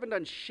haven't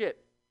done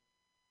shit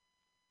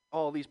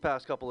all these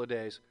past couple of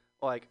days.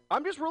 Like,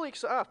 I'm just really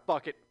excited. Ah,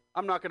 fuck it.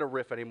 I'm not gonna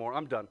riff anymore.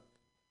 I'm done.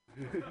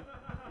 Do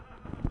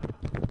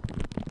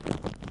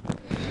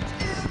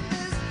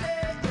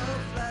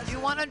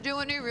you want to do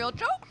any real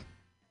jokes?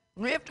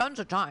 We have tons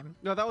of time.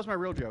 No, that was my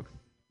real joke.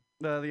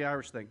 The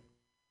Irish thing.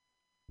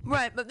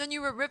 Right, but then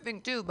you were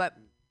riffing too, but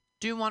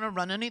do you want to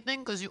run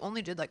anything? Because you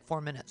only did like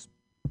 4 minutes.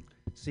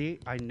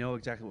 See, I know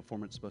exactly what 4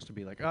 minutes is supposed to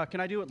be like.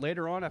 Can I do it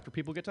later on after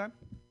people get time?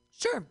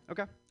 Sure.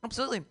 Okay.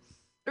 Absolutely.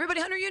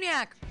 Everybody, Hunter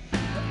Uniac.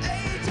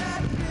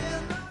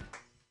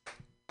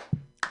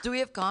 Do we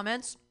have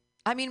comments?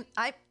 I mean,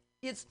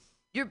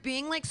 you're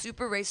being like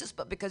super racist,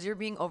 but because you're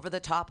being over the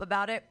top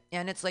about it,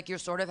 and it's like you're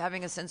sort of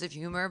having a sense of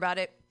humor about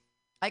it,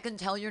 I can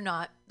tell you're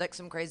not like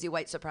some crazy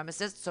white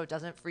supremacist, so it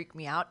doesn't freak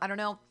me out. I don't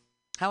know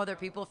how other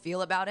people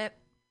feel about it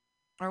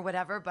or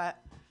whatever,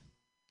 but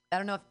I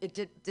don't know if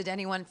it did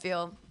anyone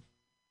feel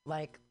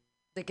like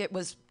it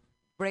was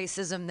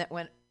racism that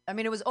went, I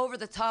mean, it was over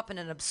the top in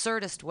an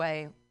absurdist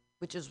way,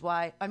 which is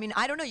why, I mean,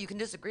 I don't know, you can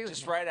disagree with me.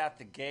 Just right out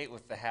the gate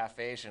with the half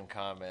Asian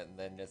comment, and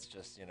then it's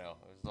just, it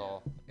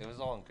was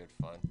all in good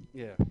fun.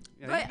 Yeah.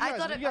 Right, I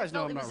thought it was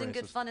in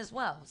good fun as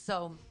well,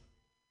 so.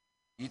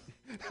 Yeah.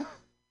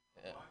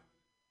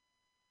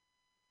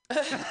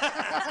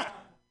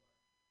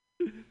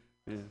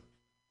 Yeah.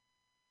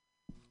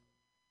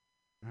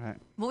 All right.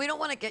 Well, we don't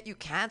want to get you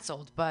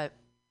canceled, but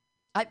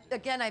I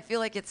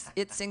feel like it's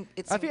in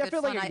I good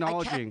feel fun. like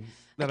acknowledging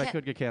that I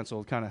could get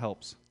canceled kind of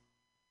helps.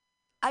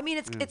 I mean,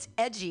 it's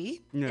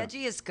edgy. Yeah.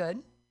 Edgy is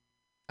good.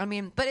 I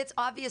mean, but it's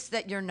obvious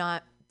that you're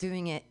not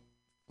doing it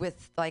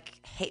with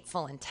like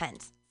hateful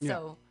intent.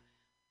 So,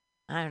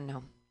 I don't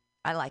know.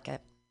 I like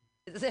it.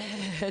 Does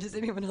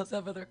anyone else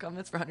have other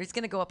comments for Hunter? He's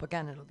gonna go up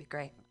again. It'll be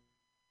great.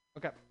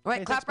 Okay. All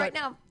right, Hey, clap thanks, right bye.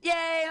 now.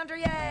 Yay, Hunter!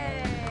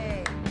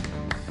 Yay!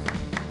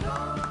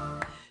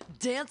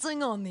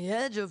 Dancing on the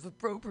edge of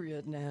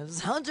appropriateness.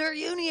 Hunter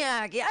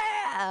Uniac,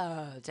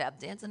 yeah! Tap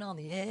dancing on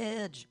the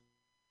edge.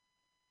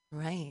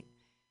 Right.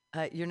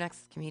 Your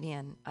next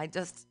comedian. I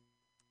just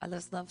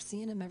love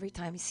seeing him every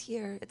time he's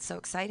here. It's so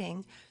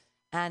exciting.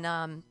 And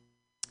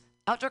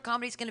outdoor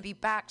comedy's going to be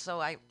back, so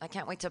I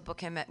can't wait to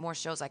book him at more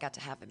shows. I got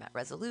to have him at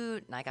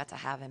Resolute, and I got to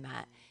have him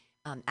at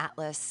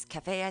Atlas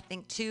Cafe, I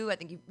think, too. I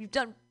think you've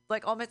done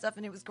like all my stuff,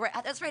 and it was great.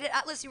 That's right, at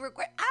Atlas, you were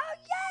great. Oh,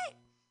 yay!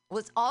 Well,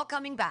 it's all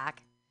coming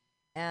back.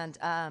 And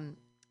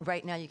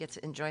right now you get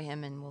to enjoy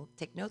him, and we'll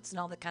take notes and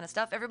all that kind of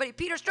stuff. Everybody,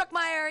 Peter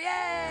Struckmeyer,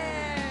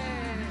 yay!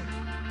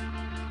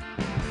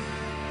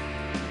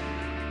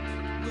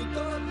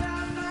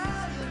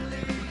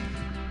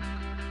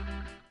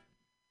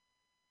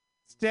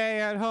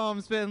 Stay at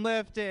home's been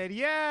lifted.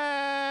 Yay!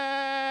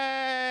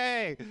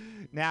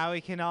 Now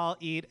we can all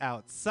eat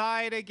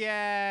outside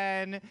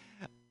again.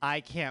 I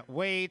can't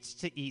wait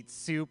to eat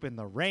soup in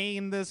the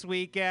rain this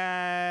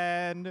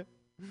weekend.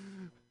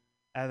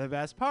 And the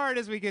best part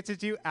is we get to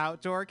do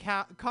outdoor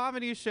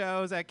comedy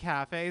shows at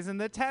cafes in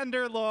the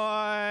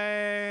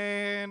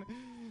Tenderloin.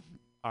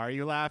 Are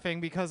you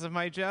laughing because of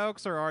my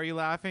jokes, or are you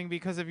laughing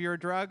because of your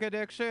drug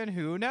addiction?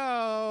 Who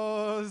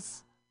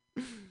knows?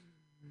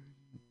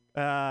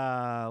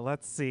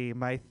 Let's see.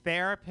 My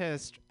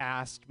therapist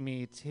asked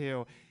me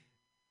to...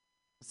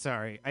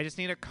 Sorry, I just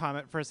need to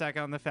comment for a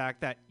second on the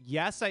fact that,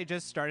 yes, I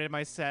just started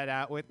my set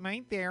out with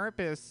my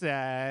therapist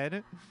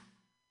said...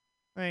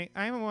 Like,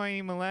 I'm a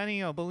whiny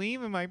millennial.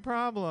 Believe in my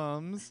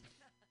problems.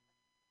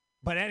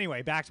 But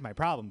anyway, back to my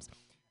problems.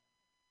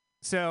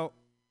 So,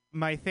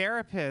 my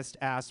therapist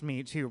asked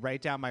me to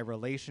write down my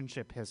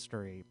relationship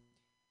history.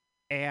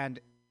 And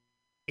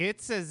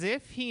it's as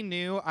if he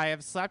knew I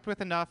have slept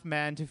with enough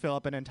men to fill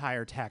up an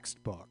entire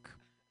textbook.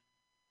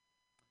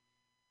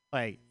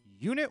 Like,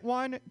 Unit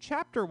 1,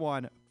 Chapter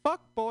 1,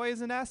 Fuck Boys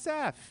in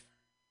SF.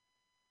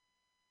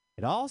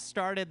 It all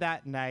started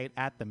that night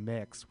at the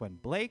Mix when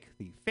Blake,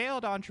 the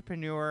failed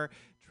entrepreneur,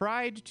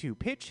 tried to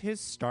pitch his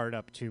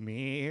startup to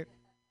me.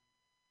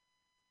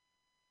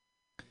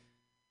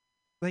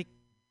 Like,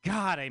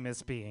 God, I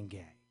miss being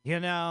gay, you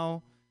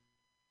know?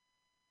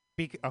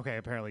 Okay,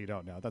 apparently you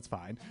don't know. That's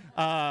fine.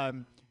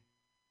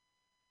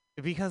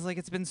 Because, like,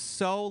 it's been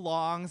so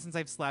long since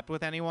I've slept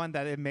with anyone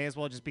that it may as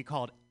well just be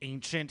called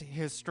ancient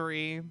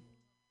history.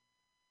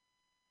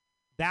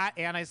 That,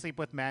 and I sleep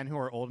with men who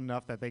are old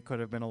enough that they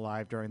could have been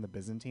alive during the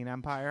Byzantine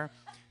Empire.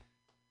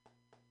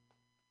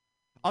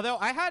 Although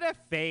I had a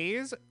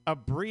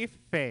brief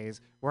phase,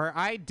 where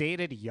I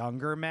dated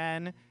younger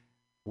men.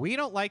 We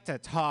don't like to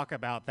talk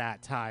about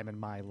that time in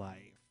my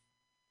life.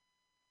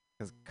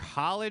 Because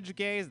college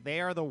gays, they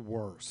are the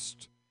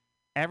worst.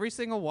 Every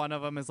single one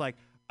of them is like,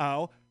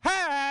 oh,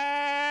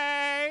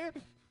 hey!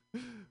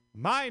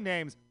 My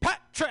name's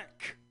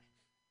Patrick!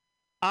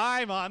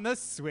 I'm on the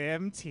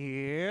swim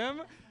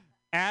team.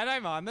 And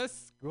I'm on the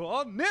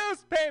school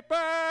newspaper.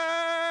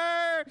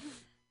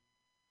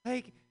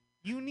 Like,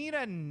 You need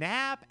a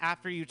nap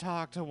after you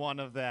talk to one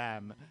of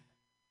them.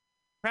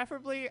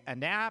 Preferably a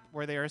nap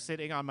where they are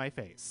sitting on my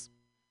face.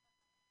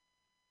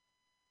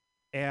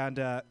 And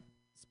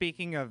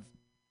speaking of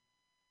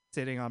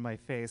sitting on my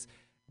face,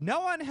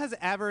 no one has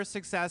ever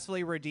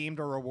successfully redeemed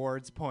a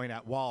rewards point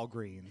at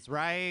Walgreens,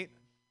 right?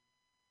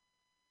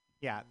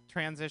 Yeah,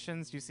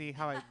 transitions. You see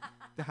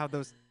how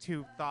those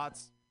two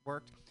thoughts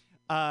worked?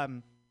 No,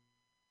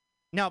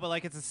 but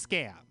like it's a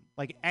scam.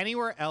 Like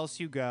anywhere else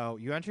you go,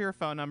 you enter your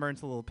phone number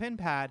into a little pin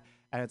pad,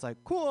 and it's like,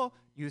 cool,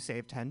 you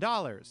saved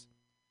 $10.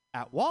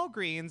 At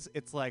Walgreens,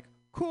 it's like,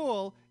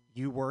 cool,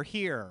 you were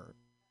here.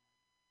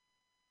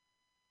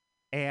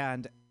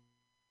 And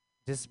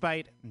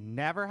despite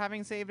never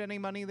having saved any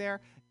money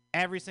there,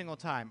 every single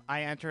time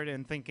I entered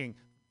in thinking,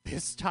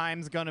 this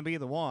time's going to be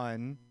the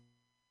one.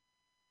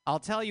 I'll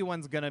tell you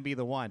when's going to be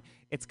the one.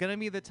 It's going to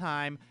be the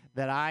time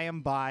that I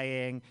am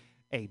buying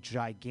a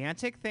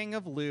gigantic thing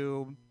of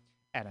lube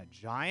and a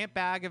giant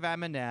bag of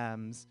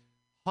M&Ms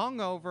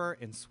hungover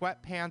in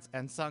sweatpants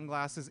and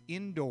sunglasses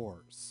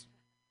indoors.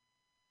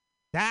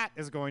 That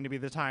is going to be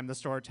the time the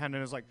store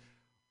attendant is like,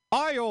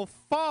 aisle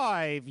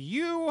 5,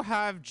 you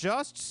have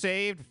just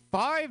saved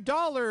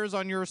 $5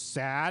 on your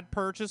sad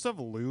purchase of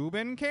lube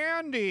and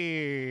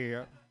candy.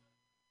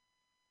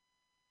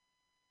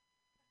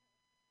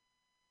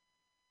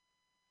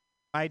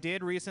 I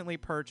did recently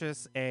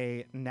purchase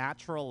a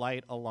natural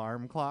light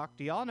alarm clock.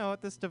 Do y'all know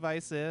what this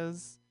device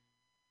is?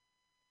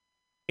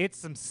 It's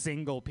some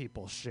single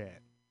people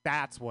shit.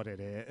 That's what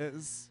it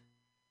is.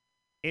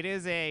 It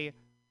is a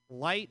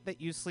light that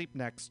you sleep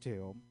next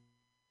to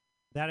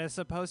that is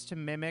supposed to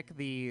mimic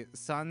the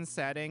sun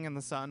setting and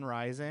the sun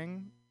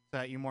rising so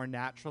that you more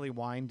naturally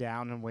wind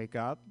down and wake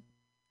up.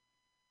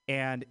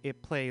 And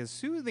it plays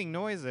soothing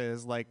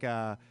noises like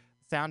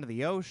sound of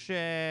the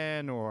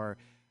ocean or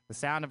the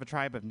sound of a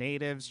tribe of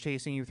natives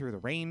chasing you through the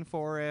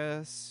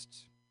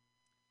rainforest.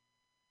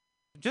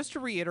 Just to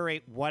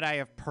reiterate what I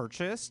have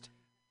purchased,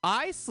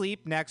 I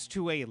sleep next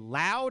to a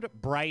loud,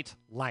 bright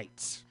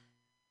light.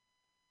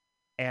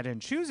 And in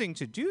choosing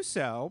to do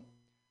so,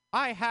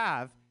 I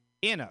have,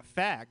 in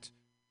effect,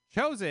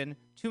 chosen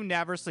to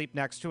never sleep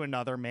next to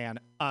another man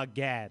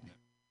again.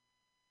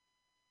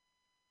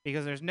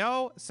 Because there's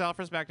no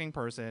self-respecting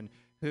person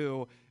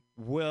who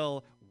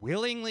will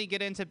willingly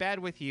get into bed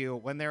with you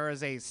when there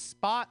is a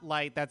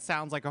spotlight that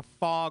sounds like a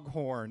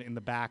foghorn in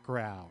the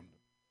background.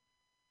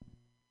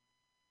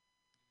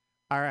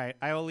 All right,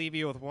 I will leave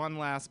you with one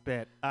last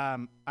bit.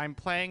 I'm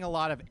playing a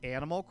lot of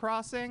Animal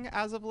Crossing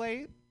as of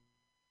late.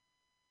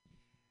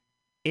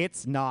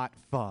 It's not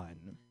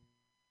fun.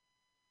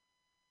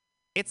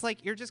 It's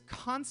like you're just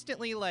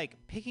constantly like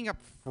picking up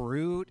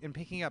fruit and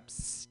picking up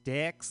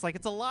sticks. Like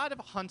it's a lot of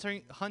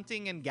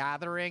hunting and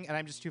gathering, and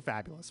I'm just too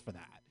fabulous for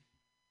that.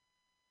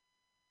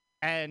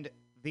 And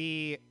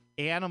the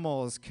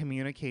animals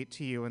communicate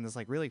to you in this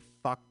like really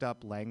fucked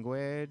up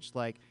language,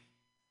 like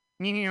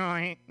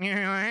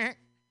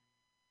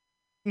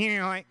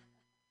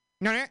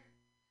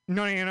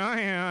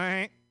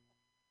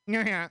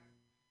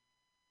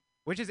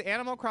which is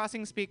Animal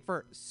Crossing speak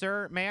for,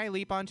 sir, may I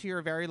leap onto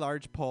your very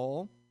large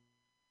pole?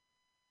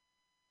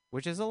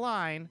 Which is a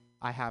line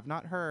I have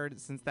not heard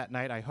since that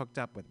night I hooked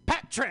up with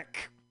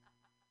Patrick.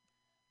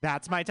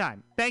 That's my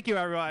time. Thank you,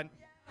 everyone.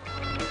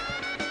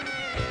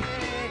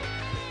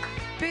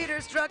 Peter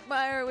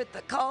Struckmeyer with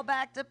the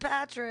callback to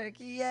Patrick.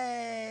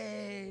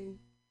 Yay.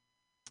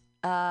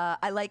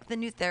 I like the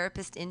new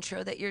therapist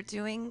intro that you're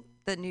doing.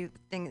 The new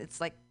thing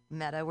that's like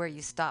meta where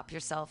you stop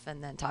yourself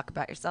and then talk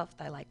about yourself.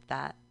 I like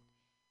that.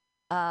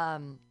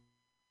 I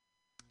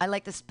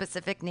like the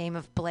specific name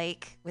of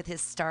Blake with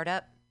his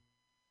startup.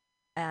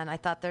 And I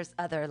thought there's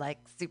other like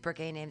super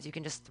gay names you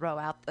can just throw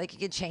out. Like you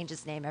could change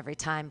his name every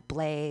time,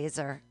 Blaze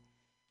or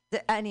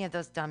any of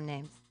those dumb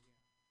names.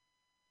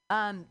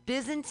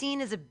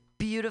 Byzantine is a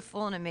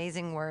beautiful and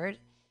amazing word.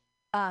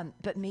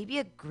 But maybe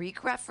a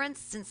Greek reference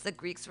since the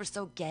Greeks were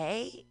so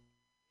gay.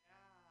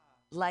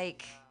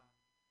 Like,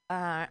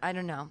 I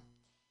don't know.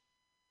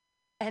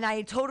 And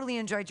I totally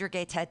enjoyed your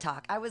gay TED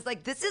Talk. I was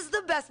like, this is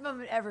the best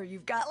moment ever.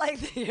 You've got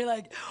like, you're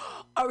like,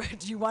 oh,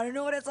 do you want to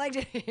know what it's like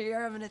to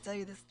hear? I'm going to tell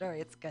you this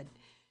story. It's good.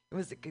 It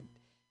was a good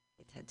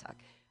TED Talk.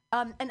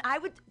 And I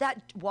would,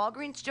 that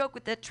Walgreens joke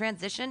with the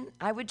transition,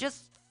 I would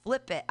just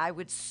flip it. I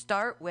would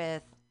start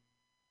with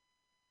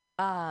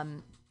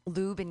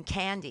lube and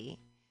candy.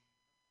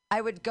 I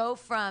would go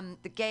from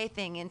the gay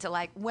thing into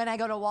like, when I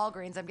go to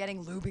Walgreens, I'm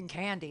getting lube and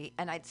candy.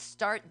 And I'd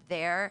start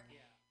there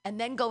and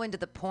then go into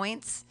the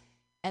points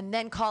and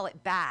then call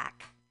it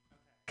back.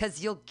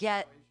 Because you'll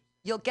get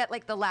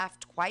like the laugh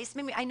twice.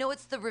 Maybe I know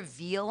it's the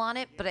reveal on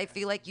it, but I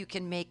feel like you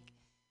can make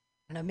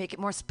it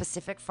more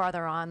specific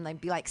farther on.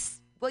 Like be like,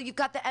 well, you've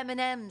got the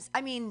M&Ms.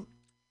 I mean,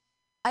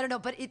 I don't know,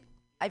 but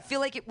I feel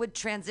like it would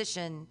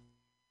transition,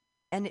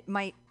 and it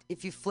might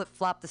if you flip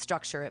flop the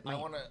structure. It might.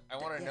 I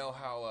want to know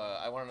how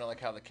like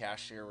how the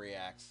cashier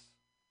reacts.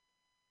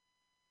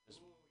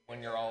 Just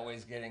when you're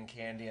always getting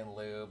candy and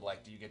lube,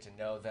 like, do you get to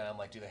know them?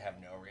 Like, do they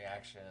have no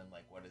reaction?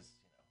 Like, what is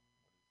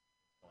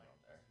going on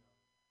there?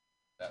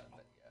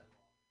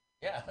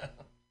 Yeah.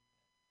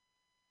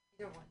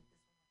 Either one.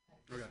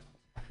 Okay.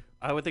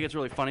 I would think it's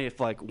really funny if,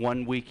 like,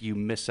 1 week you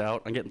miss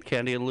out on getting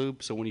candy and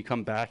lube, so when you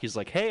come back, he's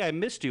like, hey, I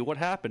missed you. What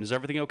happened? Is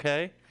everything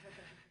okay?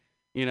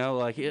 You know,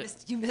 like...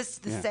 You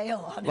missed the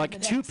sale on it.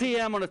 Like, 2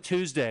 p.m. on a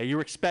Tuesday,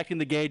 you're expecting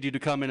the gay dude to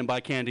come in and buy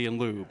candy and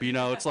lube. You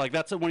know, it's like,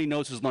 that's when he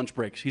knows his lunch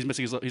breaks. He's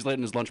late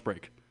in his lunch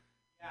break.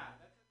 Yeah,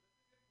 that's a good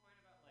point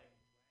about, like,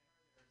 when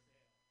are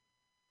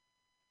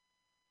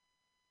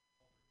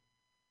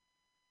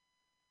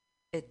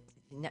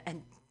there sales?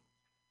 And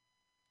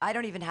I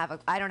don't even have a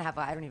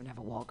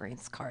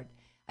Walgreens card.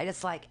 I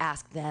just like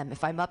ask them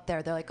if I'm up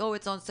there. They're like, "Oh,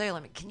 it's on sale." I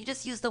mean, can you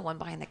just use the one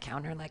behind the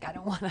counter? Like, I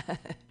don't want to.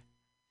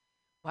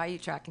 Why are you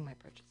tracking my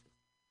purchases?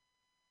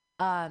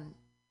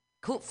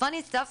 Cool,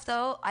 funny stuff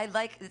though.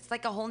 It's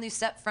like a whole new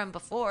set from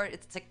before.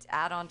 It's like to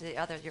add on to the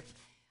other.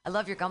 I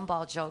love your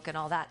gumball joke and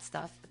all that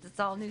stuff. It's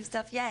all new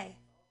stuff. Yay.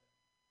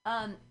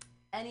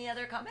 Any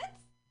other comments?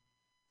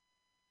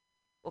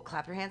 We'll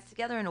clap your hands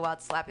together in a wild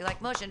slappy-like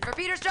motion for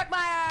Peter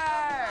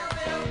Struckmeyer!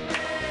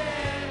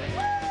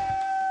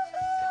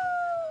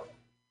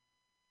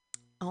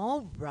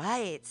 All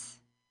right.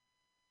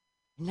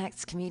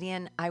 Next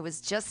comedian, I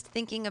was just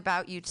thinking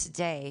about you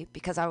today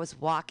because I was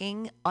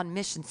walking on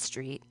Mission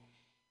Street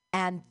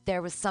and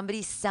there was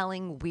somebody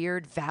selling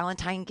weird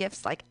Valentine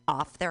gifts like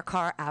off their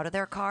car, out of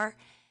their car.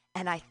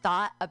 And I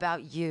thought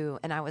about you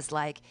and I was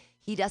like,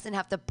 he doesn't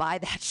have to buy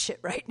that shit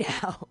right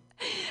now.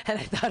 And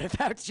I thought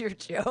about your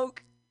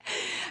joke.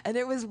 And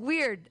it was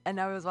weird. And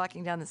I was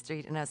walking down the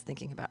street and I was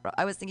thinking about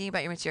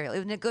your material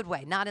in a good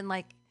way, not in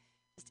like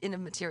just in a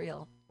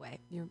material way.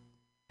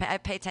 I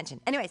pay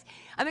attention. Anyways,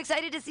 I'm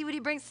excited to see what he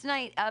brings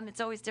tonight.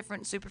 It's always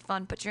different, super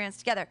fun. Put your hands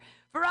together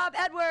for Rob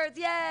Edwards.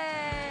 Yay!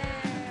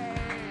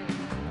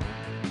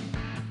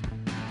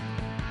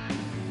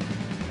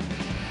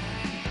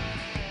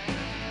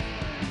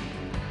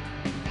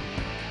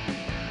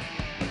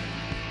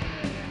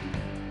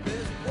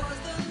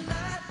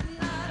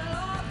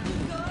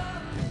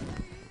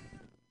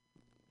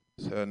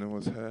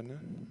 What's happening?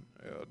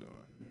 How y'all doing?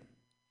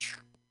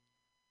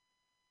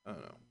 I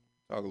don't know.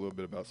 Talk a little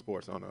bit about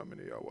sports. I don't know how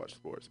many of y'all watch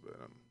sports, but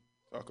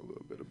talk a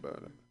little bit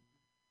about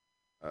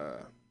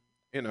it.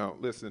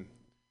 Listen,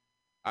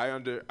 I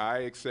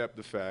accept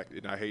the fact,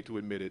 and I hate to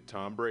admit it,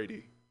 Tom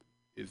Brady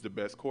is the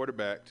best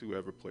quarterback to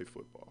ever play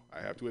football. I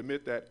have to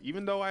admit that,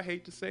 even though I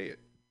hate to say it.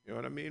 You know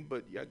what I mean?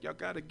 But y'all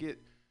gotta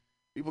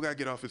people gotta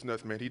get off his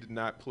nuts, man. He did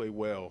not play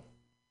well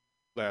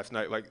last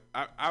night. Like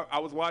I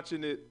was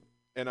watching it.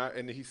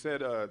 And he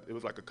said it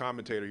was like a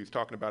commentator. He was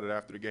talking about it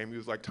after the game. He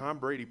was like, Tom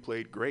Brady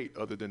played great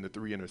other than the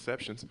 3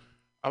 interceptions.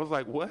 I was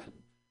like, what?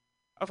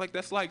 I was like,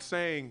 that's like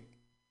saying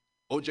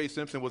O.J.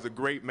 Simpson was a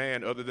great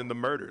man other than the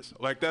murders.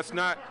 Like, that's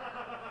not,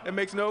 it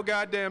makes no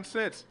goddamn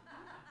sense.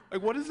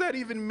 Like, what does that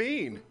even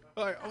mean?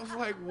 Like, I was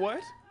like,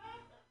 what?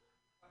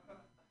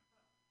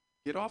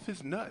 Get off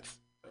his nuts.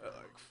 Like,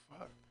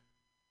 fuck.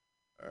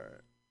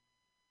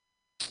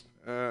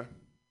 All right.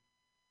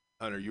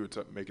 Hunter, you were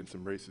making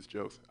some racist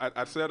jokes.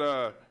 I said,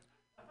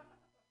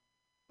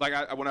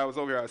 when I was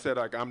over here, I said,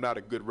 like, I'm not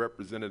a good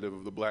representative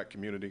of the black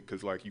community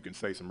because, like, you can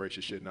say some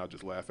racist shit and I'll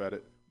just laugh at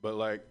it. But,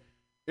 like,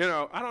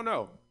 I don't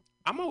know.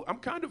 I'm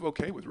kind of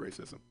okay with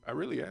racism. I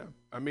really am.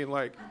 I mean,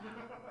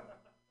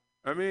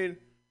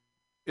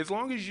 as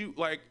long as you,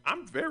 like,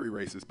 I'm very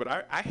racist, but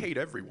I hate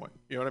everyone.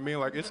 You know what I mean?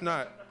 Like, it's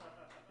not,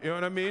 you know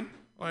what I mean?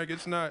 Like,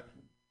 it's not,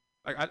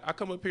 like, I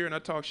come up here and I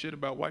talk shit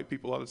about white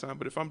people all the time,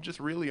 but if I'm just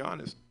really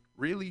honest,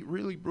 really,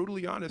 really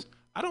brutally honest,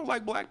 I don't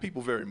like black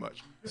people very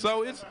much.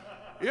 So it's,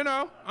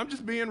 I'm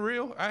just being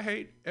real. I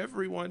hate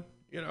everyone,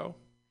 doesn't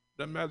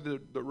matter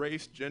the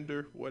race,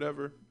 gender,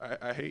 whatever.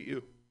 I hate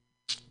you.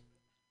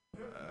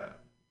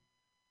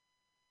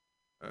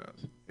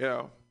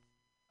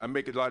 I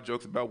make a lot of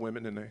jokes about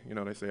women and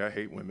they say I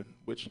hate women,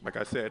 which, like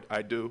I said,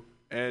 I do.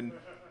 And,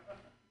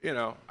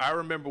 I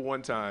remember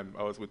one time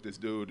I was with this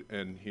dude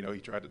and, he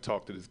tried to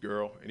talk to this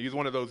girl. And he's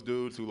one of those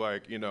dudes who,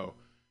 like,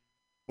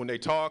 when they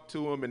talk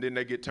to him and then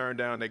they get turned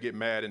down, they get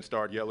mad and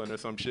start yelling or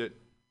some shit.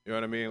 You know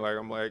what I mean? Like,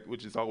 I'm like,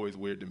 which is always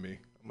weird to me.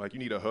 I'm like, you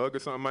need a hug or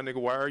something, my nigga?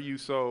 Why are you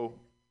so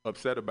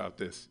upset about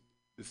this?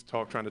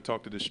 Trying to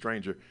talk to this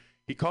stranger.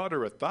 He called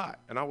her a thought.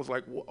 And I was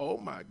like, oh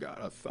my God,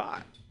 a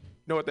thought.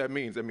 You know what that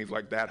means? That means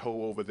like that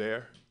hoe over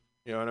there.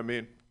 You know what I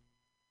mean?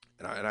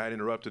 And I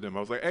interrupted him.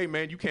 I was like, hey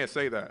man, you can't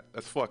say that.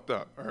 That's fucked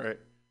up, all right?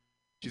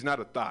 She's not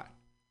a thought.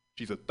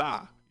 She's a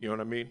tha. You know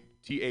what I mean?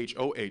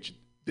 THOH.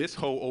 This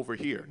hoe over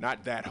here,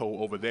 not that hoe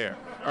over there.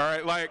 All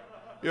right, like,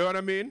 you know what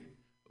I mean?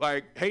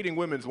 Like, hating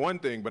women's one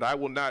thing, but I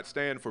will not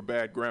stand for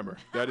bad grammar.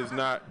 That is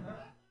not,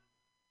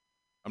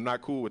 I'm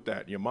not cool with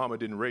that. Your mama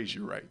didn't raise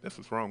you right. That's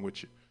what's wrong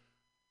with you.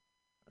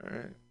 All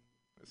right,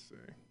 let's see.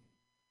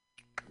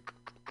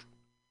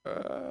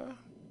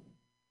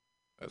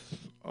 That's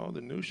all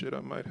the new shit I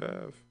might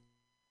have.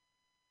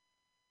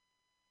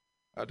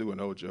 I'll do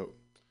an old joke.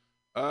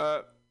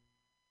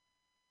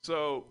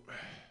 So,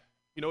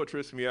 you know what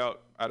trips me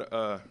out?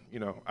 I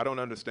don't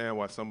understand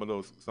why some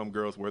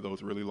girls wear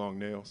those really long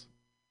nails.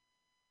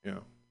 I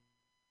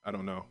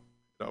don't know.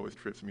 It always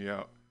trips me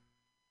out.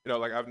 You know,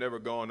 like I've never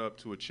gone up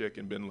to a chick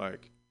and been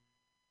like,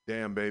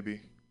 damn,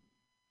 baby,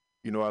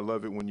 you know I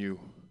love it when you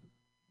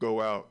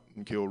go out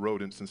and kill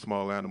rodents and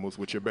small animals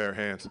with your bare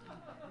hands.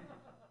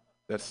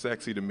 That's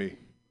sexy to me.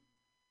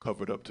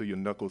 Covered up to your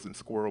knuckles in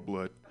squirrel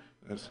blood.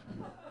 That's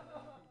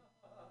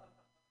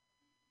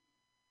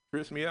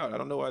trips me out. I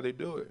don't know why they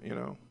do it, you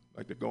know?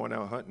 Like they're going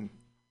out hunting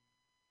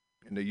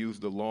and they use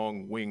the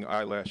long wing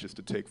eyelashes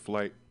to take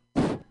flight.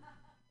 You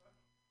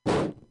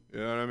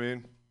know what I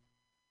mean?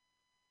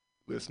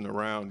 Listen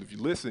around. If you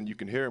listen, you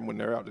can hear them when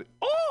they're out there.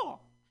 Oh!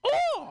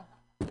 Oh!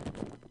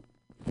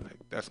 Like,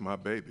 that's my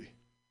baby.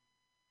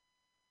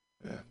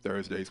 Yeah,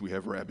 Thursdays we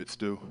have rabbit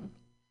stew.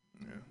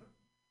 Yeah.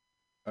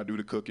 I do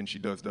the cooking, she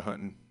does the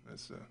hunting.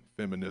 That's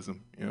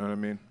feminism, you know what I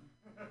mean?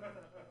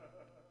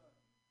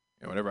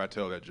 And whenever I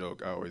tell that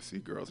joke, I always see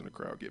girls in the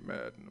crowd get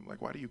mad. And I'm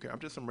like, why do you care? I'm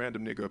just some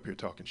random nigga up here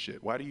talking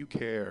shit. Why do you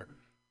care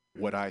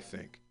what I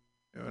think?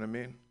 You know what I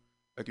mean?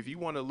 Like, if you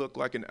want to look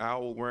like an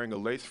owl wearing a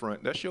lace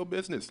front, that's your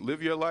business.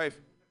 Live your life.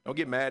 Don't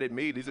get mad at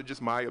me. These are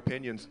just my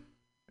opinions.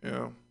 You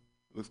know?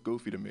 It looks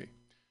goofy to me.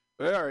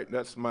 But all right,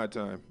 that's my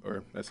time.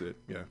 Or that's it,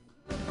 yeah.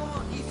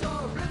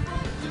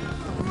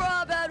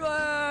 Rob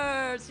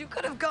Edwards! You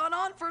could have gone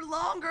on for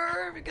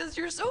longer because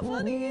you're so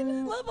funny and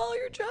I love all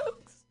your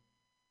jokes.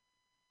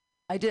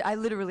 I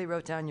literally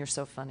wrote down you're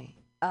so funny.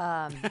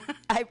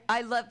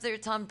 I love their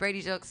Tom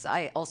Brady jokes.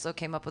 I also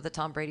came up with a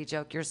Tom Brady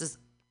joke. Yours is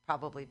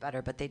probably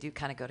better, but they do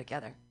kind of go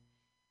together.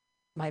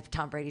 My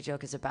Tom Brady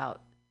joke is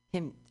about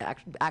him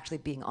actually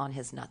being on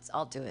his nuts.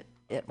 I'll do it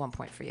at one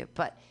point for you.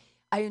 But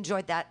I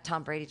enjoyed that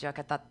Tom Brady joke.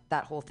 I thought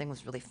that whole thing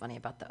was really funny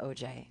about the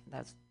OJ.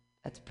 That's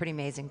a pretty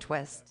amazing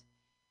twist.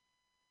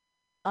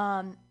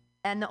 And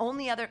the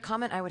only other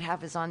comment I would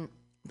have is on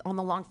the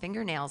long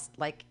fingernails.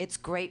 Like, it's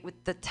great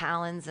with the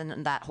talons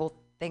and that whole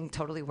thing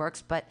totally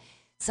works, but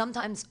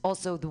sometimes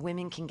also the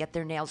women can get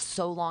their nails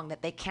so long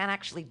that they can't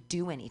actually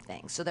do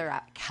anything. So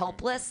they're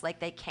helpless, like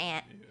they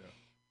can't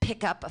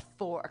pick up a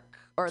fork,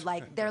 or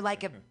like they're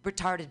like a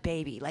retarded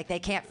baby. Like they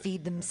can't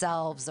feed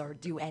themselves or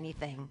do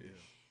anything.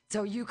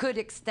 So you could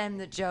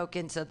extend the joke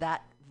into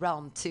that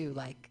realm too.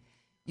 Like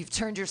you've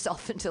turned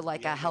yourself into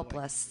like a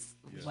helpless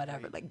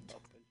whatever. Like,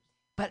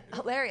 but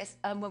hilarious.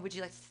 What would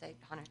you like to say,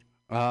 Hunter?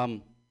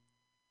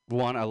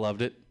 One, I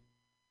loved it.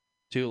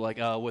 Two, like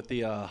with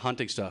the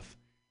hunting stuff,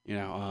 you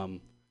know,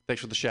 thanks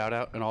for the shout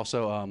out. And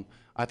also,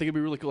 I think it'd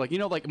be really cool. Like, you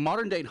know, like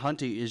modern day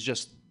hunting is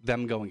just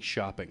them going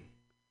shopping,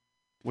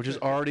 which is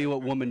already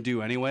what women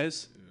do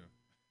anyways.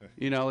 Yeah.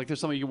 You know, like there's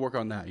something you can work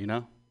on that, you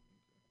know?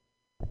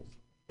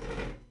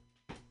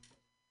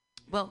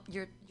 Well,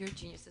 you're a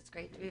genius. It's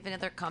great. Do we have any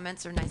other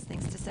comments or nice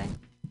things to say?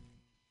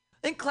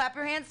 Then clap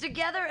your hands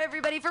together,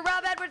 everybody, for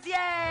Rob Edwards. Yay!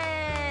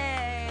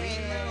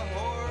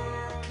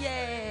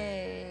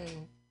 Yay!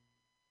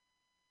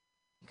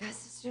 You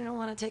guys just don't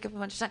want to take up a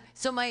bunch of time.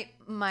 So my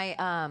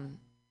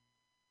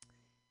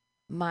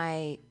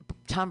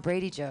Tom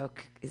Brady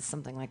joke is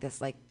something like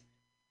this. Like,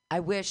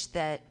 I wish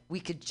that we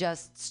could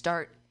just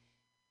start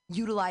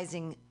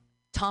utilizing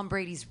Tom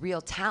Brady's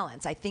real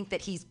talents. I think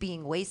that he's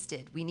being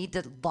wasted. We need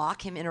to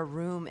lock him in a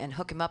room and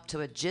hook him up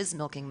to a jizz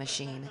milking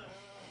machine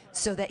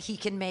so that he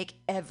can make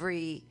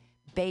every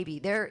baby.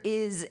 There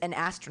is an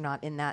astronaut in